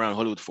floating around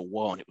Hollywood for a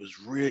while, and it was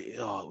really, it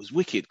was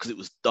wicked because it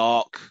was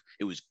dark,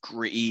 it was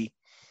gritty.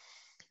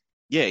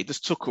 Yeah, it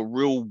just took a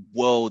real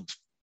world,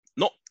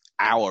 not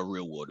our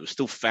real world. It was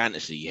still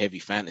fantasy, heavy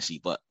fantasy,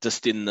 but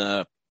just in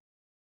the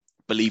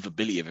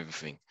believability of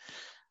everything.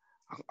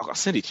 I'll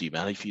send it to you,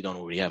 man, if you don't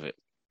already have it.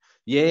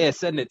 Yeah,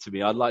 send it to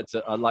me. I'd like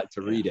to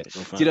read it.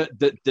 Do you know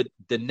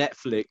the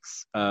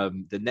Netflix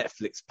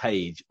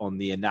page on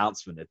the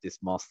announcement of this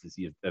Masters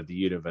of the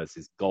Universe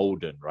is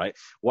golden, right?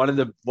 One of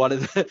the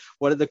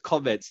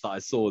comments that I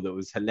saw that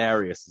was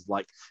hilarious is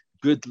like,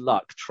 "Good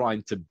luck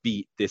trying to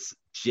beat this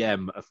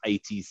gem of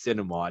 80s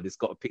cinema," and it's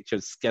got a picture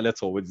of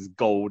Skeletor with his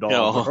gold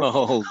armor.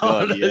 Oh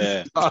god,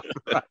 yeah. Stuff,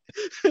 right?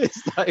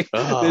 It's like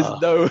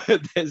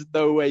there's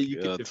no way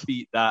you can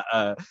defeat that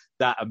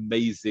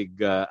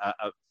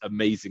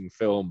amazing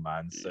film,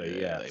 man. So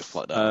yeah, they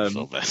fucked that up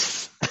so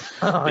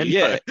bad.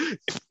 Yeah,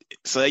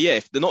 so yeah,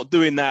 if they're not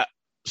doing that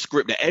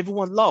script that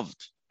everyone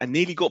loved and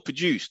nearly got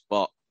produced,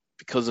 but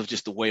because of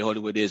just the way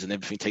Hollywood is and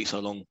everything takes so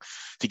long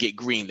to get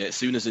greenlit, as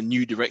soon as a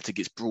new director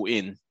gets brought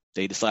in,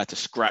 they decide to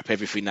scrap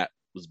everything that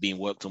was being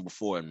worked on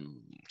before and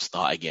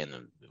start again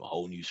and with a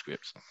whole new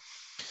script.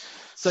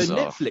 So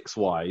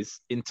Netflix-wise,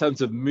 in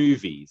terms of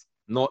movies,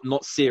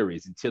 not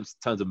series, in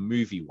terms of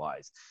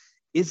movie-wise,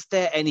 is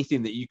there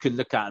anything that you can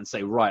look at and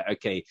say, right,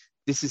 okay,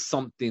 this is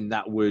something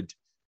that would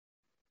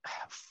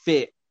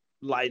fit,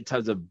 like in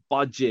terms of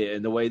budget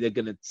and the way they're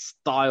going to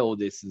style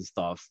this and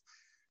stuff,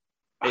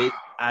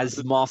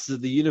 as Masters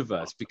of the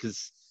Universe,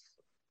 because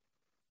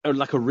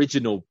like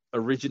original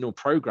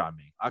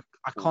programming. I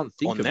can't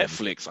think on of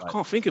Netflix. I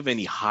can't think of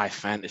any high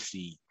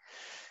fantasy.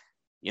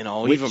 You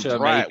know, Witcher, even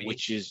Bright, maybe.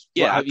 which is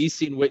Have you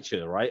seen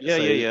Witcher? Right?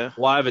 Yeah.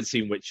 Well, I haven't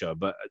seen Witcher,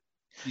 but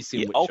you've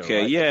seen Witcher.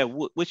 Okay, right? yeah,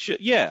 Witcher.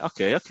 Yeah,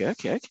 okay.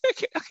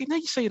 Now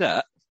you say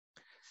that.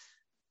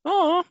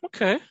 Oh,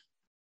 okay.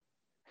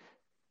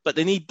 But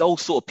they need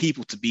those sort of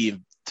people to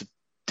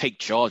take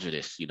charge of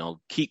this. You know,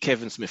 keep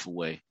Kevin Smith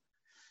away.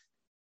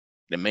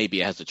 Then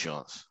maybe it has a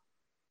chance.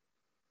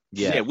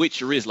 Yeah,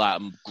 Witcher is like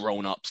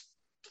grown-ups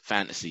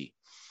fantasy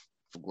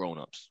for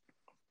grown-ups,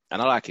 and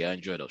I like it. I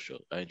enjoy that show.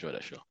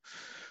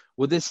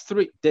 Well, there's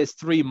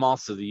three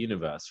Masters of the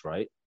Universe,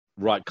 right?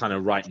 Right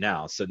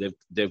now. So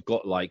they've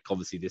got like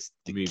obviously this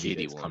movie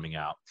that's coming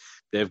out.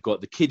 They've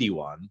got the kiddie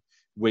one,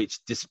 which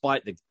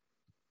despite the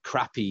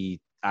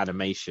crappy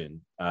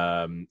animation,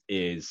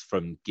 is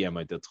from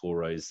Guillermo del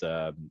Toro's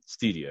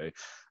studio,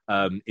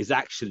 is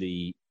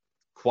actually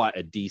quite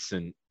a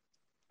decent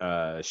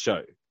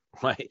show,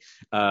 right?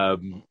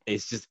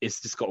 It's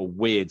just got a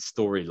weird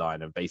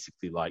storyline of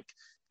basically like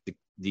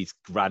these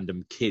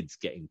random kids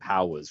getting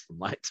powers from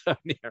like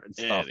Terminator and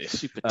stuff. Yeah, they're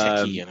super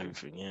techie and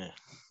everything.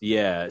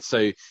 Yeah.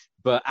 So,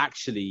 but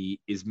actually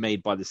is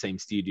made by the same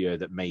studio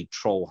that made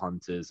Troll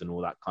Hunters and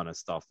all that kind of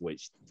stuff,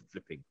 which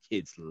flipping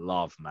kids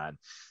love, man.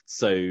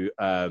 So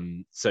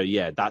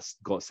yeah, that's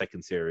got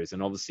second series,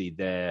 and obviously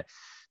they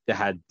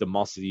had the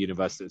Master of the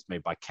Universe that was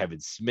made by Kevin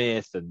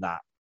Smith, and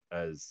that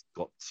has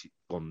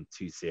gone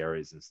two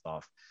series and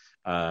stuff.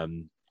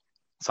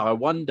 So I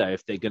wonder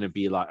if they're going to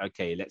be like,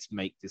 okay, let's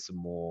make this a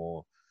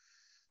more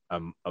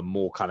a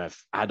more kind of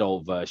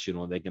adult version,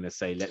 or they're going to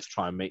say, let's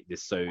try and make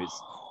this so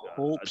it's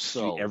hope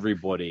so.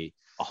 everybody.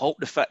 I hope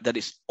the fact that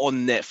it's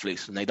on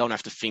Netflix and they don't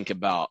have to think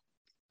about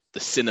the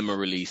cinema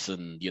release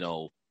and,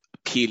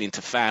 appealing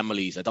to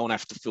families. I don't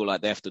have to feel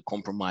like they have to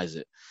compromise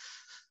it,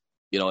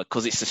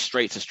 because it's a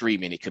straight to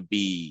streaming. They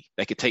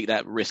could take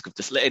that risk of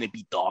just letting it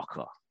be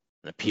darker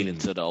and appealing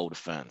to the older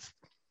fans.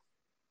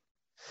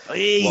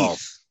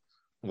 Please.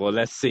 Well,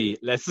 let's see.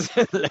 Let's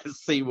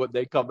see what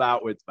they come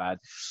out with, man.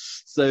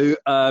 So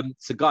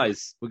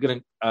guys, we're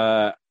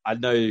gonna. I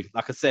know,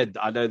 like I said,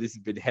 I know this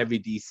has been heavy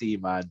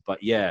DC, man,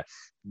 but yeah,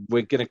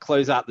 we're gonna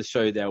close out the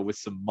show there with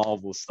some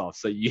Marvel stuff.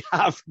 So you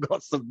have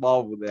got some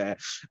Marvel there,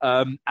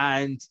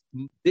 and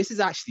this is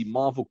actually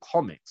Marvel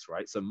Comics,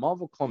 right? So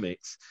Marvel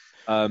Comics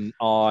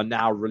are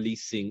now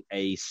releasing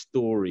a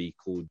story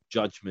called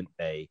Judgment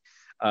Day,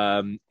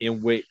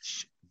 in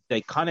which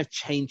they kind of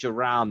change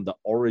around the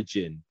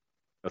origin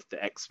of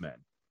the X-Men,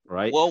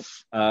 right? Well,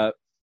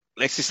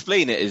 let's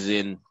explain it. As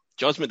in,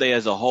 Judgment Day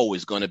as a whole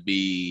is going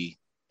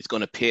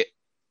to pit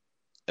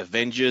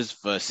Avengers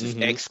versus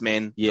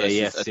X-Men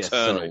versus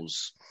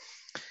Eternals,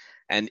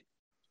 and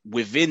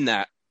within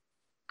that,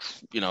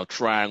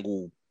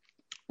 triangle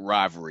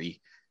rivalry,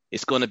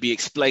 it's going to be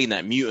explained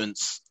that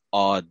mutants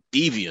are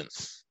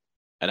deviants,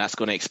 and that's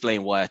going to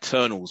explain why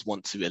Eternals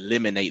want to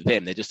eliminate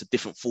them. They're just a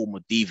different form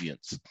of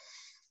deviants.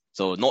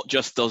 So not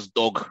just those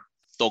dog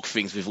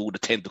things with all the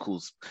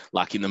tentacles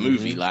like in the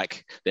movie,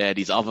 like there are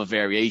these other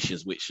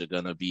variations which are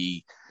going to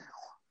be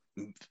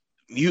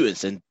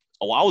mutants. And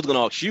what I was going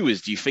to ask you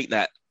is, do you think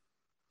that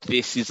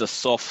this is a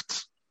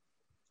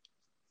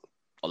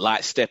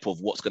light step of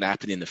what's going to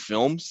happen in the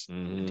films,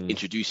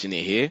 introducing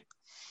it here?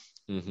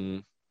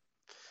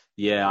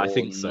 Yeah, I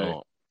think so.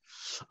 Not?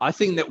 I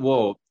think that,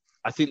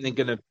 I think they're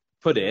going to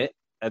put it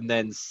and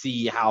then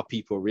see how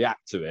people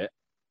react to it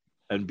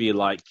and be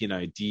like,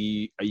 are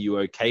you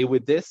okay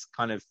with this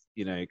kind of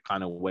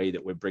way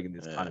that we're bringing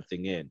this kind of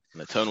thing in?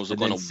 And Eternals are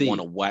going to want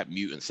to wipe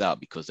mutants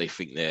out because they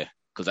think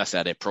because that's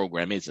how their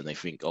program is, and they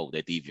think,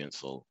 they're deviants,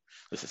 so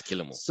let's just kill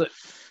them all. So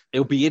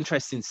it'll be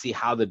interesting to see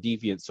how the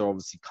deviants are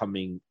obviously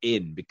coming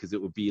in, because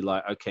it would be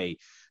like, okay,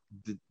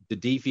 the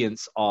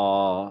deviants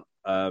are,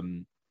 are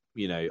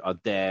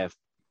there.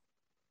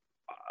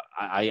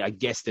 I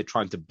guess they're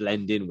trying to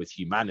blend in with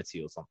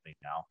humanity or something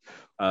now,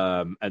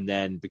 and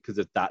then because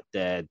of that,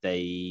 I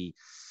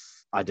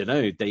don't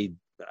know.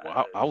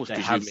 I was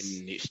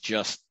presuming it's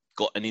just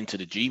gotten into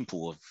the gene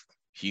pool of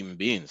human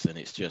beings, and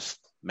it's just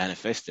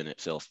manifesting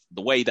itself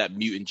the way that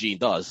mutant gene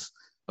does,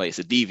 but it's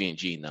a deviant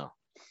gene now,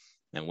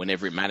 and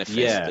whenever it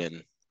manifests,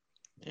 then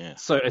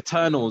So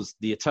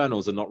the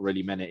Eternals are not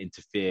really meant to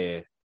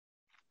interfere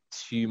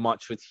too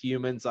much with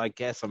humans, I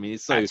guess. I mean,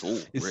 it's so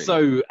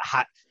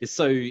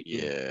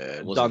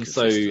done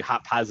so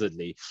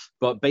haphazardly,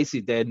 but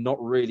basically they're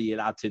not really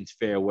allowed to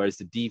interfere, whereas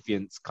the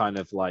deviants kind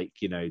of like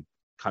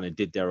kind of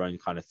did their own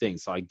kind of thing.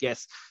 So I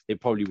guess they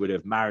probably would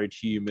have married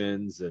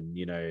humans and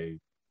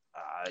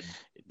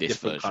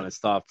different kind of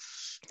stuff.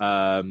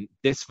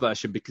 This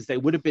version, because they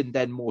would have been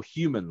then more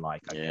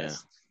human-like, I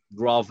guess,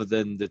 rather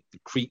than the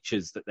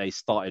creatures that they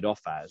started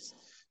off as,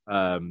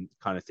 kind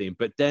of thing.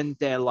 But then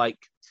they're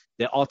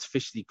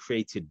artificially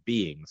created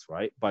beings,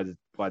 right, by the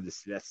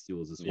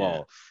Celestials as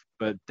well.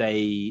 But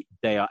they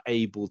are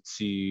able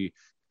to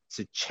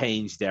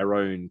change their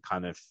own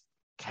kind of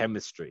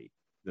chemistry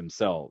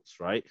themselves,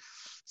 right?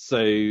 So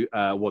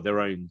their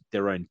own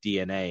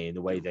DNA and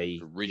the way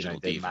they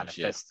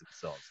manifest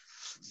themselves.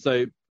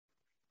 So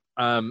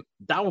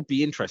that would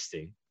be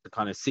interesting to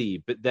kind of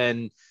see. But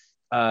then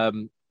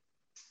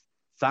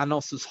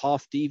Thanos was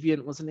half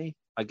deviant, wasn't he?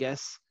 I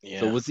guess. Yeah.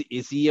 So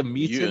is he a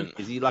mutant?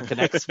 Is he like an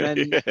X-Men?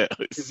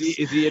 Is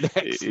he an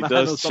X-Men? It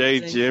does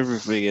change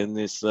everything in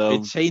this.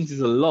 It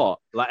changes a lot.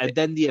 And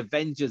then the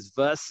Avengers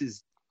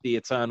versus the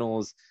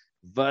Eternals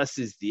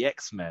versus the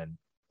X-Men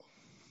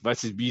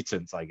versus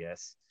mutants, I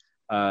guess,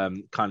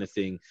 kind of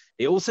thing.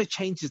 It also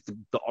changes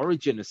the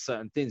origin of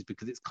certain things,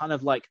 because it's kind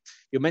of like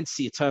you're meant to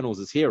see Eternals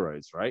as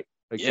heroes, right?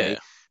 Okay. Yeah.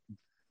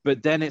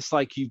 But then it's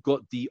like you've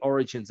got the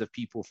origins of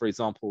people, for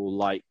example,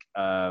 like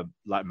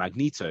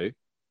Magneto,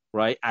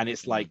 right? And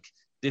it's like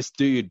this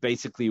dude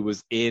basically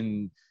was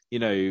in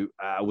the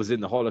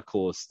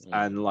Holocaust,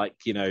 and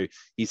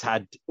he's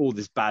had all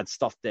this bad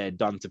stuff there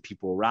done to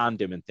people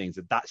around him and things,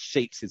 that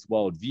shapes his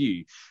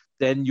worldview.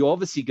 Then you're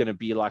obviously going to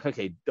be like,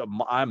 okay,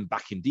 I'm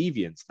back in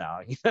Deviants now,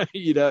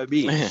 you know what I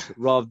mean?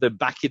 Rather than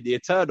back in the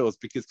Eternals,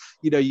 because,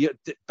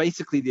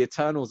 basically the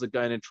Eternals are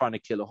going and trying to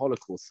kill a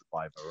Holocaust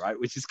survivor, right?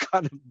 Which is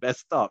kind of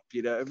messed up,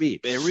 you know what I mean?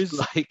 There is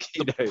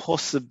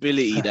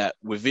possibility that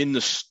within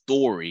the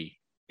story,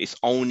 it's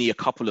only a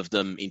couple of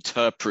them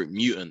interpret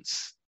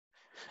mutants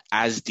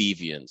as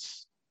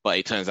deviants, but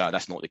it turns out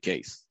that's not the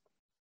case.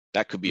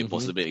 That could be a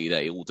possibility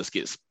that it all just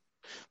gets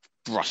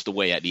brushed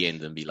away at the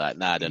end and be like,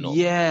 nah, they're not.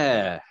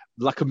 Yeah.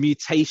 Like a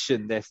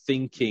mutation, they're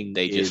thinking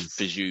they just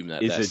presume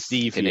that is a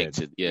deviant.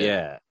 Connected.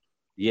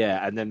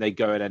 Yeah, and then they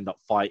go and end up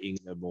fighting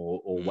them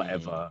or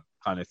whatever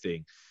kind of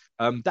thing.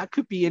 That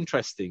could be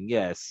interesting.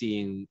 Yeah,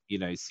 seeing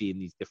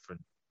these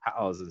different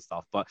powers and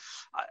stuff. But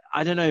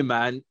I don't know,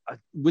 man.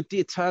 With the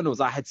Eternals,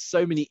 I had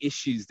so many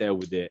issues there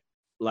with it.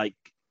 Like,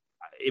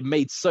 it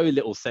made so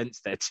little sense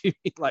there to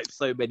me, like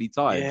so many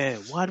times. Yeah,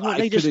 why don't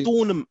they just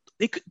dawn them?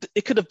 They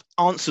could have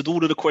answered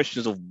all of the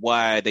questions of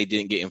why they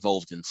didn't get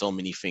involved in so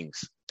many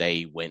things.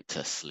 They went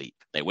to sleep.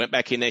 They went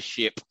back in their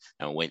ship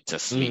and went to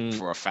sleep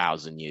for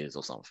 1,000 years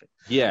or something.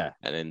 Yeah,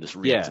 and then just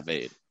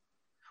reactivated.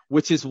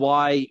 Which is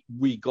why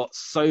we got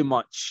so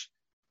much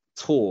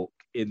talk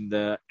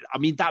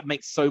that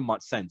makes so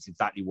much sense,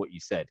 exactly what you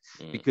said.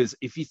 Because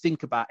if you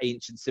think about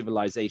ancient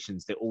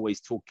civilizations, they're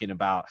always talking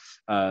about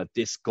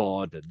this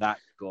god and that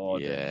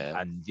god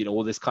and you know,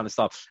 all this kind of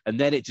stuff, and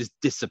then it just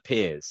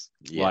disappears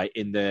right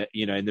in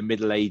the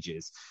Middle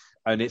Ages.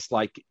 And it's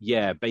like,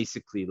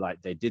 basically,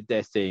 like, they did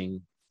their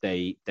thing,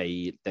 they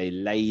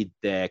laid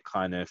their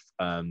kind of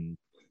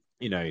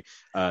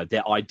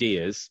their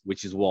ideas,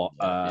 which is what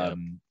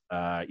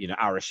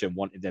Arishem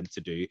wanted them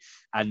to do,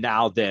 and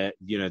now the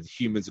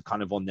humans are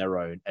kind of on their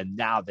own, and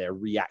now they're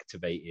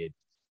reactivated,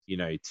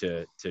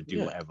 to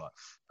do whatever.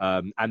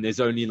 And there's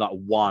only like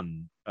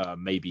one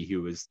maybe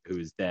who was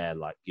there,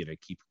 like,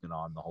 keeping an eye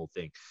on the whole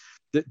thing.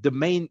 The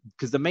main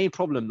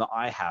problem that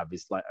I have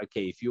is like,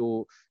 okay, if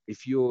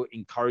you're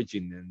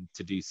encouraging them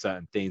to do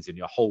certain things and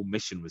your whole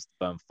mission was to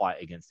go and fight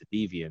against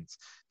the deviants,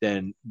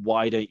 then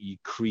why don't you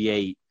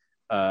create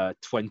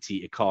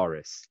 20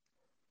 Icarus?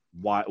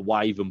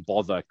 Why even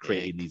bother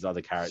creating these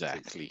other characters?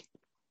 Exactly.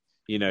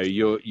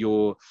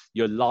 You're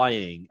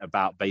lying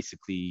about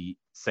basically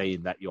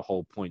saying that your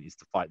whole point is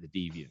to fight the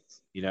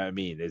deviants. You know what I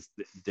mean? There's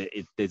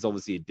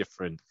obviously a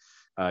different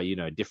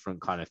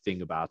different kind of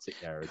thing about it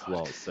there as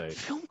well. So the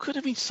film could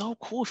have been so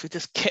cool if it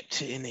just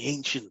kept it in the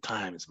ancient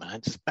times,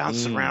 man. Just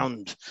bounce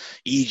around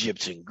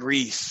Egypt and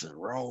Greece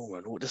and Rome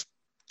and all. Just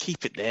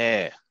keep it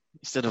there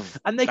instead of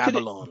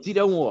Babylon. Do you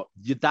know what?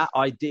 That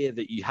idea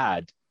that you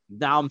had,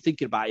 now I'm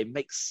thinking about it,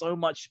 makes so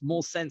much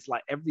more sense,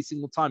 like, every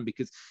single time,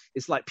 because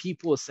it's like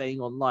people are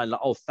saying online, like,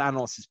 oh,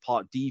 Thanos is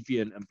part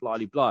deviant and blah,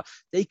 blah, blah.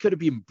 They could have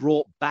been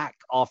brought back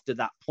after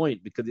that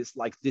point, because it's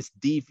like this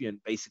deviant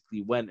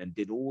basically went and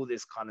did all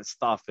this kind of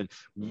stuff, and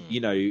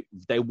they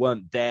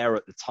weren't there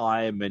at the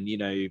time, and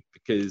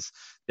because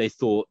they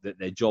thought that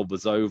their job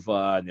was over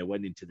and they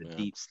went into the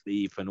deep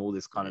sleep and all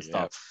this kind of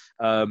stuff,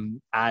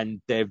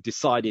 and they've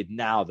decided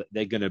now that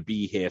they're going to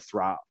be here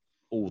throughout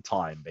all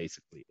time,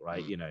 basically,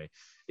 right?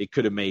 It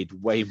could have made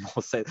way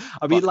more sense.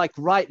 I mean, like,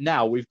 right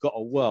now we've got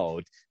a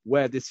world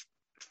where this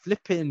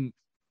flipping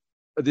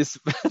this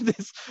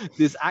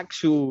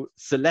actual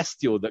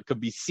celestial that can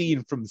be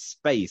seen from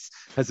space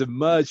has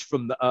emerged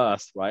from the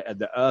Earth, right? And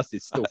the Earth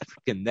is still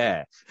freaking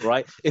there,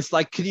 right? It's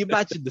like, can you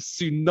imagine the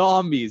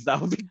tsunamis that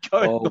would be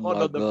going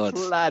on the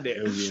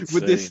planet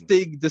with this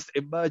thing just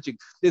emerging?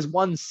 There's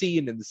one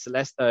scene in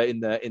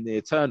the in the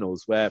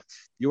Eternals where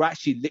you're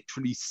actually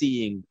literally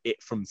seeing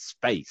it from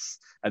space,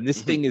 and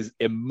this thing is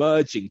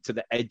emerging to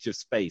the edge of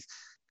space.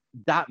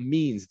 That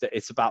means that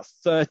it's about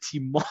 30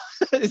 miles.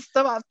 It's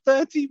about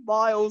 30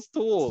 miles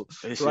tall,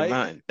 right?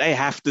 Man, they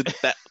have to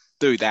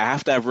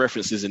have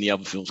references in the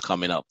other films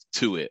coming up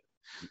to it.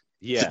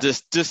 Yeah. So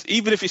just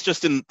even if it's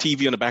just in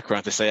TV on the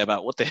background to say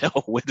about what the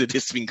hell, where did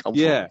this thing come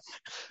from? Yeah.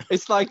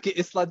 It's like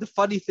the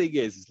funny thing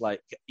is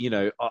like,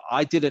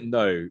 I didn't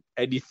know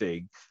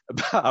anything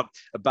about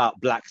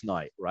Black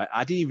Knight, right?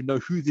 I didn't even know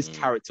who this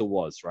character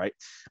was, right?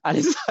 And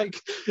it's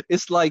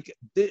like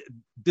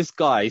this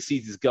guy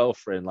sees his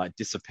girlfriend like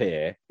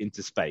disappear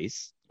into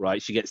space, right?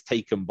 She gets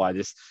taken by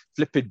this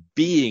flipping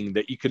being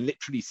that you can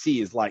literally see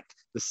is like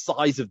the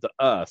size of the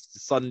Earth,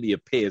 suddenly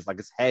appears, like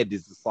his head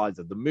is the size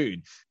of the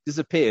moon,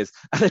 disappears,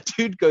 and a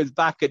dude goes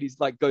back and he's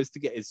like, goes to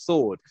get his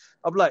sword.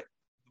 I'm like,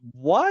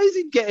 why is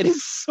he getting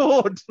his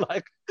sword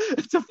like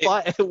to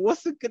fight?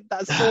 What's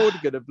that sword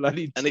gonna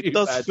bloody do? And it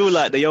does feel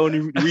like the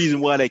only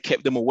reason why they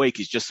kept them awake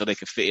is just so they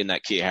could fit in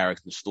that Kit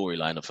Harington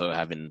storyline of her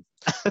having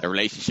a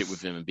relationship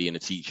with him and being a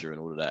teacher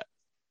and all of that.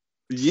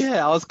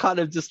 Yeah, I was kind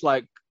of just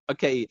like,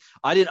 okay,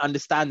 I didn't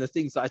understand the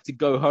things. I had to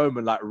go home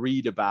and like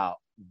read about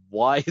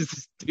why is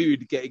this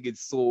dude getting his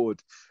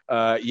sword,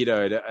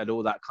 and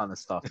all that kind of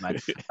stuff, man.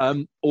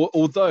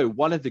 Although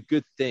one of the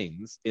good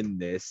things in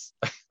this,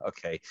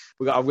 okay,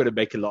 I'm going to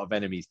make a lot of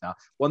enemies now.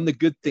 One of the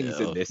good things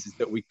in this is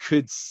that we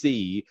could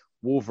see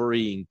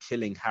Wolverine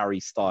killing Harry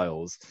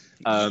Styles.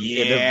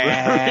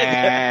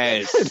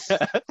 Yes.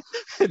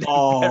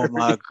 Oh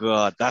my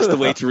God, that's the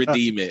way to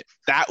redeem it.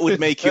 That would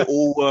make it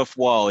all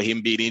worthwhile,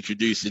 him being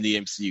introduced in the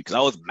MCU. Because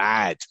I was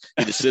mad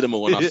in the cinema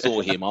when I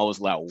saw him. I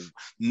was like,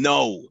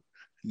 no.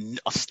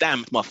 I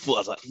stamped my foot. I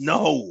was like,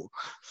 no.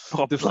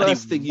 The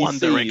first thing you see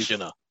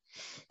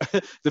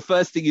the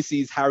first thing you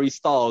see is Harry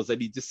Styles,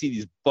 and you just see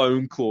these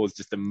bone claws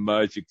just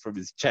emerging from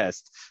his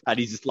chest, and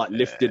he's just like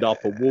lifted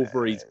up, and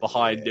Wolverine's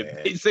behind him.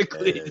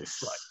 Basically,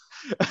 it's like,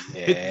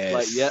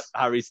 yep,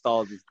 Harry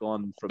Styles is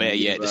gone from.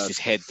 Yeah, just his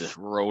head just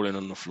rolling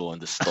on the floor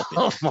and just stopping.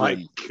 Oh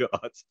my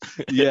God!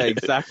 Yeah,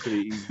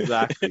 exactly,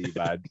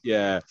 man.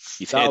 Yeah,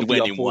 his head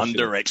went in one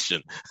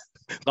direction.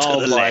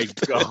 Oh the my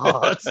left.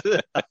 god.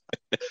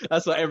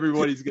 That's what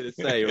everybody's gonna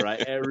say, right?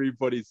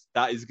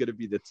 That is gonna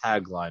be the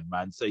tagline,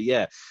 man. So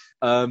yeah.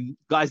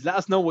 Guys, let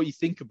us know what you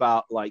think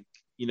about, like,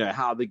 you know,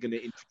 how they're gonna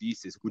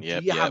introduce this. Would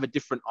you have a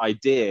different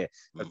idea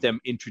of them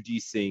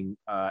introducing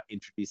the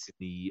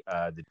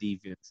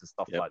deviants and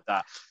stuff like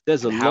that?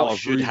 There's a lot of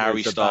should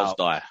Harry Styles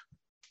die?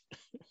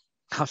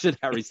 How should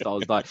Harry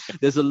Styles die?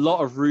 There's a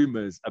lot of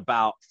rumors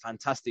about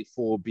Fantastic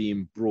Four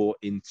being brought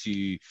into,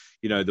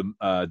 you know, the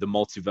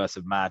multiverse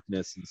of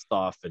madness and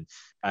stuff,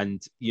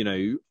 and you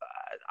know,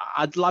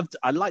 I'd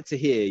like to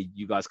hear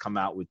you guys come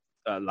out with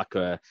like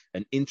an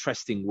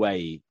interesting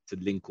way to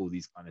link all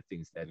these kind of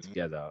things there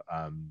together.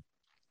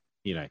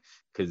 You know,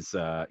 because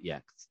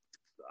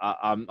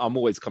I'm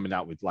always coming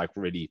out with like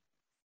really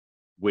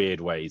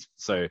weird ways,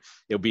 so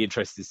it'll be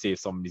interesting to see if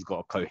somebody's got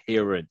a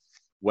coherent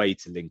way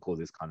to link all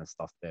this kind of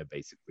stuff there,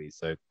 basically.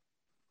 So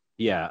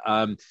yeah,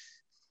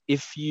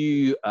 if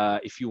you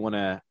want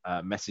to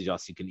message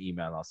us, you can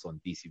email us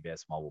on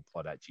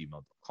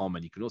dcvsmarvelpod@gmail.com,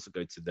 and you can also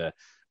go to the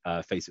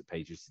Facebook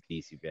page, which is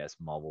DCVS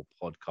Marvel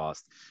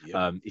Podcast.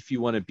 If you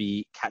want to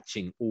be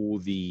catching all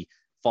the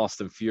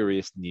Fast and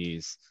Furious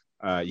news,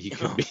 you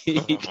can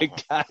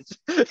catch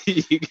Ed.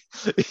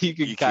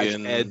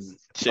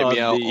 Check me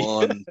out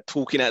on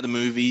Talking at the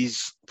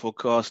Movies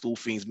podcast, all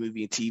things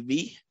movie and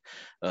TV,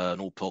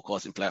 and all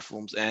podcasting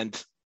platforms,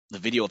 and the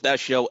video of that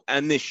show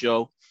and this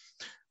show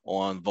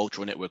on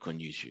Vulture Network on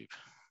YouTube.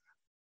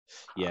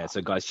 Yeah,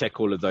 so guys, check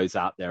all of those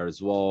out there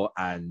as well.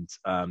 And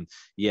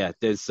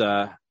there's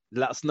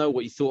let us know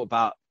what you thought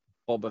about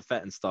Boba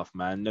Fett and stuff,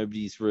 man.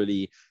 Nobody's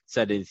really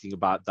said anything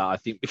about that, I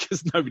think,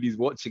 because nobody's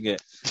watching it.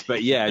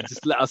 But yeah,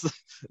 just let us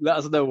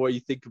know what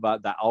you think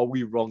about that. Are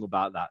we wrong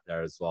about that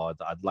there as well?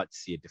 I'd like to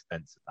see a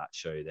defense of that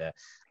show there.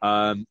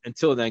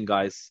 Until then,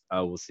 guys,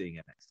 we'll see you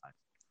again next time.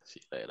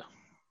 See you later.